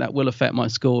only thing that will affect my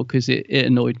score, because it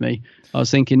annoyed me. I was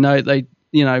thinking, no, they.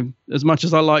 As much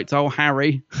as I liked old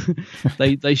Harry,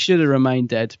 they should have remained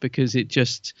dead, because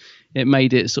it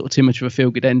made it sort of too much of a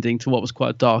feel-good ending to what was quite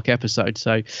a dark episode.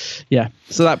 So, yeah.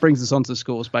 So that brings us on to the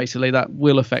scores, basically. That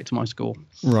will affect my score.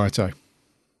 Righto.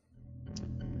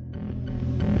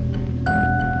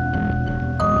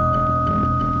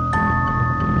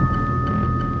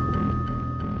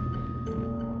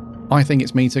 I think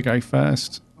it's me to go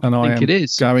first, and I think it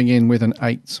is going in with an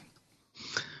 8.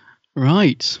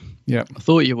 Right. Yeah. I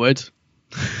thought you would.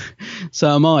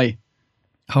 So am I.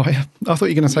 Oh, yeah. I thought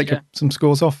you were going to take some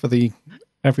scores off for the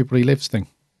Everybody Lives thing.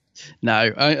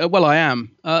 No, I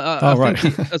am. Right.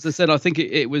 Think as I said, I think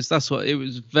it was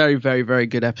very, very, very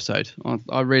good episode.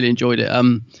 I really enjoyed it.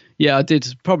 I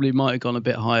did probably might have gone a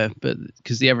bit higher, but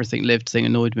because the Everything Lived thing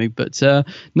annoyed me. But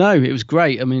no, it was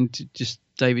great. I mean, just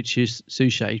David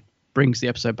Suchet brings the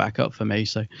episode back up for me.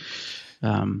 So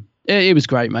it was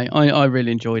great, mate. I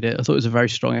really enjoyed it. I thought it was a very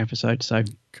strong episode. So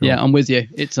cool. Yeah, I'm with you.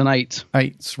 It's an 8.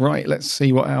 8, right. Let's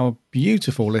see what our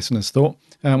beautiful listeners thought.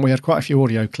 We had quite a few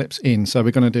audio clips in, so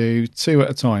we're going to do 2 at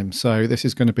a time. So this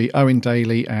is going to be Owen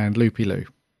Daly and Loopy Lou.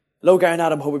 Hello, Gary and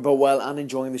Adam. Hope you're both well and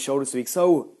enjoying the show this week.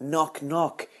 So, Knock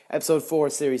Knock, episode 4,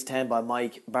 series 10 by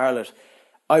Mike Bartlett.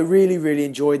 I really, really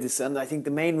enjoyed this, and I think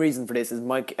the main reason for this is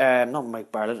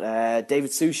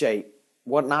David Suchet.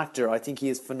 What an actor. I think he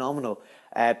is phenomenal.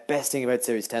 Best thing about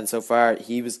series 10 so far,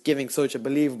 he was giving such a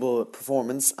believable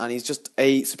performance, and he's just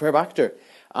a superb actor.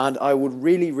 And I would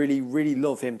really, really, really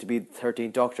love him to be the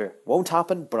 13th Doctor. Won't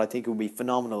happen, but I think it would be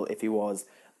phenomenal if he was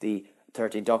the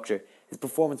 13th Doctor. His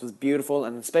performance was beautiful,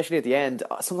 and especially at the end,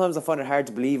 sometimes I find it hard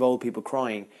to believe old people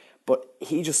crying, but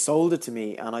he just sold it to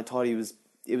me, and I thought it was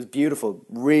beautiful.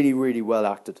 Really, really well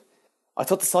acted. I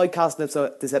thought the side cast in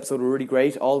this episode were really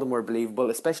great. All of them were believable,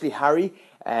 especially Harry,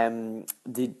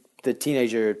 the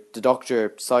teenager the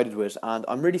Doctor sided with. And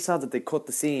I'm really sad that they cut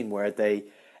the scene where they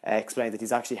explained that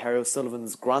he's actually Harry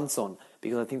O'Sullivan's grandson,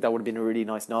 because I think that would have been a really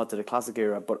nice nod to the classic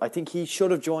era. But I think he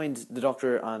should have joined the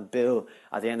Doctor and Bill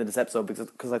at the end of this episode,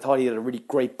 because I thought he had a really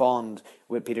great bond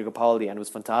with Peter Capaldi, and it was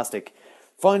fantastic.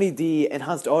 Finally, the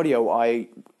enhanced audio, I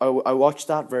watched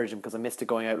that version because I missed it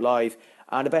going out live,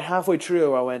 and about halfway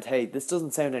through I went, hey, this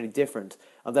doesn't sound any different,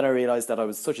 and then I realised that I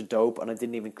was such a dope and I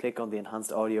didn't even click on the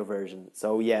enhanced audio version.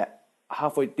 So yeah, I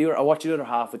watched the other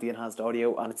half with the enhanced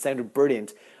audio, and it sounded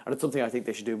brilliant, and it's something I think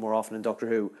they should do more often in Doctor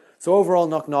Who. So overall,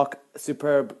 Knock Knock,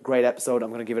 superb, great episode. I'm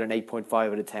going to give it an 8.5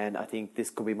 out of 10. I think this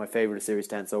could be my favourite of Series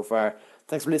 10 so far.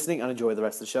 Thanks for listening, and enjoy the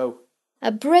rest of the show.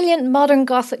 A brilliant modern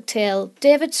Gothic tale.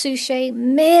 David Suchet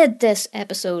made this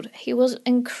episode. He was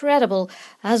incredible,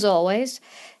 as always.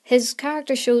 His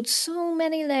character showed so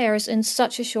many layers in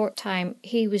such a short time.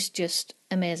 He was just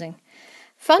amazing.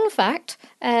 Fun fact,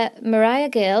 Mariah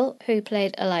Gale, who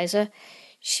played Eliza,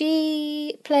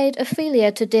 she played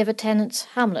Ophelia to David Tennant's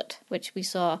Hamlet, which we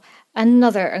saw.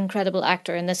 Another incredible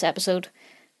actor in this episode.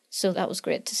 So that was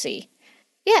great to see.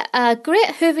 Yeah, a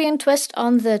great Whovian twist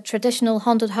on the traditional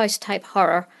haunted house type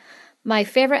horror. My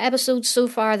favourite episode so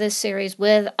far this series,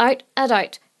 without a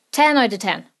doubt. 10 out of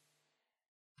 10.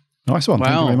 Nice one. Wow.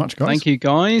 Thank you very much, guys. Thank you,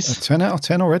 guys. A 10 out of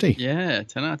 10 already. Yeah,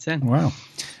 10 out of 10. Wow.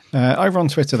 Over on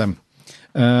Twitter then.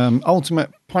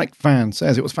 Ultimate Pike fan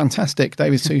says it was fantastic.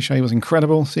 David Suchet was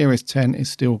incredible. Series 10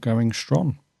 is still going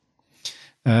strong.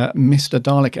 Mr.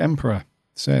 Dalek Emperor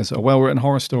says a well-written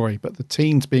horror story, but the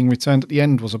teens being returned at the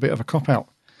end was a bit of a cop-out,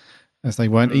 as they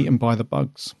weren't eaten by the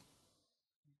bugs.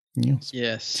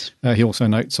 Yes. He also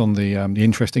notes on the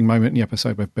interesting moment in the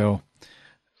episode where Bill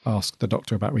asked the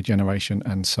Doctor about regeneration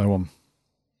and so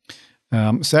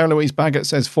on. Sarah Louise Baggett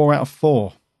says 4 out of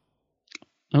 4.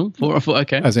 Oh, 4 out of 4,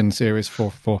 okay. As in series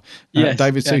 4. Yes,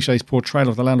 David Suchet's portrayal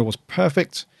of the Landlord was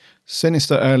perfect.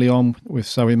 Sinister early on, with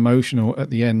so emotional at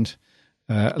the end.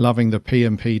 Loving the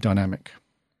P&P dynamic.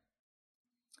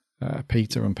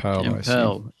 Peter and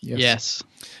Pearl. Yes.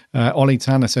 Ollie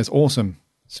Tanner says, awesome.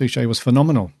 Suchet was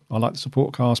phenomenal. I like the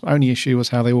support cast. My only issue was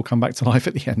how they all come back to life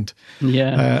at the end.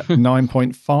 Yeah.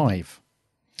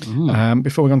 9.5.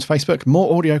 Before we go on to Facebook,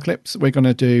 more audio clips. We're going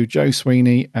to do Joe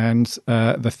Sweeney and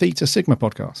the Theta Sigma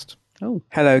podcast. Oh.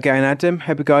 Hello, Gary and Adam.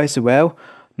 Hope you guys are well.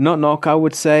 Knock Knock, I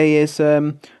would say, is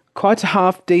quite a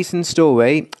half-decent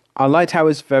story. I liked how it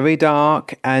was very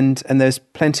dark and there's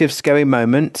plenty of scary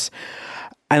moments.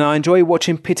 And I enjoy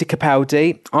watching Peter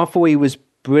Capaldi. I thought he was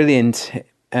brilliant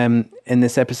in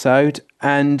this episode.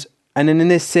 And in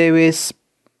this series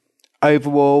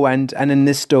overall and in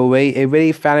this story, it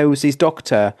really follows his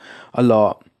Doctor a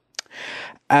lot.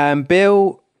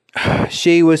 Bill,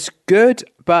 she was good,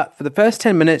 but for the first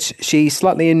 10 minutes, she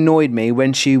slightly annoyed me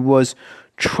when she was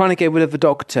trying to get rid of the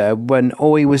Doctor when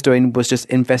all he was doing was just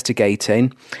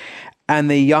investigating. And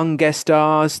the young guest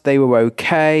stars, they were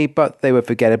okay, but they were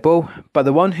forgettable. But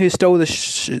the one who stole the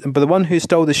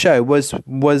show was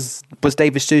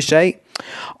David Suchet.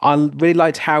 I really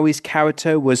liked how his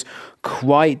character was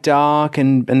quite dark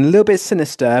and a little bit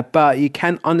sinister, but you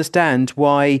can understand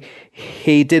why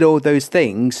he did all those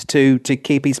things to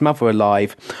keep his mother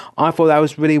alive. I thought that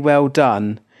was really well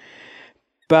done.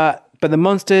 But the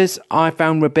monsters I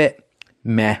found were a bit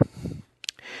meh.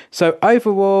 So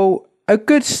overall, a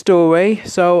good story.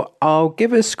 So I'll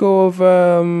give it a score of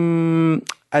a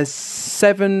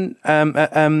 7.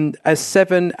 A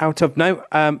 7 out of no.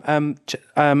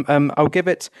 I'll give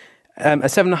it a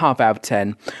 7.5 out of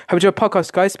 10. Hope you enjoy the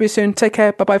podcast, guys. See you soon. Take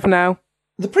care. Bye bye for now.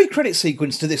 The pre-credit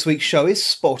sequence to this week's show is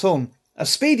spot on. A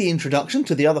speedy introduction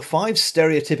to the other 5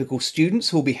 stereotypical students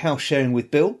who will be house sharing with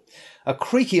Bill, a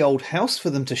creaky old house for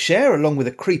them to share along with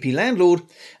a creepy landlord,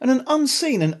 and an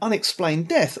unseen and unexplained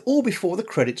death all before the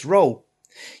credits roll.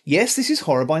 Yes, this is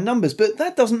horror by numbers, but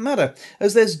that doesn't matter,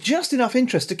 as there's just enough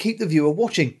interest to keep the viewer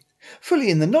watching. Fully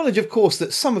in the knowledge, of course,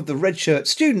 that some of the red shirt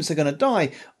students are going to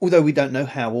die, although we don't know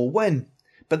how or when.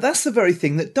 But that's the very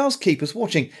thing that does keep us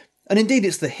watching, and indeed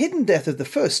it's the hidden death of the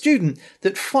first student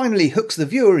that finally hooks the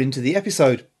viewer into the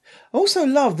episode. I also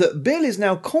love that Bill is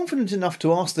now confident enough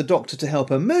to ask the Doctor to help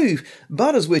her move,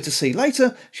 but as we're to see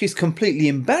later, she's completely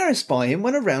embarrassed by him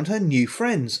when around her new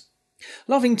friends.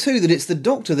 Loving too that it's the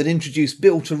Doctor that introduced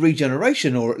Bill to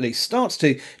regeneration, or at least starts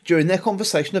to, during their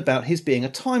conversation about his being a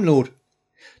Time Lord.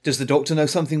 Does the Doctor know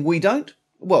something we don't?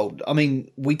 Well, I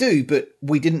mean, we do, but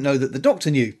we didn't know that the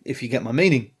Doctor knew, if you get my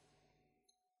meaning.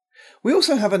 We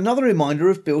also have another reminder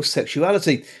of Bill's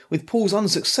sexuality, with Paul's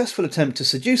unsuccessful attempt to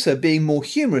seduce her being more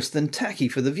humorous than tacky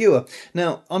for the viewer.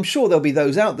 Now, I'm sure there'll be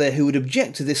those out there who would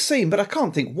object to this scene, but I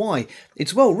can't think why.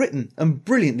 It's well written and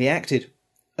brilliantly acted.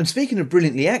 And speaking of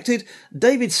brilliantly acted,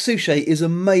 David Suchet is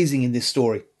amazing in this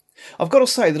story. I've got to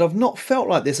say that I've not felt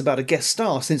like this about a guest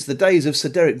star since the days of Sir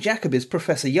Derek Jacobi's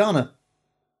Professor Yana.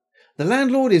 The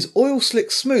Landlord is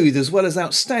oil-slick smooth as well as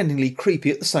outstandingly creepy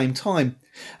at the same time,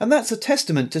 and that's a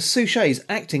testament to Suchet's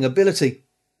acting ability.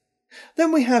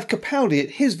 Then we have Capaldi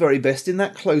at his very best in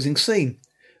that closing scene.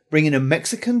 Bringing a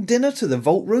Mexican dinner to the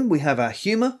vault room, we have our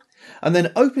humour, and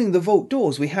then opening the vault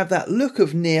doors we have that look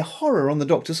of near horror on the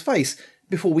Doctor's face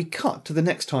before we cut to the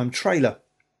next time trailer.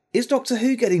 Is Doctor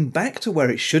Who getting back to where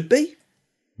it should be?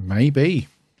 Maybe.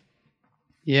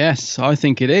 Yes, I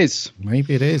think it is.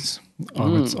 Maybe it is. I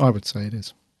would say it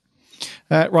is.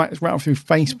 Right, let's rattle through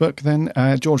Facebook then.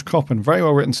 George Coppen, very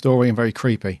well written story and very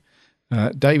creepy.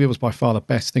 David was by far the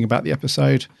best thing about the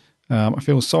episode. I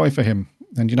feel sorry for him.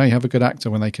 And you have a good actor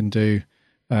when they can do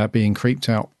being creeped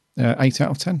out. 8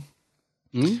 out of 10.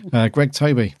 Greg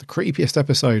Toby, the creepiest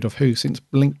episode of Who since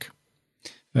Blink.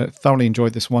 Thoroughly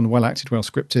enjoyed this one. Well acted, well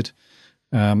scripted.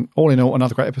 All in all,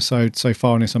 another great episode so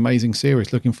far in this amazing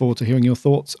series. Looking forward to hearing your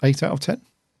thoughts. 8 out of 10.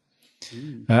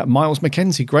 Miles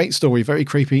McKenzie, great story, very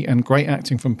creepy, and great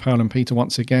acting from Pearl and Peter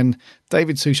once again.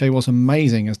 David Suchet was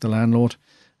amazing as the landlord,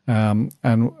 and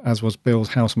as was Bill's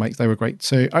housemates. They were great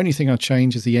too. Only thing I'd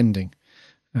change is the ending,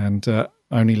 and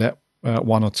only let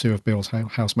one or two of Bill's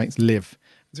housemates live.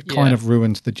 It kind of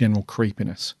ruined the general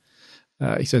creepiness.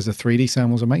 He says the 3D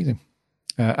sound was amazing.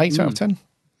 8 out of 10.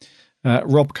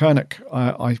 Rob Kernick,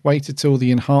 I waited till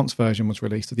the enhanced version was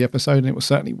released of the episode, and it was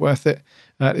certainly worth it.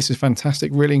 This is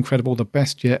fantastic, really incredible, the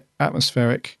best yet,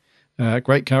 atmospheric,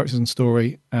 great characters and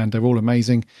story, and they're all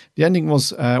amazing. The ending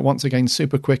was once again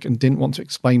super quick and didn't want to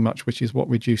explain much, which is what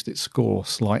reduced its score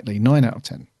slightly. 9 out of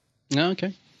 10. Oh,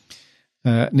 okay.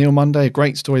 Neil Monday, a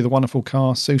great story, the wonderful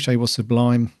cast. Suchet was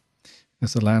sublime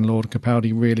as the landlord.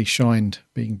 Capaldi really shined,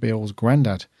 being Bill's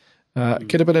granddad.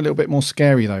 Could have been a little bit more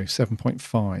scary though.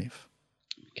 7.5.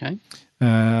 Okay.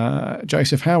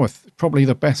 Joseph Howarth, probably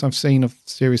the best I've seen of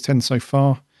Series 10 so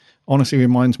far. Honestly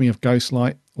reminds me of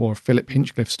Ghostlight or a Philip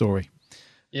Hinchcliffe story.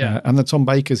 Yeah. And the Tom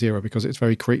Baker's era, because it's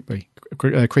very creepy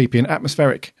and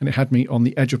atmospheric, and it had me on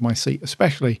the edge of my seat,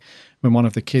 especially when one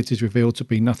of the kids is revealed to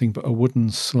be nothing but a wooden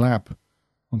slab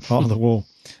on part of the wall.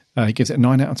 He gives it a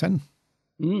 9 out of 10.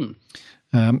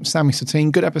 Sammy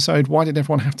Satine, good episode. Why did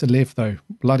everyone have to live though?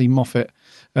 Bloody Moffat.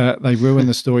 They ruined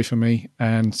the story for me,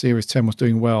 and Series 10 was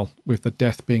doing well with the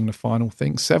death being the final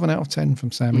thing. 7 out of 10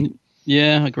 from Sammy.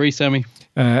 Yeah, I agree, Sammy.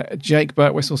 Jake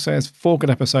Birtwhistle says 4 good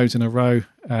episodes in a row.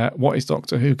 What is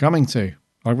Doctor Who coming to?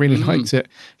 I really liked it,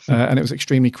 and it was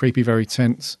extremely creepy, very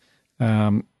tense.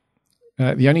 The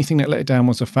only thing that let it down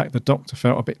was the fact the Doctor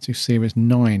felt a bit too Series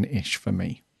 9-ish for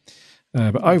me.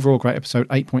 But overall, great episode,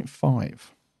 8.5.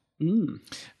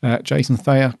 Jason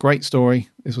Thayer, great story.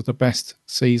 This was the best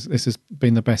season. This has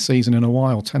been the best season in a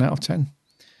while. 10 out of 10.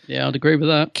 Yeah, I'd agree with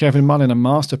that. Kevin Mullin, a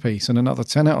masterpiece, and another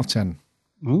 10 out of 10.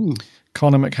 Ooh.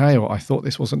 Connor McHale, I thought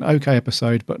this was an okay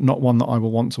episode, but not one that I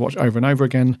will want to watch over and over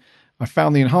again. I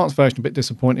found the enhanced version a bit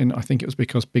disappointing. I think it was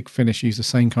because Big Finish used the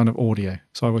same kind of audio,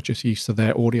 so I was just used to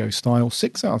their audio style.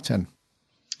 6 out of 10.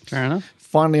 Fair enough.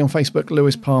 Finally, on Facebook,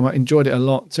 Lewis Palmer, enjoyed it a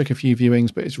lot, took a few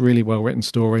viewings, but it's a really well-written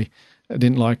story. I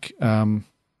didn't like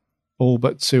all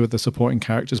but 2 of the supporting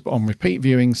characters, but on repeat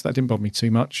viewings, that didn't bother me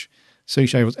too much.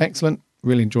 Suchet was excellent.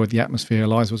 Really enjoyed the atmosphere.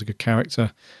 Eliza was a good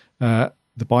character.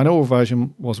 The binaural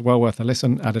version was well worth a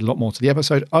listen. Added a lot more to the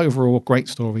episode. Overall, great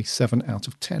story. 7 out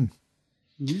of 10.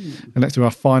 And let's do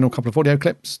our final couple of audio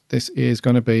clips. This is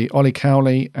going to be Ollie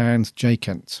Cowley and Jay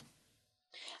Kent.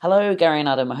 Hello, Gary and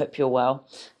Adam. I hope you're well.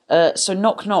 So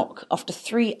Knock Knock, after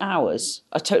 3 hours,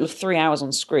 a total of 3 hours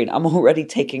on screen, I'm already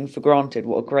taking for granted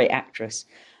what a great actress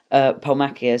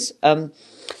Palmaki is.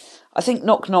 I think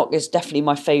Knock Knock is definitely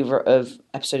my favourite of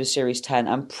episode of Series 10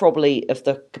 and probably of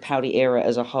the Capaldi era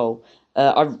as a whole.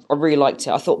 I really liked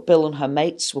it. I thought Bill and her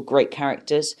mates were great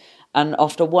characters, and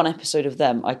after one episode of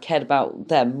them, I cared about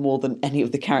them more than any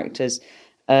of the characters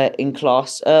in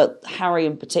class. Harry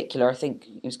in particular, I think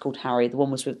it was called Harry, the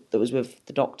one that was with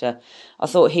the Doctor. I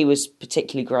thought he was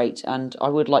particularly great, and I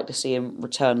would like to see him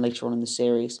return later on in the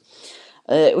series.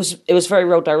 It was very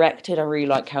well directed. I really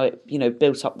like how it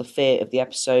built up the fear of the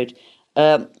episode.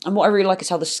 And what I really like is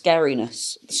how the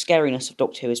scariness of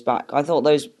Doctor Who is back. I thought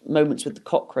those moments with the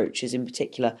cockroaches in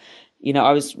particular,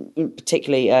 I was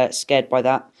particularly scared by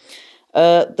that.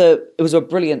 It was a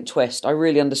brilliant twist. I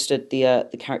really understood the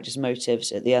characters'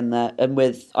 motives at the end there, and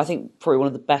with I think probably one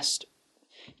of the best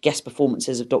guest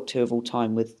performances of Doctor Who of all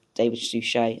time with David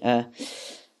Suchet.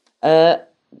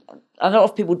 A lot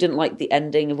of people didn't like the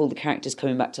ending of all the characters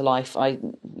coming back to life. I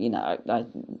mean,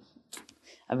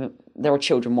 there are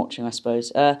children watching, I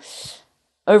suppose.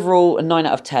 Overall, a 9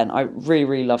 out of 10. I really,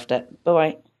 really loved it.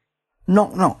 Bye-bye.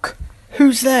 Knock Knock.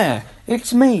 Who's there?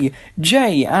 It's me,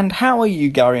 Jay, and how are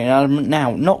you, Gary and Adam?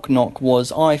 Now, Knock Knock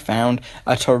was, I found,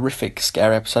 a terrific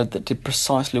scare episode that did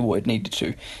precisely what it needed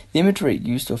to. The imagery it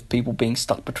used of people being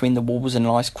stuck between the walls and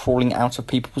lice crawling out of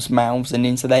people's mouths and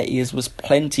into their ears was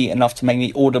plenty enough to make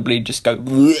me audibly just go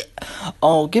bleh.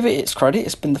 I'll give it its credit,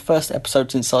 it's been the first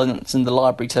episode since Silence in the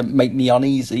Library to make me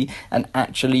uneasy and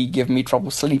actually give me trouble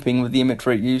sleeping with the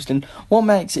imagery it used, and what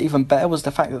makes it even better was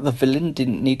the fact that the villain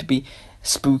didn't need to be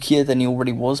spookier than he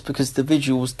already was, because the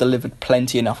visuals delivered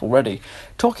plenty enough already.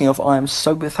 Talking of, I am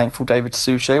so thankful David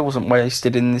Suchet wasn't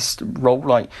wasted in this role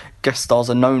like guest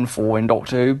stars are known for in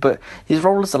Doctor Who, but his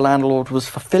role as the Landlord was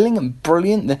fulfilling and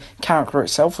brilliant. The character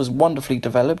itself was wonderfully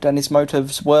developed and his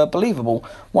motives were believable.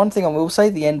 One thing I will say,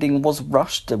 the ending was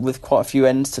rushed with quite a few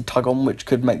ends to tug on which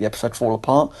could make the episode fall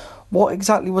apart. What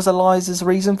exactly was Eliza's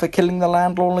reason for killing the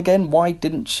Landlord again? Why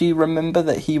didn't she remember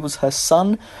that he was her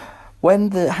son? When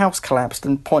the house collapsed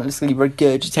and pointlessly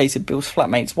regurgitated Bill's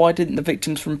flatmates, why didn't the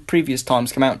victims from previous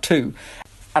times come out too?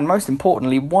 And most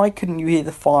importantly, why couldn't you hear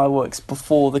the fireworks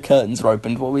before the curtains were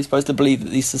opened? Were we supposed to believe that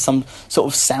these are some sort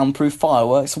of soundproof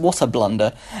fireworks? What a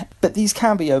blunder. But these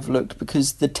can be overlooked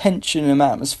because the tension and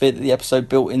atmosphere that the episode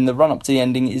built in the run-up to the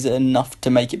ending is enough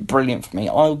to make it brilliant for me.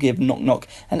 I'll give Knock Knock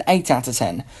an 8 out of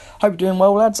 10. Hope you're doing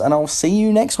well, lads, and I'll see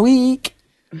you next week.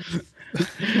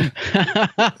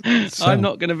 I'm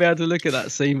not going to be able to look at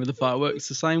that scene with the fireworks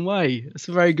the same way. That's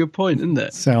a very good point, isn't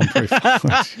it? Soundproof.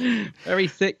 Very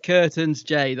thick curtains,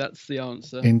 Jay. That's the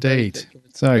answer. Indeed.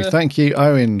 So thank you,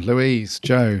 Owen, Louise,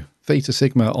 Joe, Theta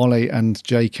Sigma, Ollie and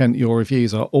Jay Kent. Your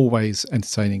reviews are always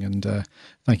entertaining, and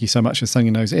thank you so much for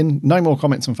sending those in. No more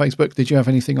comments on Facebook. Did you have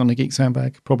anything on the Geek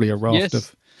Sandbag? Probably a raft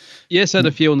of... Yes, I had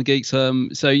a few on the Geeks.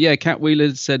 Kat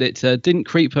Wheeler said it didn't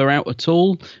creep her out at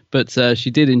all, but she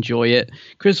did enjoy it.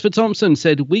 Christopher Thompson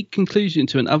said, weak conclusion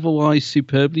to an otherwise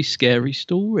superbly scary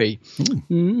story.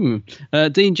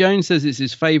 Dean Jones says it's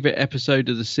his favourite episode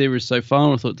of the series so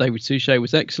far. I thought David Suchet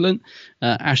was excellent.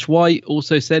 Ash White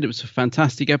also said it was a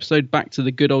fantastic episode, back to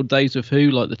the good old days of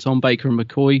Who, like the Tom Baker and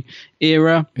McCoy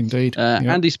era. Indeed.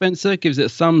 Andy Spencer gives it a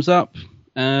thumbs up.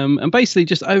 And basically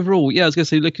just overall, I was going to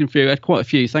say, looking through, I had quite a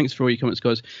few. Thanks for all your comments,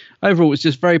 guys. Overall, it's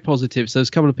just very positive. So there's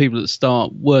a couple of people at the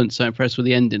start weren't so impressed with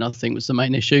the ending, I think was the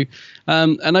main issue.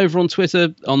 And over on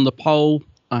Twitter, on the poll,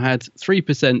 I had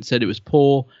 3% said it was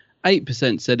poor,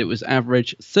 8% said it was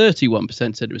average,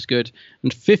 31% said it was good,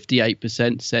 and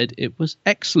 58% said it was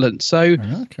excellent. So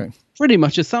pretty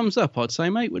much a thumbs up, I'd say,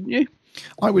 mate, wouldn't you?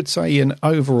 I would say in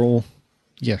overall,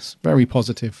 yes, very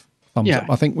positive. Thumbs up.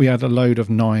 I think we had a load of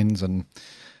 9s and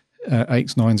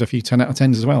 8s, 9s, a few 10 out of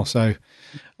 10s as well. So,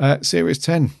 Series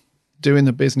 10, doing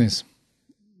the business.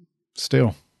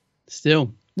 Still.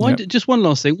 Why? Just one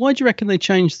last thing. Why do you reckon they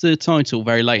changed the title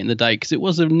very late in the day? Because it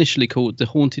was initially called The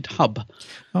Haunted Hub.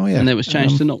 Oh, yeah. And it was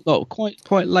changed to Knock Knock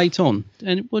quite late on.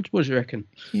 And what do you reckon?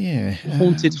 Yeah.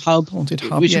 Haunted Hub.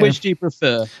 Which do you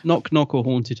prefer? Knock Knock or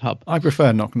Haunted Hub? I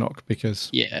prefer Knock Knock because,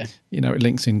 it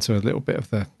links into a little bit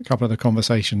of a couple of the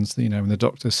conversations, when the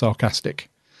Doctor's sarcastic,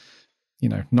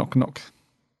 knock knock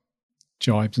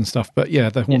jibes and stuff. But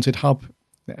the Haunted Hub,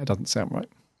 it doesn't sound right.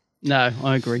 No,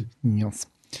 I agree. Yes.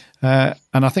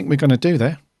 And I think we're going to do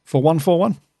there for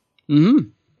 141. Mm-hmm.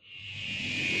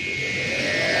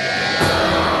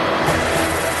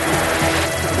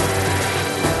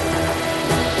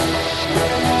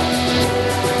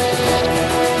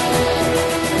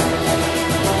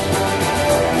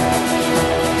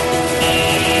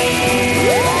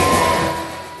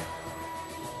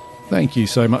 Thank you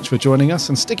so much for joining us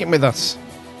and sticking with us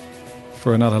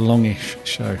for another longish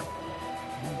show.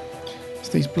 It's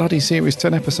these bloody Series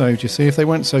 10 episodes, you see. If they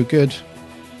weren't so good,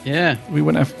 we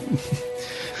wouldn't have...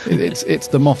 it's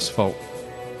the Moff's fault.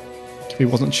 If he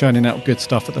wasn't churning out good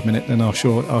stuff at the minute, then our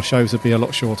shows would be a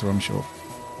lot shorter, I'm sure.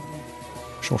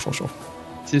 Sure.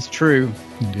 It is true.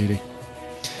 Indeedy.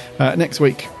 Next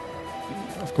week,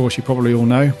 of course, you probably all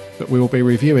know that we will be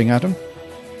reviewing, Adam.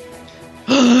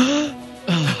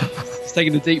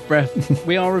 Taking a deep breath.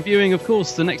 We are reviewing, of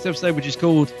course, the next episode, which is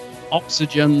called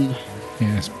Oxygen.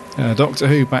 Yes. Doctor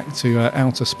Who back to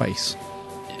outer space.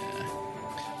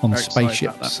 On Very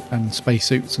spaceships and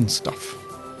spacesuits and stuff.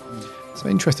 So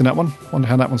interesting, that one. Wonder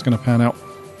how that one's going to pan out.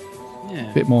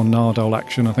 A bit more Nardole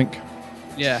action, I think.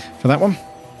 For that one.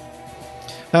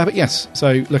 But yes,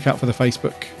 so look out for the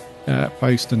Facebook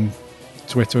post and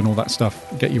Twitter and all that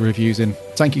stuff. Get your reviews in.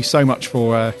 Thank you so much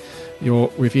for your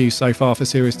reviews so far for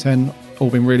Series 10. All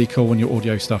been really cool, and your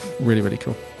audio stuff really, really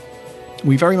cool.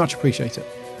 We very much appreciate it.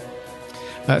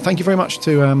 Thank you very much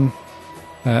to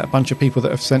a bunch of people that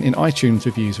have sent in iTunes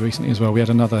reviews recently as well. We had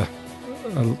another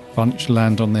a bunch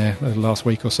land on there the last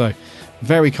week or so.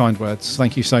 Very kind words.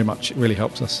 Thank you so much. It really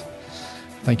helps us.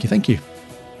 Thank you.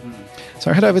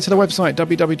 So head over to the website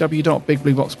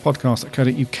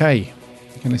www.bigblueboxpodcast.co.uk. You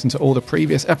can listen to all the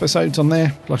previous episodes on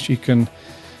there. Plus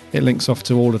it links off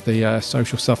to all of the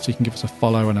social stuff, so you can give us a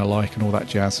follow and a like and all that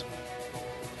jazz.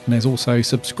 And there's also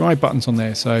subscribe buttons on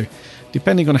there. So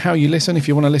depending on how you listen, if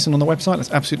you want to listen on the website,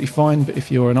 that's absolutely fine. But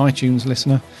if you're an iTunes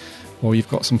listener or you've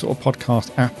got some sort of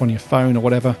podcast app on your phone or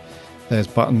whatever, there's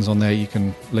buttons on there. You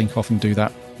can link off and do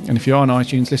that. And if you are an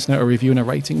iTunes listener, a review and a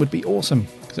rating would be awesome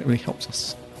because it really helps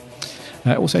us.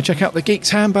 Also check out the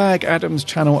Geeks Handbag, Adam's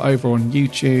channel over on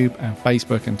YouTube and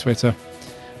Facebook and Twitter.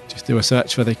 Just do a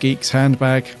search for the Geeks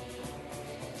Handbag.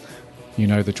 You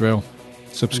know the drill.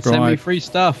 Subscribe. And send me free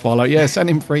stuff. Follow. Yeah, send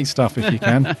him free stuff if you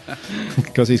can.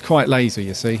 Because he's quite lazy,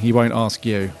 you see. He won't ask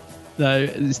you. No,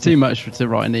 it's too much to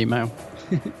write an email.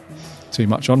 Too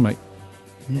much on, mate.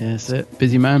 Yeah, that's it.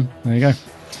 Busy man. There you go.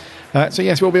 So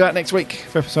yes, we'll be back next week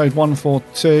for episode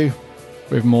 142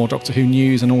 with more Doctor Who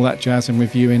news and all that jazz and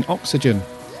reviewing Oxygen.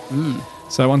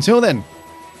 So until then,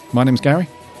 my name's Gary.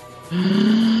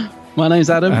 My name's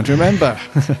Adam. And remember...